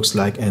water looks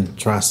like, and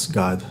trust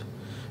God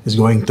is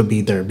going to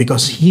be there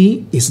because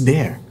He is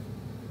there.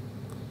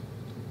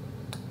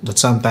 But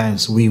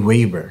sometimes we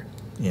waver,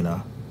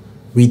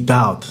 we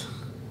doubt.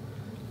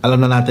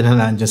 Alam na natin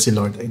na nandiyan si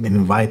Lord and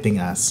inviting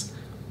us,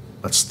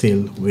 but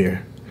still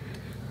we're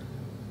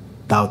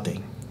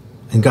doubting.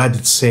 And God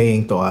is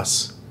saying to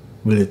us,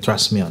 will you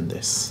trust me on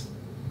this?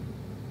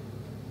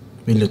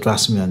 Will you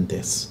trust me on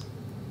this?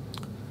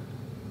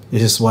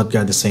 This is what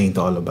God is saying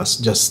to all of us.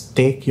 Just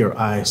take your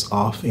eyes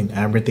off in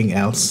everything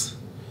else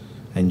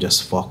and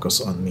just focus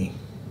on me,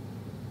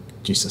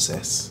 Jesus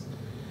says.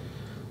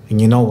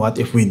 And you know what?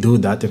 If we do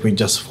that, if we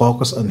just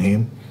focus on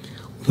Him,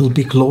 we'll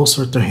be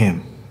closer to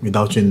Him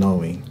without you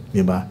knowing.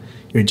 Diba?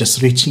 You're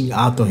just reaching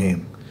out to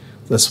Him.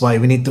 That's why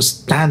we need to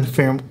stand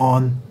firm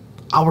on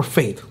our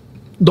faith.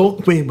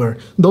 Don't waver.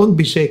 Don't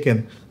be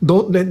shaken.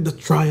 Don't let the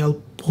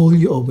trial pull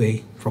you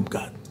away from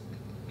God.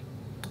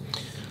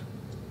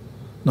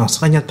 No,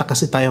 sa Kanya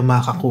kasi tayo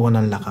makakakuha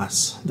ng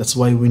lakas. That's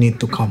why we need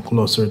to come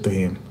closer to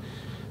Him.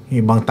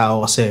 Ibang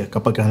tao kasi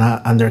kapag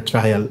na under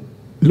trial,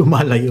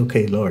 lumalayo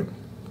kay Lord.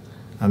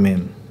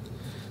 Amen.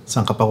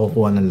 Saan ka pa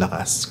kukuha ng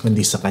lakas?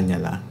 Kundi sa Kanya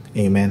lang.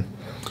 Amen.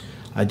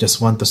 I just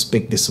want to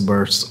speak this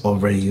verse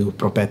over you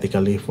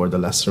prophetically for the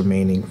last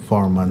remaining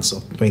 4 months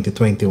of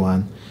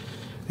 2021.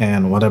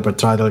 And whatever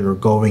trial you're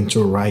going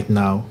through right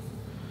now,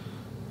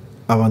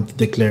 I want to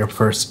declare 1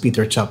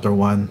 Peter chapter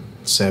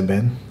 1,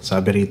 7.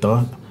 Sabi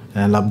rito,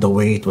 and I love the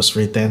way it was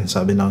written.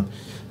 Sabi nun,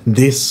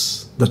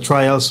 the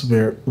trials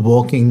we're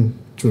walking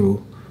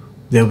through,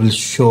 they will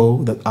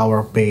show that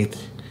our faith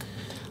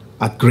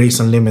at Grace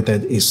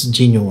Unlimited is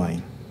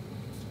genuine.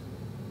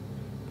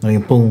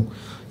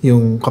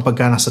 Yung kapag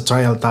ka nasa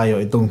trial tayo,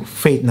 itong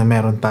faith na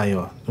meron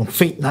tayo, yung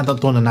faith na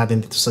natutunan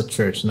natin dito sa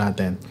church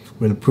natin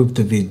will prove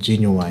to be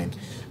genuine.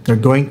 They're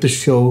going to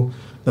show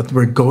that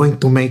we're going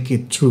to make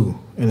it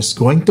through. And it's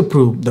going to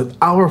prove that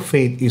our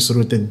faith is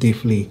rooted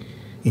deeply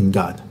in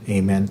God.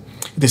 Amen.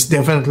 It is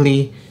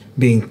definitely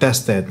being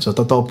tested. So,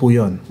 totoo po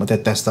yun.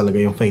 Matetest talaga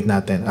yung faith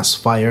natin as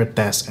fire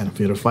tests and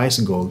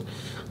purifies gold.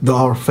 Though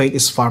our faith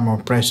is far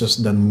more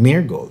precious than mere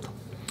gold.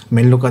 I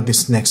mean, look at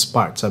this next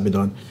part. Sabi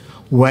doon,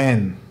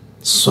 when,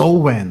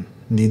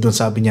 hindi doon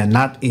sabi niya,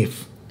 not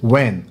if,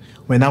 when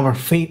our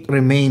faith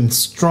remains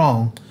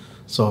strong,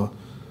 so,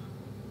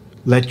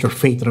 let your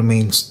faith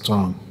remain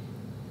strong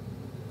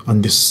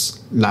on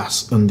this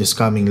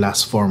coming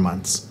last 4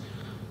 months.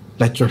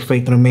 Let your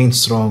faith remain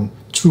strong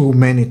through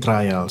many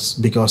trials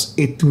because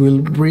it will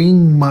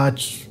bring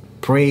much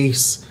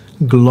praise,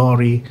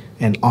 glory,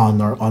 and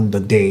honor on the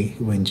day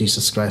when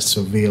Jesus Christ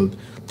revealed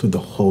to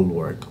the whole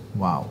world.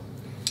 Wow.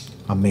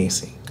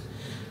 Amazing.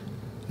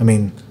 I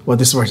mean, what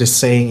this verse is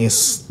saying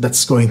is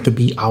that's going to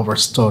be our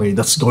story.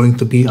 That's going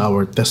to be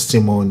our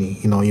testimony.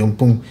 You know, yung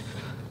pong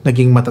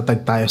naging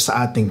matatag tayo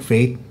sa ating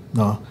faith,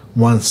 no?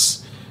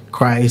 Once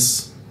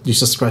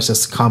Jesus Christ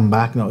has come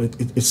back, no,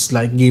 it's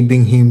like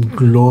giving Him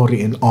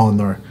glory and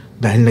honor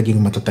dahil naging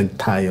matatag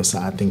tayo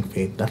sa ating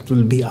faith. That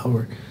will be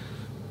our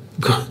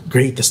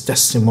greatest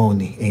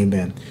testimony.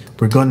 Amen.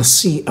 We're gonna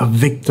see a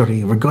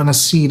victory. We're gonna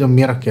see the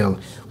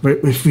miracle.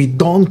 If we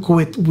don't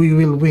quit, we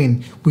will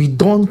win. We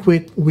don't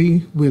quit,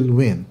 we will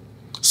win.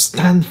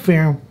 Stand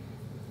firm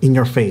in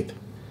your faith.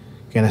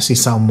 Can I see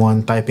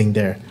someone typing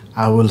there?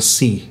 I will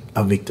see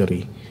a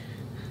victory.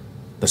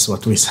 That's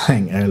what we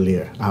sang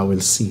earlier. I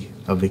will see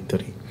a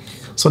victory.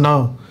 So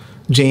now,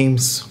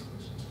 James,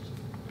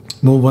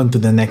 move on to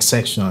the next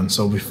section.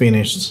 So we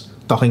finished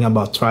talking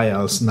about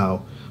trials.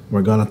 Now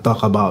we're gonna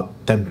talk about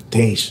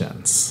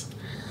temptations.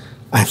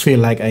 I feel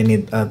like I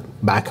need a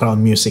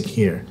background music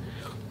here.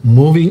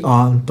 Moving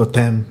on to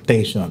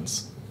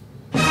temptations.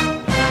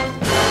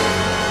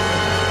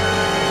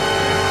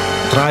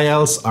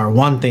 Trials are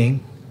one thing.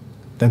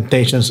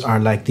 Temptations are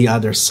like the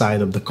other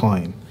side of the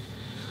coin.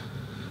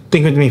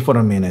 Think with me for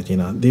a minute, you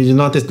know. Did you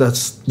notice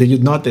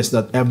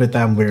that every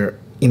time we're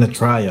in a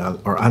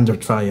trial or under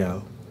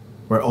trial,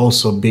 we're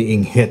also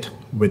being hit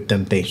with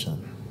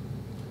temptation?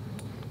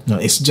 No,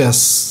 it's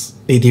just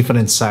a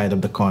different side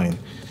of the coin.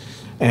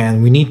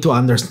 And we need to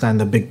understand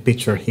the big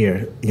picture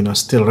here. You know,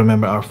 still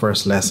remember our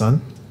first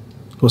lesson?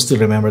 Who still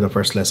remember the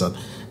first lesson?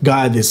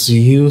 God is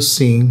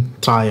using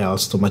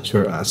trials to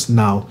mature us.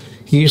 Now,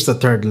 here's the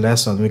third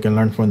lesson we can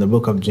learn from the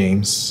book of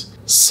James.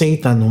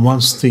 Satan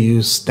wants to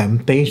use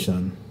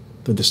temptation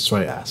to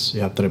destroy us. You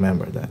have to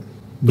remember that.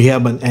 We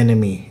have an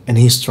enemy and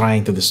he's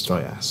trying to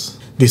destroy us.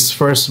 This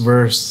first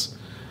verse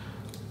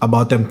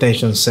about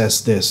temptation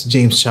says this.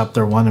 James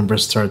chapter 1 and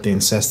verse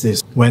 13 says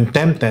this. When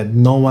tempted,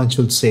 no one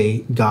should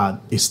say,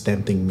 God is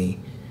tempting me.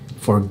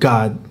 For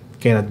God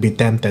cannot be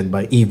tempted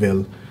by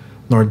evil,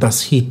 nor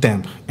does He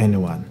tempt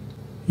anyone.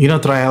 You know,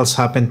 trials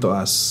happen to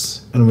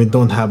us and we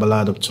don't have a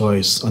lot of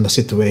choice on the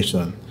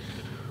situation.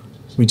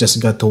 We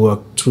just got to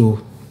work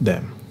through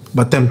them.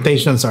 But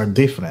temptations are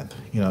different.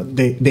 You know,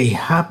 they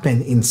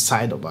happen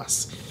inside of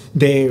us.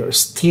 They're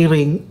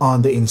steering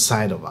on the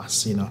inside of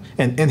us, you know.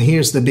 And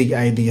here's the big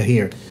idea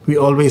here. We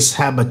always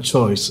have a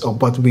choice of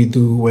what we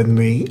do when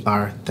we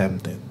are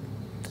tempted.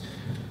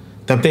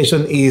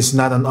 Temptation is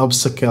not an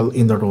obstacle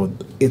in the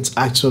road. It's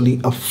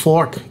actually a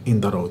fork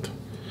in the road.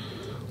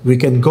 We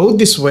can go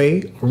this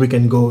way or we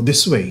can go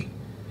this way.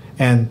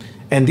 And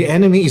the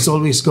enemy is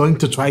always going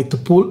to try to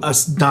pull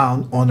us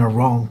down on a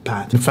wrong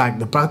path. In fact,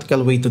 the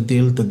practical way to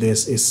deal to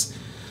this is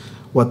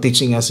what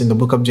teaching us in the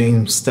book of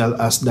James tell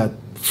us that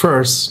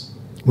first,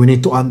 we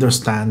need to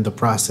understand the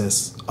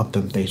process of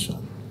temptation.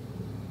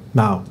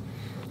 Now,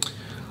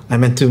 I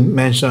meant to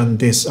mention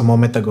this a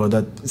moment ago,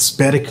 that it's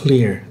very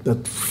clear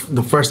that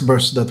the first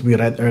verse that we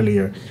read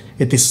earlier,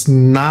 it is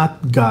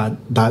not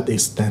God that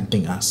is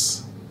tempting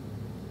us.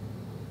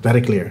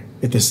 Very clear.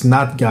 It is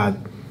not God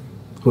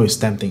who is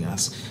tempting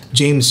us.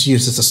 James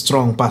uses a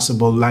strong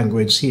possible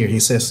language here. He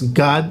says,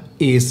 God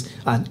is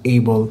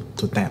unable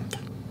to tempt.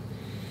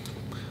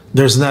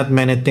 There's not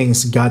many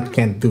things God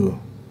can do.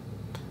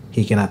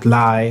 He cannot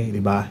lie,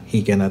 di ba?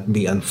 He cannot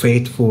be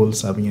unfaithful,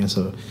 sabi niya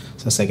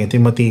sa 2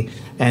 Timothy.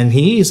 And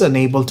He is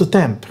unable to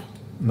tempt.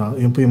 No?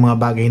 Yun po yung mga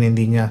bagay na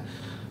hindi niya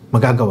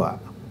magagawa.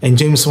 And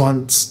James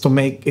wants to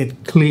make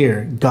it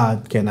clear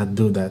God cannot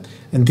do that.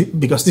 And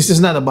because this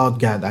is not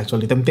about God,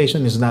 actually.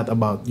 Temptation is not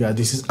about God.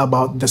 This is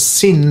about the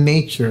sin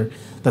nature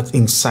that's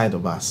inside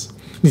of us.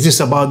 This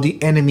is about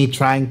the enemy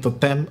trying to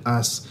tempt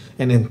us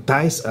and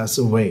entice us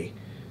away.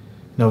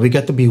 Now, we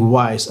got to be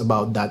wise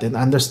about that and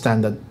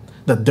understand that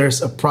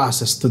there's a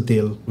process to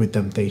deal with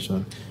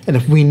temptation. And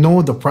if we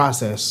know the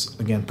process,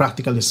 again,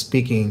 practically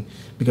speaking,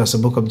 because the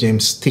book of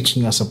James is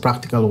teaching us a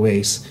practical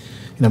ways,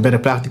 in a very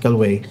practical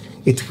way,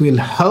 it will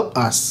help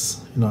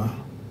us,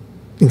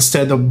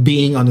 instead of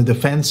being on the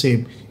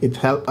defensive, it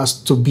helps us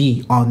to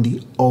be on the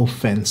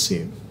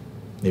offensive.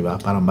 Diba?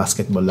 Parang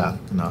basketball lang,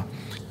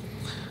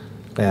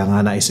 Kaya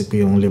nga naisip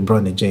ko yung libro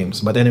ni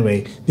James. But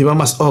anyway, di ba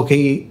mas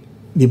okay,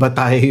 di ba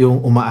tayo yung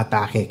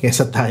umaatake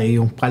kaysa tayo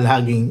yung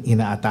palaging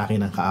inaatake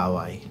ng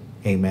kaaway?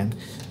 Amen?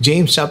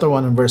 James chapter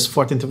 1 and verse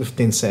 14 to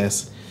 15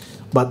 says,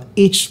 "But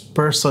each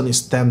person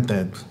is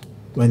tempted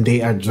when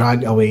they are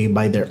dragged away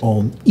by their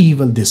own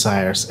evil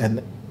desires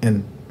and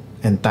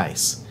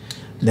enticed.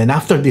 Then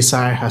after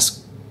desire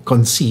has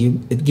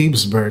conceived, it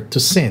gives birth to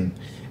sin.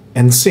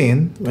 And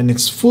sin, when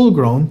it's full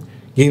grown,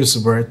 gives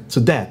birth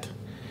to death."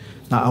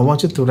 Now, I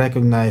want you to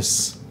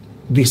recognize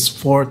these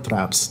 4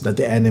 traps that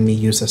the enemy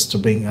uses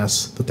to bring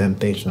us to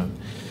temptation.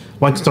 I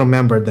want you to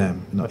remember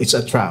them. It's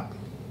a trap.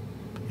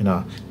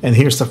 And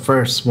here's the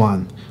first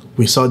one.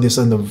 We saw this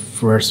in the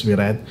verse we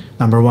read.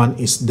 Number 1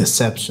 is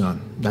deception.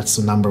 That's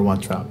the number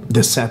 1 trap.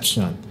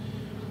 Deception.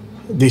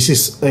 This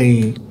is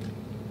a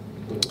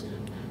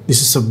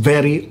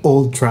very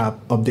old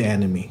trap of the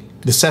enemy.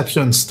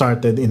 Deception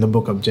started in the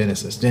book of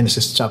Genesis.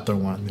 Genesis chapter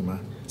 1. Diba?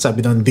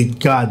 Sabi doon,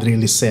 did God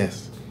really say?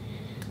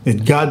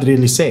 Did God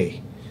really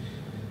say?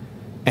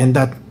 And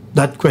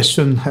that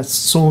question has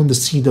sown the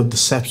seed of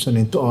deception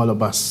into all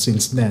of us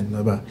since then.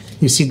 Diba?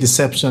 You see,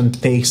 deception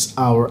takes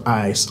our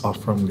eyes off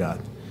from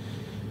God.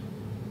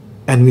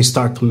 And we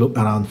start to look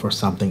around for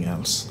something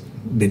else.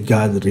 Did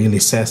God really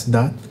says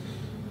that?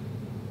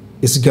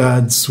 Is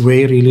God's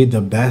way really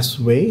the best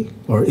way?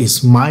 Or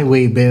is my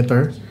way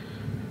better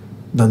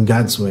than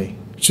God's way?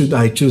 Should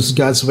I choose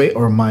God's way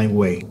or my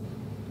way?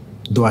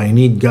 Do I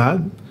need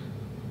God?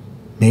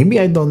 Maybe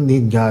I don't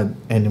need God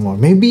anymore.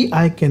 Maybe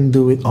I can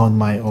do it on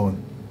my own.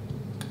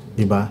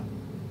 Diba?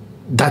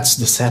 That's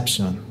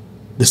deception.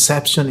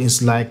 Deception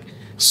is like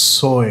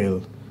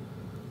soil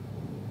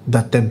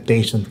that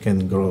temptation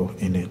can grow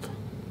in it.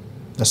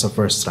 That's the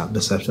first trap,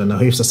 deception. Now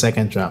here's the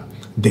second trap,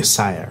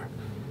 desire.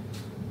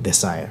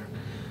 Desire.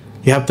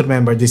 You have to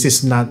remember, this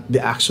is not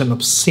the action of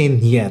sin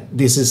yet.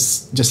 This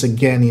is just,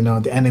 again,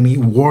 the enemy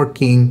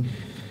working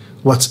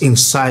what's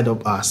inside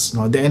of us.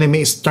 The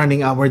enemy is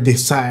turning our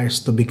desires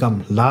to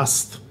become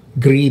lust,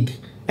 greed,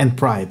 and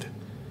pride.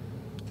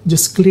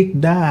 Just click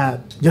that.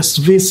 Just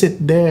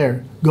visit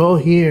there. Go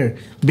here.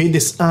 Be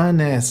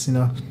dishonest.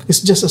 It's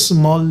just a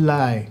small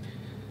lie.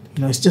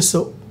 It's just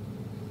a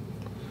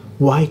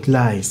white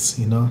lies.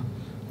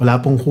 Wala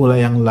pong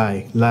kulay ang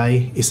lie.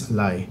 Lie is a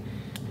lie.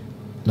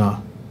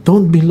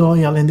 Don't be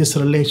loyal in this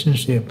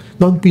relationship.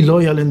 Don't be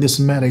loyal in this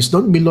marriage.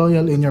 Don't be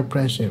loyal in your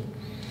friendship.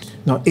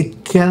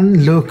 It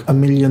can look a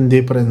million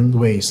different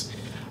ways.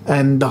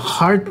 And the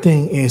hard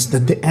thing is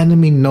that the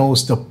enemy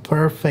knows the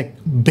perfect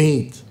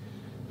bait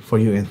for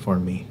you and for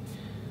me.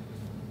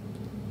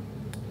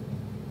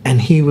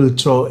 And he will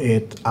throw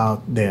it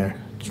out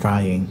there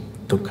trying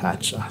to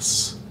catch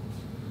us.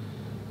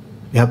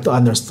 You have to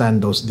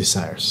understand those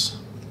desires.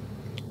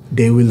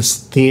 They will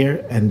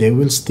steer and they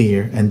will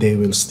steer and they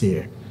will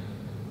steer.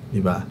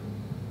 Diba?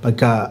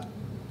 Pagka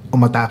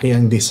umatake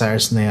ang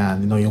desires na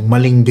yan, yung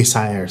maling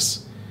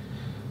desires,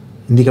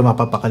 hindi ka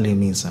mapapakali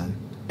minsan.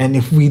 And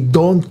if we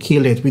don't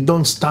kill it, we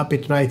don't stop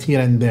it right here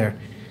and there,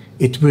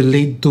 it will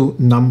lead to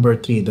number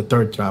 3, the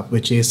third trap,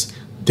 which is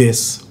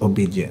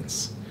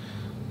disobedience.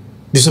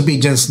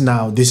 Disobedience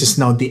now, this is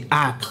now the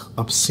act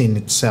of sin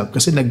itself.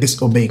 Kasi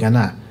nag-disobey ka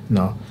na.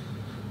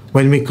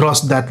 When we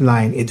cross that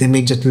line, it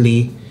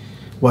immediately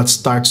what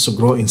starts to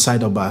grow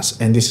inside of us.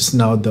 And this is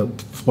now the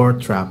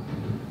 4th trap,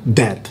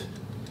 death.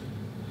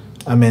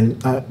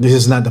 This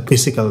is not a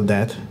physical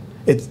death.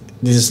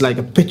 This is like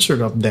a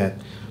picture of death,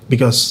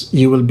 because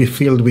you will be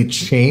filled with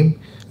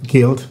shame,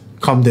 guilt,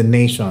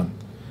 condemnation,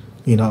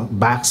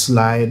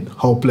 backslide,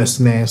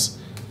 hopelessness.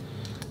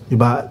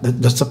 Diba?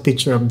 That's a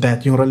picture of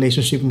death. Your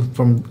relationship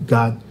from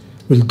God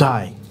will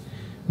die.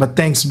 But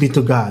thanks be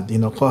to God,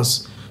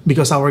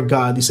 because our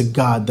God is a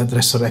God that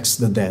resurrects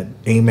the dead.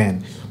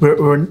 Amen.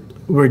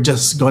 We're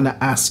just gonna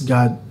ask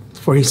God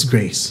for His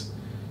grace.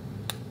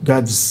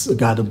 God's a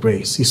God of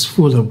grace. He's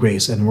full of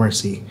grace and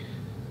mercy.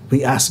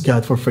 We ask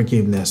God for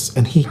forgiveness,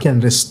 and He can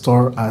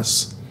restore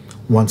us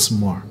once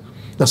more.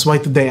 That's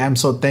why today I'm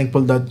so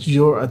thankful that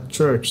you're at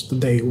church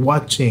today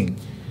watching.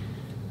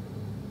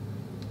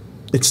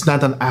 It's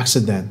not an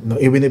accident,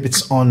 even if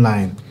it's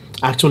online.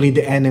 Actually,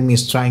 the enemy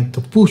is trying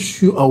to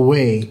push you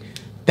away,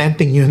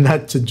 tempting you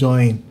not to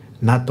join,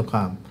 not to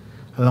come.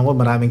 Alam ko,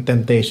 maraming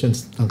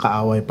temptations ang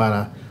kaaway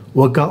para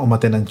huwag kang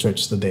umattend ng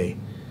church today.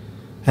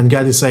 And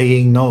God is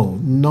saying, no,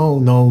 no,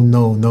 no,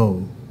 no,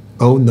 no.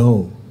 Oh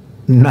no,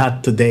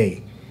 not today.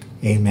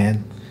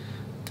 Amen.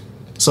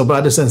 So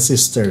brothers and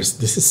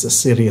sisters, this is a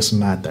serious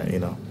matter,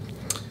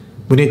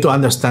 We need to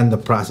understand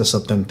the process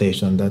of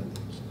temptation, that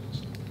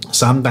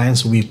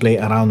sometimes we play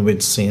around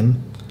with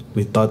sin.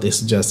 We thought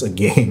it's just a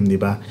game,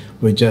 di ba?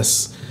 We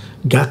just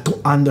got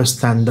to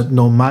understand that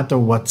no matter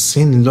what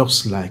sin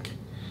looks like,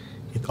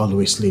 it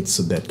always leads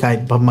to death.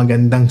 Kahit pa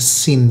magandang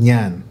sin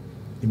yan,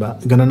 di ba?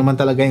 Ganun naman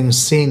talaga yung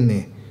sin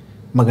eh.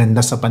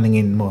 Maganda sa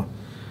paningin mo.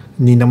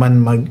 Hindi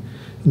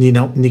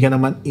ka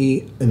naman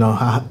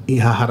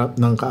ihaharap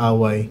ng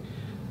kaaway,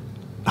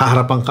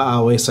 haharap ang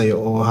kaaway sa'yo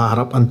o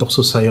haharap ang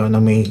tukso sa'yo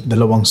na may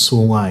dalawang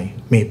sungay,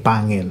 may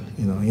pangil.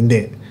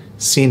 Hindi.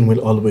 Sin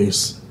will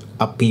always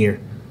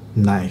appear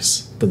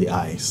nice to the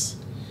eyes.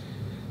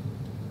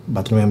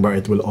 But remember,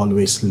 it will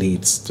always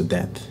lead to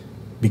death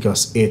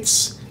because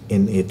it's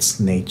in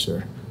its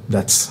nature.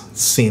 That's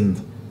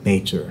sin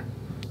nature.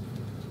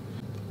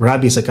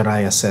 Rabbi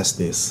Zechariah says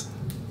this.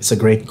 It's a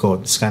great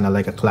quote. It's kind of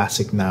like a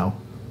classic now.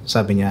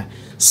 Sabi niya,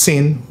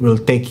 sin will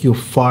take you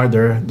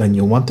farther than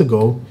you want to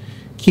go,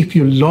 keep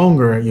you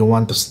longer you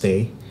want to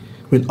stay,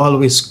 will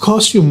always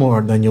cost you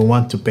more than you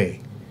want to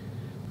pay.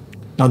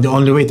 Now, the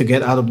only way to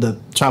get out of the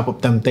trap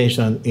of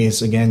temptation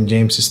is, again,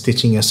 James is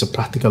teaching us a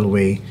practical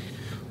way.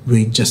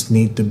 We just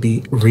need to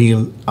be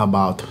real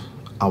about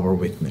our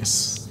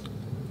weakness.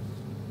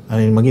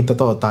 Maging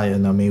totoo tayo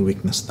na may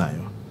weakness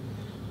tayo.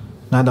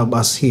 None of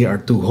us here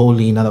are too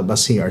holy. None of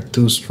us here are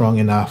too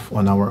strong enough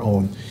on our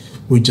own.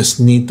 We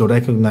just need to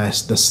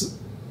recognize this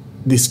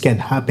can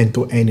happen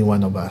to any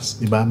one of us.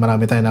 Diba?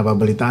 Marami tayong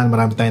nababalitaan,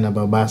 marami tayong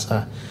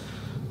nababasa.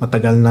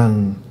 Matagal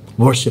ng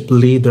worship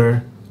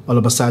leader, all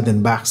of a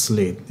sudden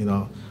backslid.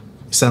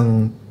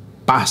 Isang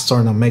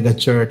pastor ng mega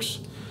church,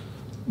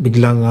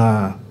 biglang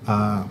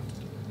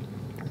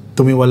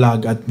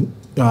tumiwalag at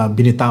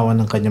binitawan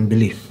ng kanyang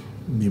belief.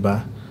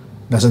 Diba?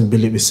 Doesn't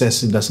believe, it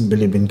says he doesn't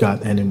believe in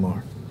God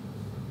anymore.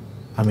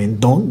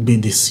 Don't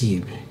be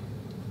deceived.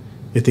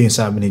 Ito yung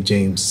sabi ni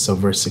James sa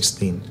verse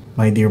 16.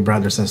 My dear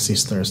brothers and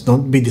sisters,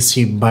 don't be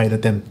deceived by the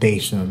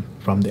temptation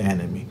from the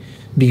enemy,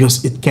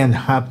 because it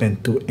can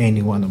happen to any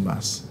one of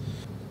us.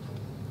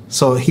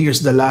 So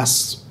here's the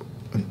last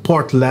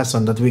fourth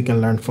lesson that we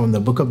can learn from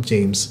the book of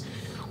James.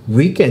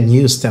 We can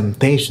use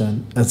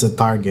temptation as a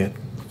target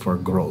for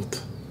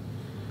growth.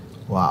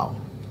 Wow.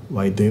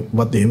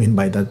 What do you mean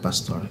by that,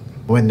 Pastor?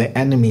 When the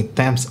enemy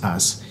tempts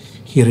us,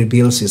 he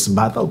reveals his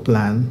battle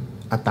plan,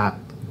 attack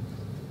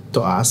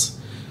to us.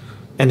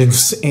 And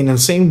in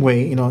the same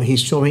way,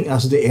 He's showing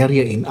us the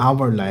area in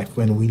our life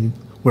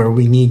where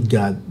we need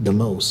God the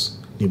most,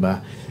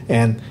 diba?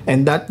 And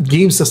that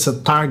gives us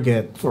a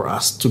target for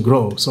us to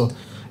grow. So,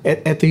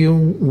 ito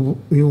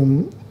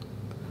yung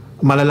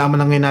malalaman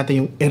na ngayon natin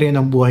yung area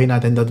ng buhay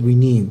natin that we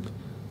need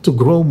to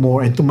grow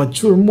more and to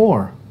mature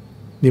more,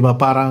 diba?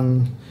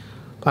 Parang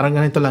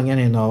ganito lang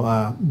yan,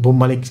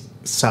 bumalik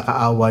sa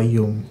kaaway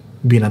yung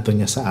binato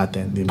niya sa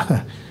atin,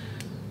 diba?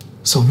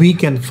 So we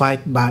can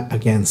fight back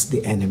against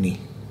the enemy.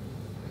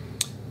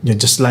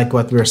 Just like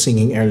what we were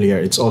singing earlier,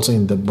 it's also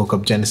in the book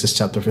of Genesis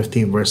chapter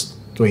 15 verse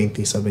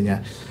 20, sabi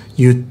niya,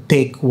 you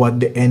take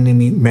what the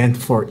enemy meant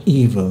for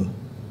evil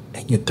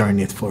and you turn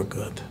it for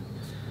good.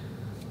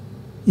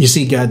 You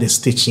see, God is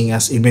teaching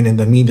us, even in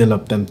the middle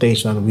of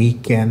temptation, we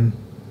can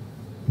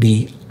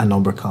be an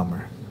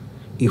overcomer.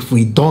 If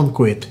we don't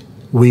quit,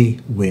 we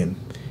win.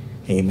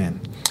 Amen.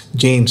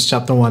 James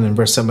chapter 1 and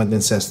verse 17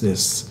 says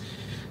this,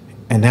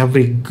 and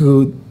every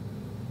good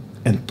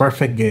and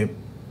perfect gift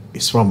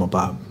is from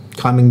above,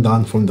 coming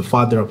down from the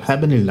Father of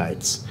heavenly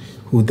lights,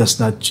 who does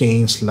not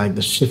change like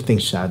the shifting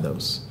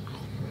shadows.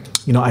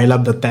 I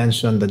love the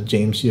tension that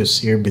James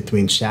used here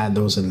between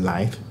shadows and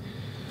light.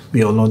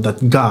 We all know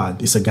that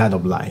God is a God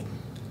of light,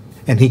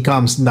 and He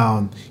comes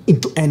down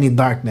into any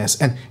darkness.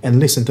 And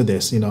listen to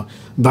this,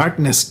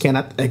 darkness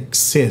cannot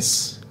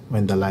exist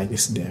when the light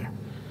is there.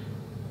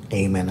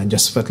 Amen. I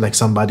just felt like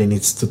somebody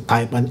needs to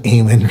type an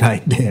amen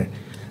right there.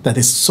 That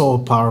is so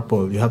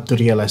powerful. You have to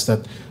realize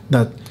that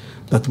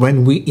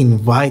when we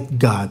invite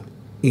God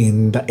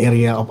in the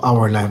area of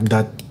our life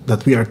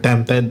that we are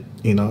tempted,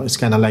 it's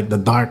kind of like the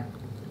dark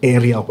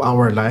area of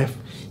our life,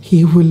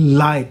 He will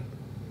light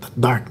the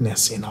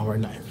darkness in our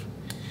life.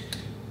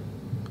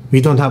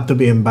 We don't have to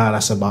be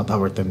embarrassed about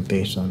our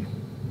temptation.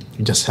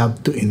 You just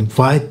have to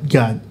invite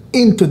God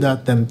into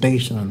that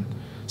temptation.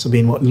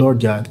 Sabihin mo, Lord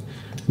God,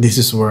 This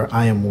is where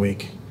I am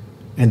weak.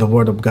 And the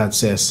word of God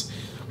says,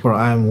 for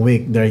I am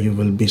weak, there you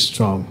will be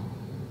strong.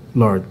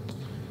 Lord,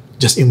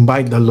 just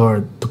invite the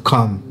Lord to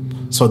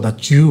come so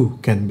that you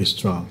can be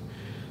strong.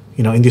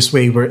 In this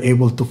way, we're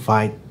able to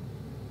fight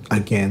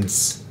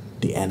against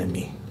the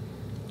enemy.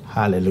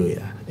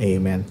 Hallelujah.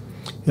 Amen.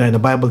 The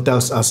Bible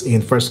tells us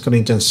in 1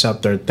 Corinthians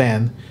chapter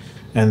 10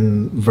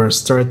 and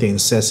verse 13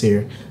 says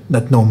here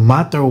that no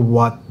matter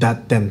what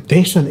that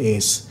temptation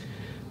is,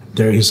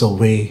 there is a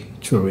way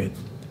through it.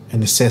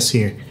 And it says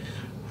here,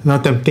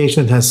 no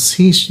temptation has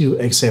seized you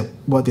except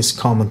what is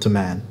common to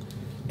man.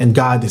 And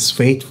God is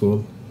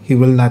faithful. He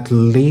will not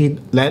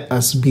let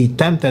us be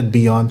tempted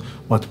beyond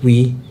what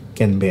we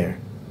can bear.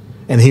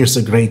 And here's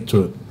the great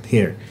truth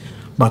here.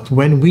 But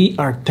when we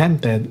are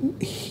tempted,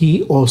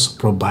 He also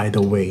provides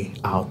a way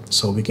out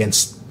so we can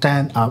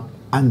stand up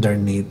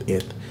underneath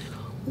it.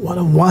 What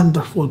a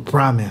wonderful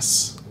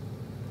promise.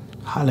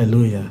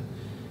 Hallelujah.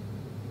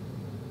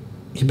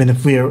 Even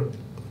if we are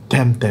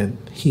tempted,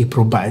 He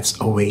provides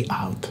a way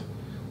out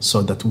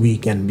so that we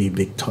can be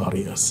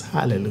victorious.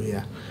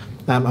 Hallelujah.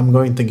 I'm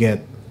going to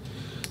get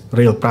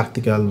real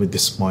practical with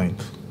this point,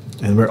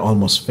 and we're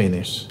almost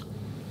finished.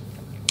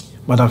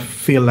 But I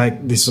feel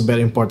like this is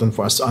very important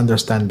for us to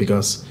understand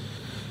because,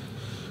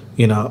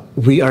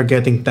 we are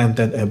getting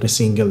tempted every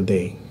single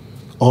day.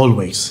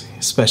 Always,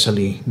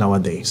 especially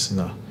nowadays.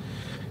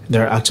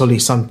 There are actually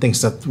some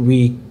things that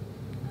we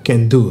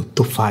can do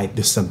to fight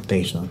this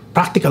temptation.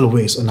 Practical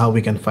ways on how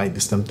we can fight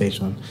this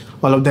temptation.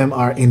 All of them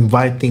are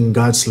inviting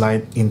God's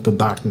light into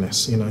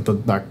darkness, into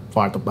the dark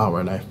part of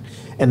our life.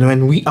 And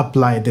when we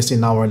apply this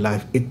in our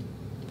life, it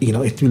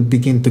will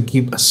begin to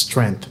give us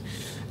strength.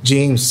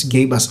 James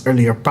gave us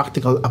earlier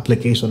practical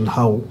application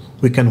how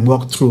we can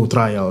walk through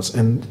trials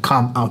and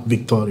come out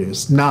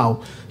victorious.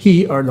 Now,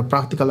 here are the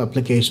practical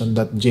application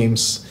that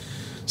James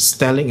is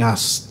telling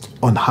us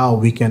on how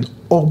we can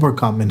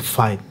overcome and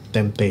fight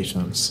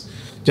temptations.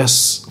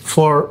 Just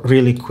 4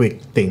 really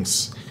quick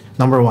things.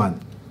 Number one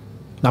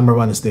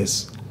is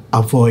this: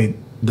 avoid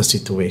the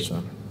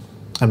situation.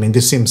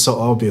 This seems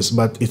so obvious,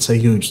 but it's a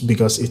huge,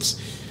 because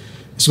it's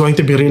going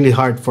to be really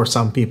hard for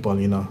some people,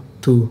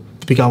 to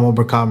become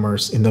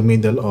overcomers in the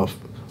middle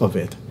of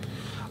it.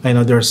 I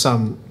know there's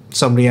some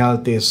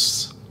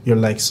realities you're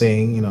like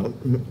saying,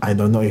 I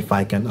don't know if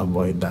I can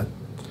avoid that.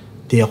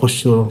 Di ako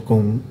sure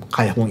kung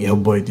kaya kong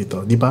i-avoid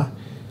ito, di ba?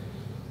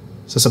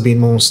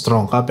 Sasabihin mo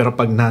strong ka, pero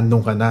pag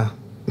nandun ka na,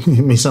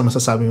 minsan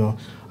masasabi mo,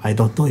 I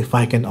don't know if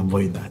I can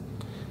avoid that.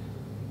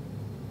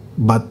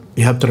 But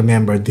you have to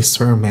remember,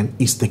 discernment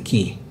is the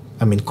key.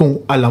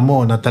 Kung alam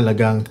mo na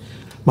talagang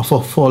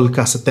mafo-fall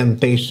ka sa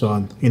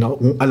temptation,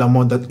 kung alam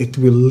mo that it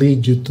will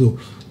lead you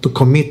to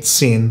commit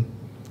sin,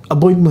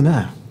 avoid mo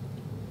na.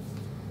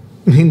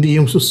 Hindi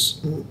yung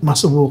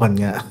masubukan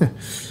nga.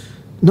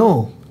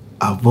 No,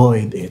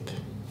 avoid it.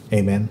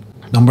 Amen.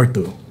 Number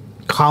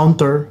 2,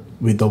 counter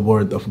with the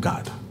Word of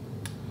God.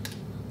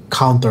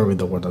 Counter with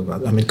the Word of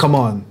God. Come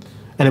on.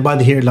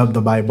 Anybody here love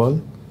the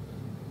Bible?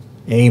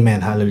 Amen.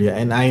 Hallelujah.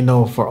 And I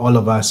know for all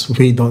of us,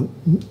 we don't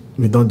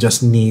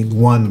just need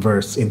one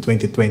verse in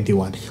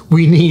 2021.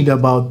 We need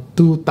about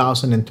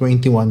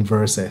 2021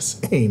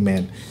 verses.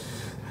 Amen.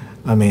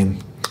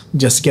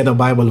 Just get a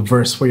Bible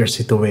verse for your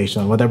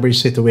situation. Whatever your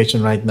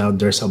situation right now,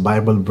 there's a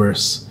Bible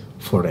verse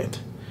for it.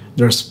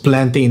 There's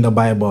plenty in the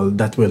Bible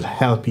that will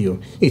help you.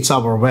 It's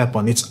our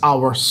weapon. It's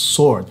our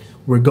sword.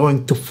 We're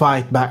going to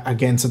fight back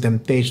against the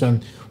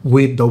temptation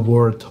with the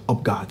Word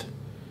of God.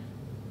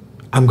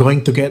 I'm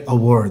going to get a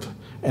word,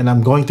 and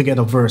I'm going to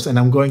get a verse, and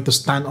I'm going to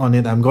stand on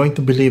it. I'm going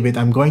to believe it.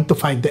 I'm going to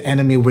fight the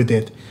enemy with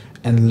it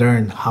and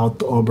learn how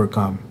to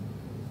overcome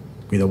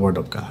with the Word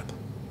of God.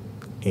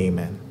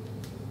 Amen.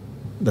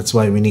 That's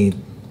why we need,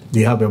 do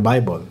you have your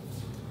Bible?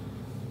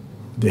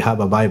 Do you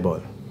have a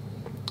Bible?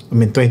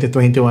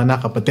 2021 na,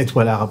 kapatid,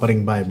 wala ka pa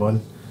ring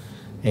Bible.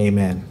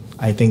 Amen.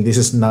 I think this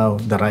is now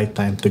the right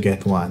time to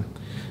get one.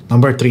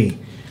 Number 3,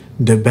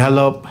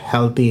 develop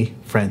healthy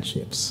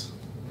friendships.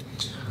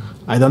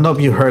 I don't know if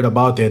you heard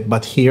about it,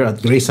 but here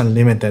at Grace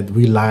Unlimited,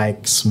 we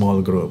like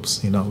small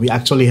groups. We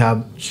actually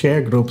have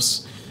share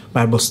groups,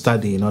 Bible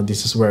study.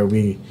 This is where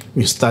we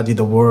study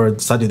the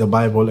Word, study the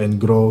Bible, and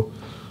grow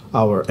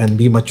and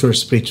be mature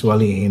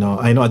spiritually.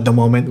 I know at the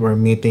moment we're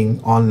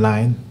meeting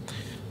online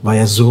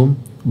via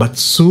Zoom, but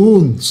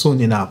soon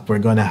enough, we're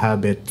gonna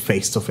have it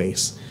face to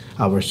face,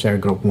 our share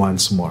group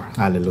once more.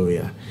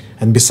 Hallelujah.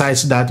 And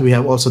besides that, we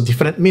have also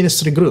different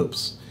ministry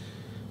groups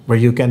where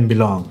you can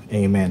belong.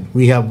 Amen.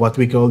 We have what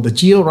we call the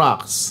Geo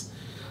Rocks.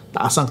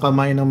 Taas ang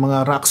kamay ng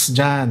mga rocks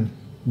dyan.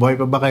 Boy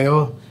pa ba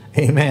kayo?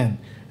 Amen.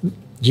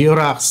 Geo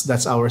Rocks,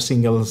 that's our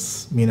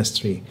singles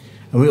ministry.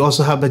 And we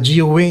also have the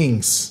Geo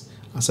Wings.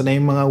 Asa na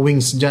yung mga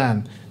wings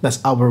dyan? That's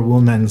our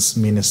women's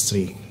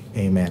ministry.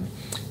 Amen.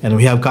 And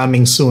we have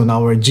coming soon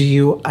our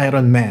GU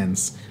Iron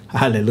Mans.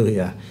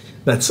 Hallelujah.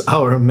 That's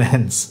our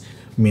men's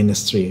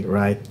ministry,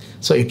 right?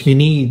 So if you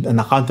need an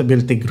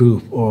accountability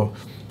group or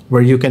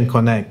where you can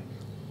connect,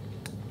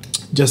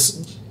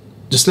 just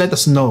let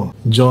us know.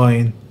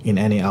 Join in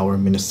any of our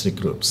ministry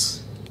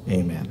groups.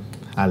 Amen.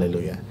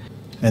 Hallelujah.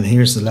 And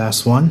here's the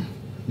last one.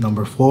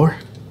 Number 4,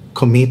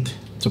 commit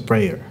to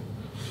prayer.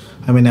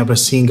 I mean, every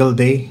single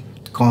day,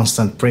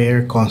 constant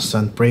prayer,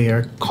 constant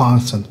prayer,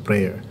 constant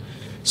prayer.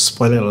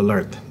 Spoiler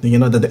alert. Do you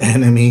know that the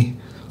enemy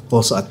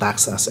also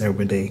attacks us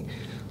every day?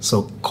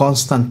 So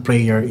constant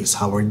prayer is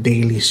our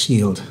daily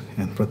shield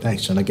and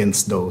protection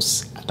against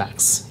those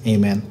attacks.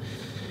 Amen.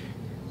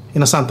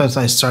 Sometimes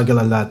I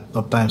struggle a lot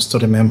of times to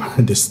remember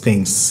these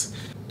things.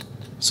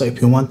 So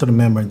if you want to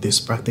remember this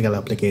practical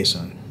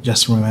application,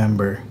 just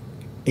remember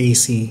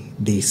AC,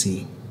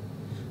 DC.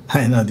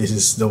 I know this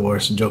is the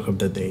worst joke of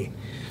the day,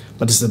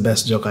 but it's the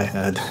best joke I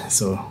had.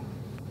 So,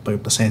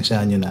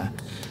 pagpasensyahan nyo na.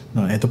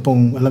 No,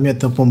 alam niyo,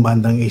 ito pong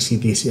bandang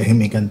AC/DC ay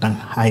may kantang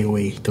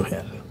Highway to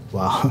Hell.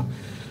 Wow.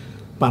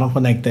 Parang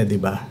connected, di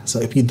ba?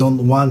 So, if you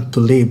don't want to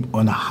live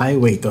on a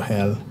highway to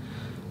hell,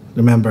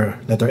 remember,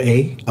 letter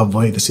A,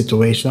 avoid the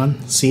situation.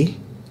 C,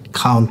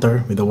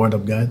 counter with the Word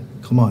of God.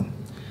 Come on.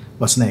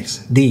 What's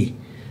next? D,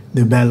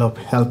 develop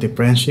healthy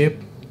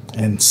friendship.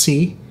 And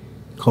C,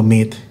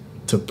 commit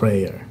to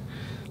prayer.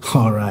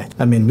 All right.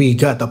 I mean, we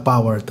got the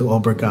power to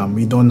overcome.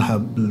 We do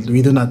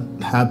not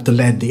have to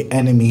let the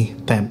enemy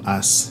tempt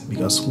us,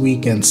 because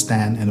we can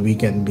stand and we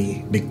can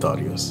be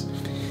victorious.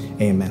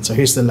 Amen. So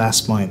here's the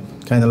last point,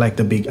 kind of like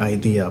the big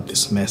idea of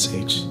this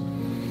message.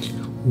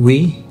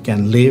 We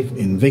can live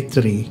in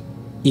victory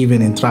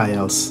even in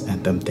trials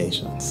and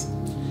temptations.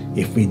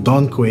 If we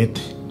don't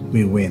quit,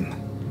 we win.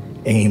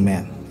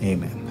 Amen.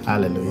 Amen.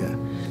 Hallelujah.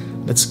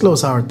 Let's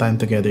close our time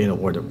together in a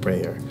word of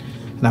prayer.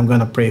 And I'm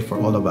going to pray for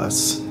all of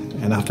us.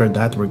 And after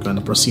that, we're going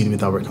to proceed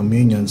with our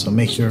communion. So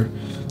make sure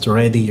to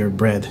ready your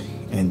bread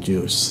and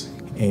juice.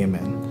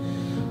 Amen.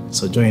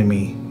 So join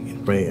me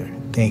in prayer.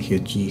 Thank you,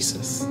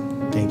 Jesus.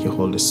 Thank you,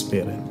 Holy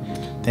Spirit.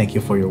 Thank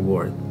you for your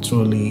word.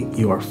 Truly,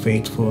 you are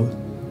faithful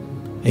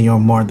and you're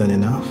more than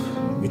enough.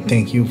 We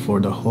thank you for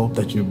the hope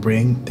that you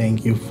bring.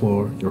 Thank you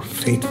for your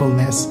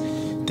faithfulness.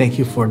 Thank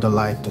you for the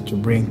light that you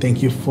bring.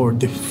 Thank you for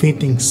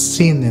defeating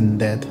sin and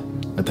death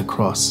at the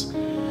cross.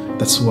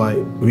 That's why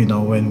we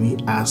know when we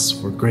ask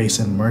for grace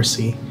and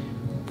mercy,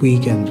 we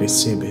can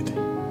receive it.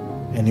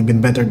 And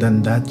even better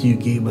than that, you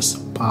gave us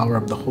the power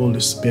of the Holy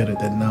Spirit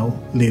and now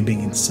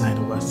living inside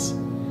of us.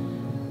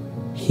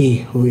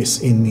 He who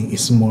is in me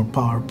is more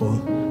powerful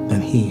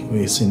than he who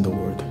is in the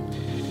world.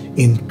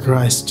 In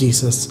Christ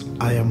Jesus,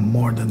 I am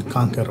more than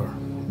conqueror.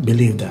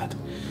 Believe that.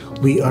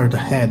 We are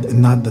the head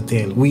and not the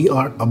tail. We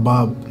are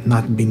above,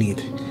 not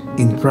beneath.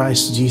 In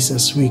Christ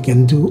Jesus, we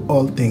can do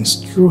all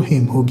things through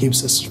him who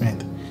gives us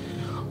strength.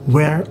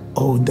 Where,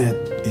 oh, death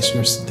is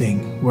your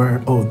sting?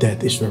 Where, oh,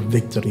 death is your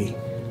victory?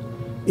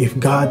 If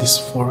God is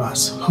for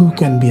us, who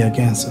can be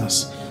against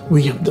us?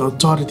 We have the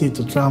authority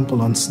to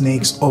trample on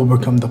snakes,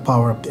 overcome the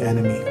power of the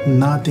enemy.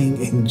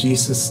 Nothing in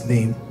Jesus'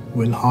 name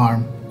will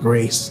harm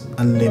Grace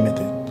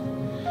Unlimited.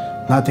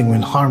 Nothing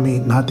will harm me,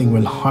 nothing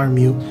will harm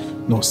you,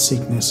 no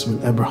sickness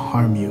will ever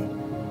harm you.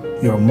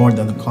 You are more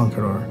than a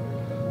conqueror.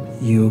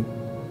 You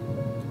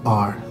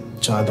are a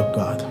child of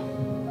God.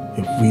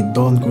 If we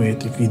don't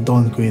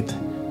quit,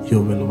 you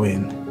will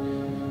win.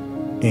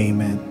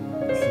 Amen.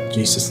 In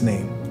Jesus'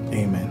 name,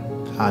 amen.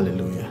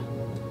 Hallelujah.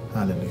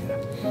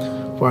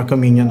 Hallelujah. For our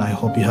communion, I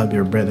hope you have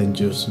your bread and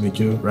juice with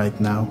you right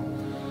now.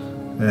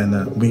 And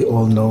we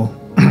all know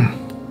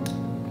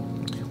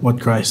what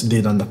Christ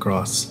did on the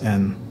cross.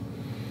 And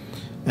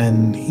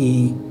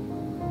he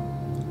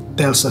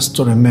tells us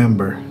to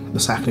remember the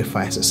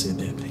sacrifices he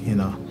did.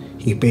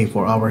 He paid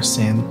for our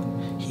sin.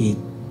 He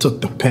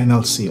took the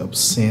penalty of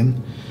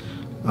sin.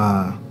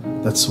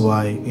 That's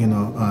why,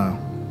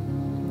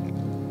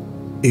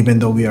 even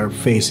though we are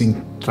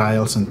facing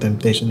trials and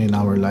temptation in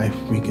our life,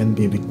 we can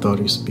be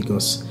victorious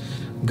because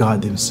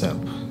God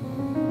himself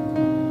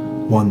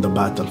won the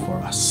battle for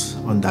us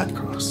on that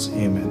cross.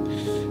 Amen.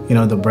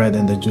 The bread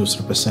and the juice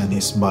represent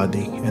his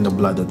body and the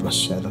blood that was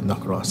shed on the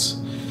cross.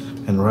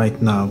 And right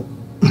now,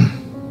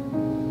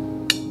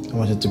 I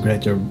want you to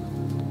grab your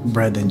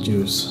bread and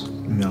juice.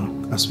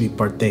 As we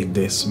partake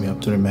this, we have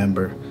to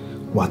remember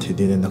what he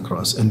did in the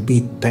cross and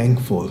be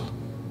thankful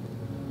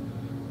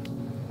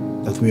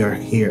that we are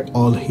here,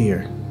 all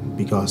here,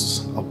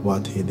 because of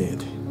what he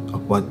did,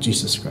 of what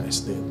Jesus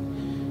Christ did.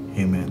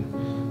 Amen.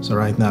 So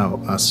right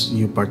now, as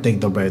you partake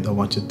the bread, I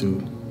want you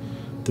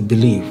to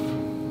believe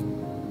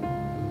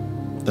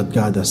that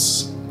God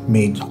has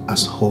made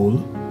us whole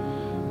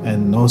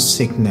and no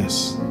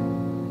sickness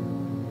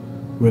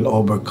will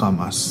overcome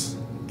us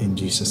in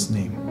Jesus'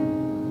 name.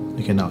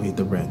 You can now eat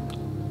the bread.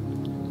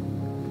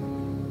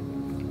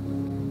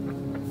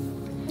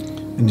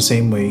 In the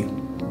same way,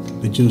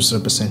 the juice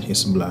represents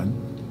his blood.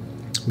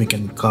 We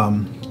can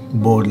come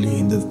boldly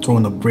in the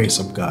throne of grace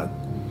of God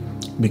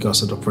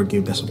because of the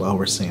forgiveness of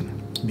our sin,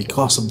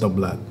 because of the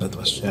blood that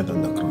was shed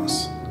on the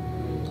cross.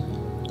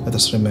 Let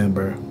us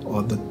remember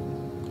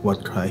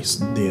what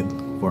Christ did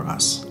for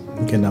us.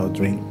 We can now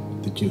drink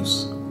the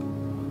juice.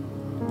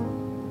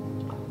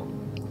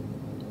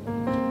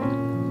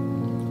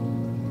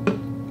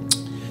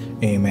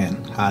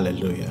 Amen.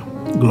 Hallelujah.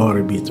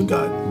 Glory be to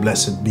God.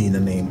 Blessed be the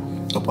name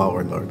of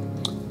our Lord.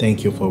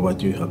 Thank you for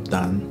what you have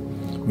done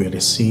We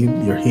receive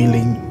your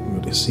healing.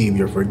 We receive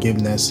your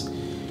forgiveness.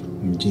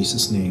 In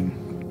Jesus' name,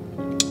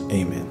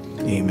 amen.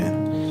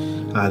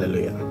 Amen.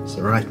 Hallelujah.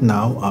 So right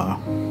now,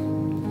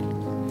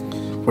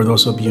 for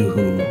those of you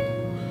who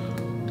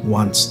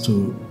wants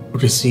to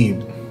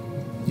receive,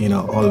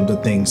 all of the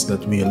things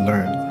that we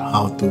learned,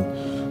 how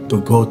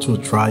to go through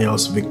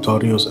trials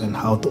victorious and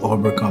how to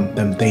overcome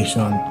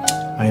temptation.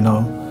 I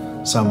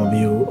know some of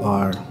you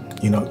are,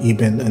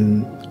 even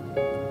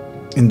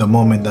in the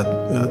moment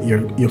that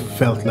you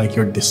felt like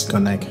you're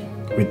disconnect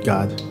with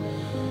God,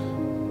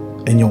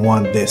 and you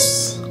want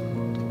this,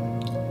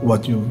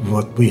 what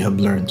we have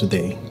learned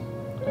today,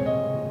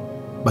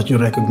 but you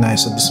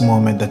recognize at this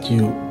moment that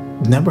you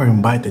never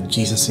invited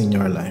Jesus in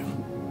your life.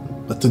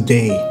 But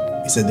today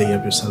is the day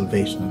of your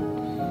salvation.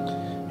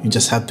 You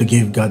just have to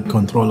give God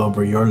control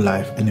over your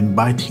life and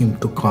invite Him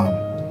to come.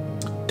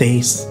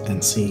 Taste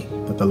and see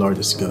that the Lord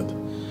is good.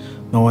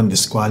 No one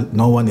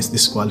is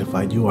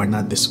disqualified. You are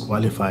not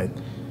disqualified.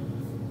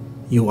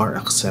 You are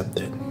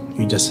accepted.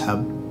 You just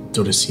have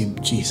to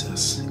receive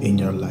Jesus in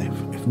your life.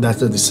 If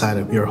that's the desire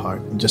of your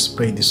heart, just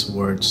pray these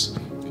words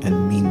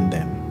and mean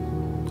them.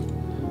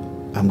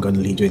 I'm going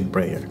to lead you in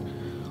prayer.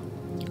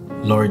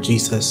 Lord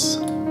Jesus,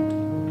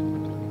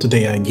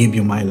 today I give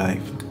you my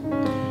life.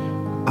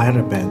 I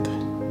repent.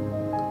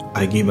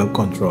 I give up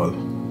control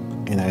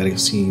and I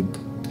receive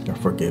your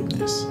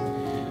forgiveness.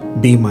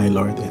 Be my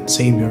Lord and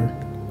Savior.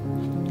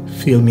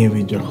 Fill me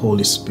with your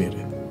Holy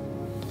Spirit.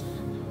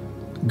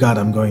 God,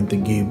 I'm going to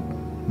give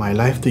my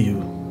life to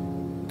you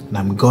and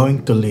I'm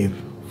going to live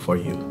for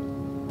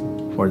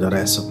you for the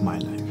rest of my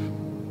life.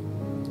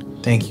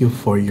 Thank you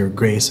for your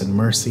grace and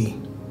mercy.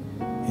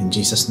 In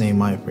Jesus'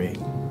 name I pray.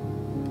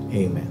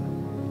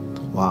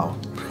 Amen. Wow.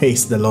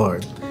 Praise the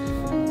Lord.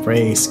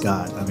 Praise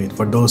God.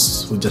 For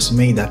those who just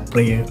made that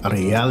prayer a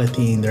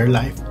reality in their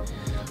life,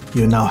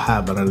 you now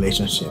have a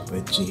relationship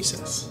with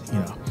Jesus.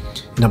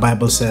 The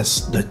Bible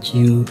says that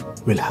you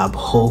will have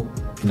hope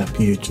in a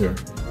future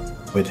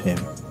with Him.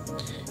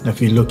 And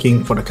if you're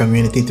looking for a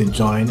community to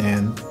join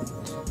and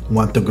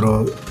want to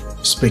grow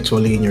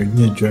spiritually in your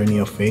new journey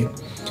of faith,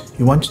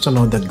 we want you to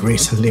know that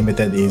Grace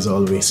Unlimited is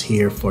always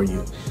here for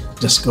you.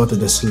 Just go to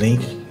this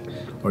link,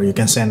 or you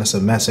can send us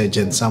a message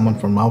and someone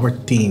from our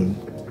team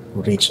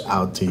will reach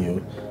out to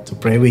you to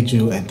pray with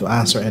you and to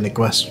answer any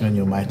question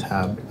you might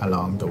have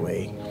along the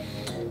way.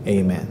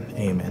 Amen.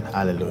 Amen.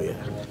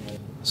 Hallelujah.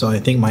 So I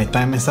think my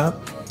time is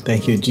up.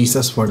 Thank you,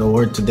 Jesus, for the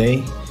word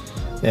today.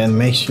 And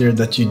make sure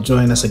that you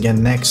join us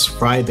again next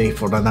Friday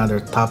for another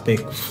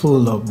topic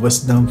full of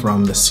wisdom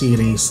from the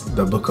series,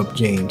 The Book of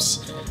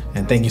James.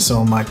 And thank you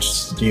so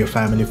much to your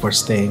family for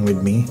staying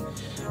with me.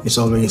 It's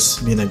always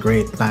been a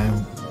great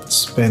time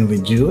spend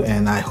with you,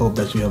 and I hope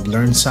that you have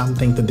learned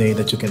something today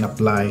that you can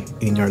apply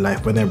in your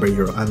life whenever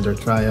you're under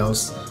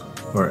trials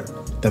or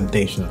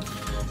temptation.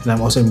 And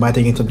I'm also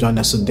inviting you to join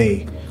us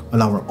today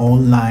on our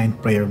online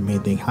prayer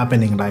meeting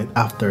happening right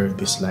after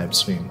this live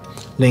stream.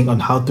 Link on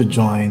how to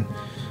join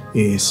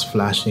is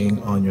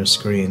flashing on your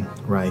screen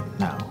right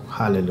now.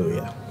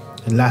 Hallelujah.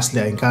 And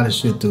lastly, I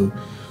encourage you to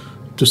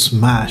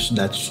smash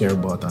that share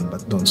button,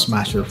 but don't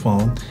smash your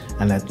phone,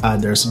 and let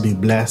others be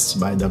blessed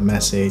by the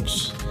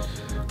message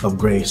of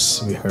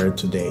grace we heard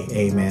today.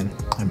 Amen.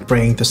 I'm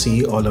praying to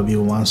see all of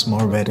you once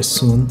more very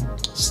soon.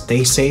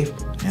 Stay safe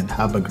and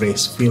have a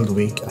grace-filled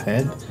week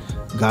ahead.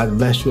 God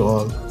bless you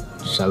all.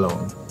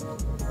 Shalom.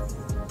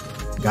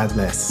 God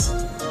bless.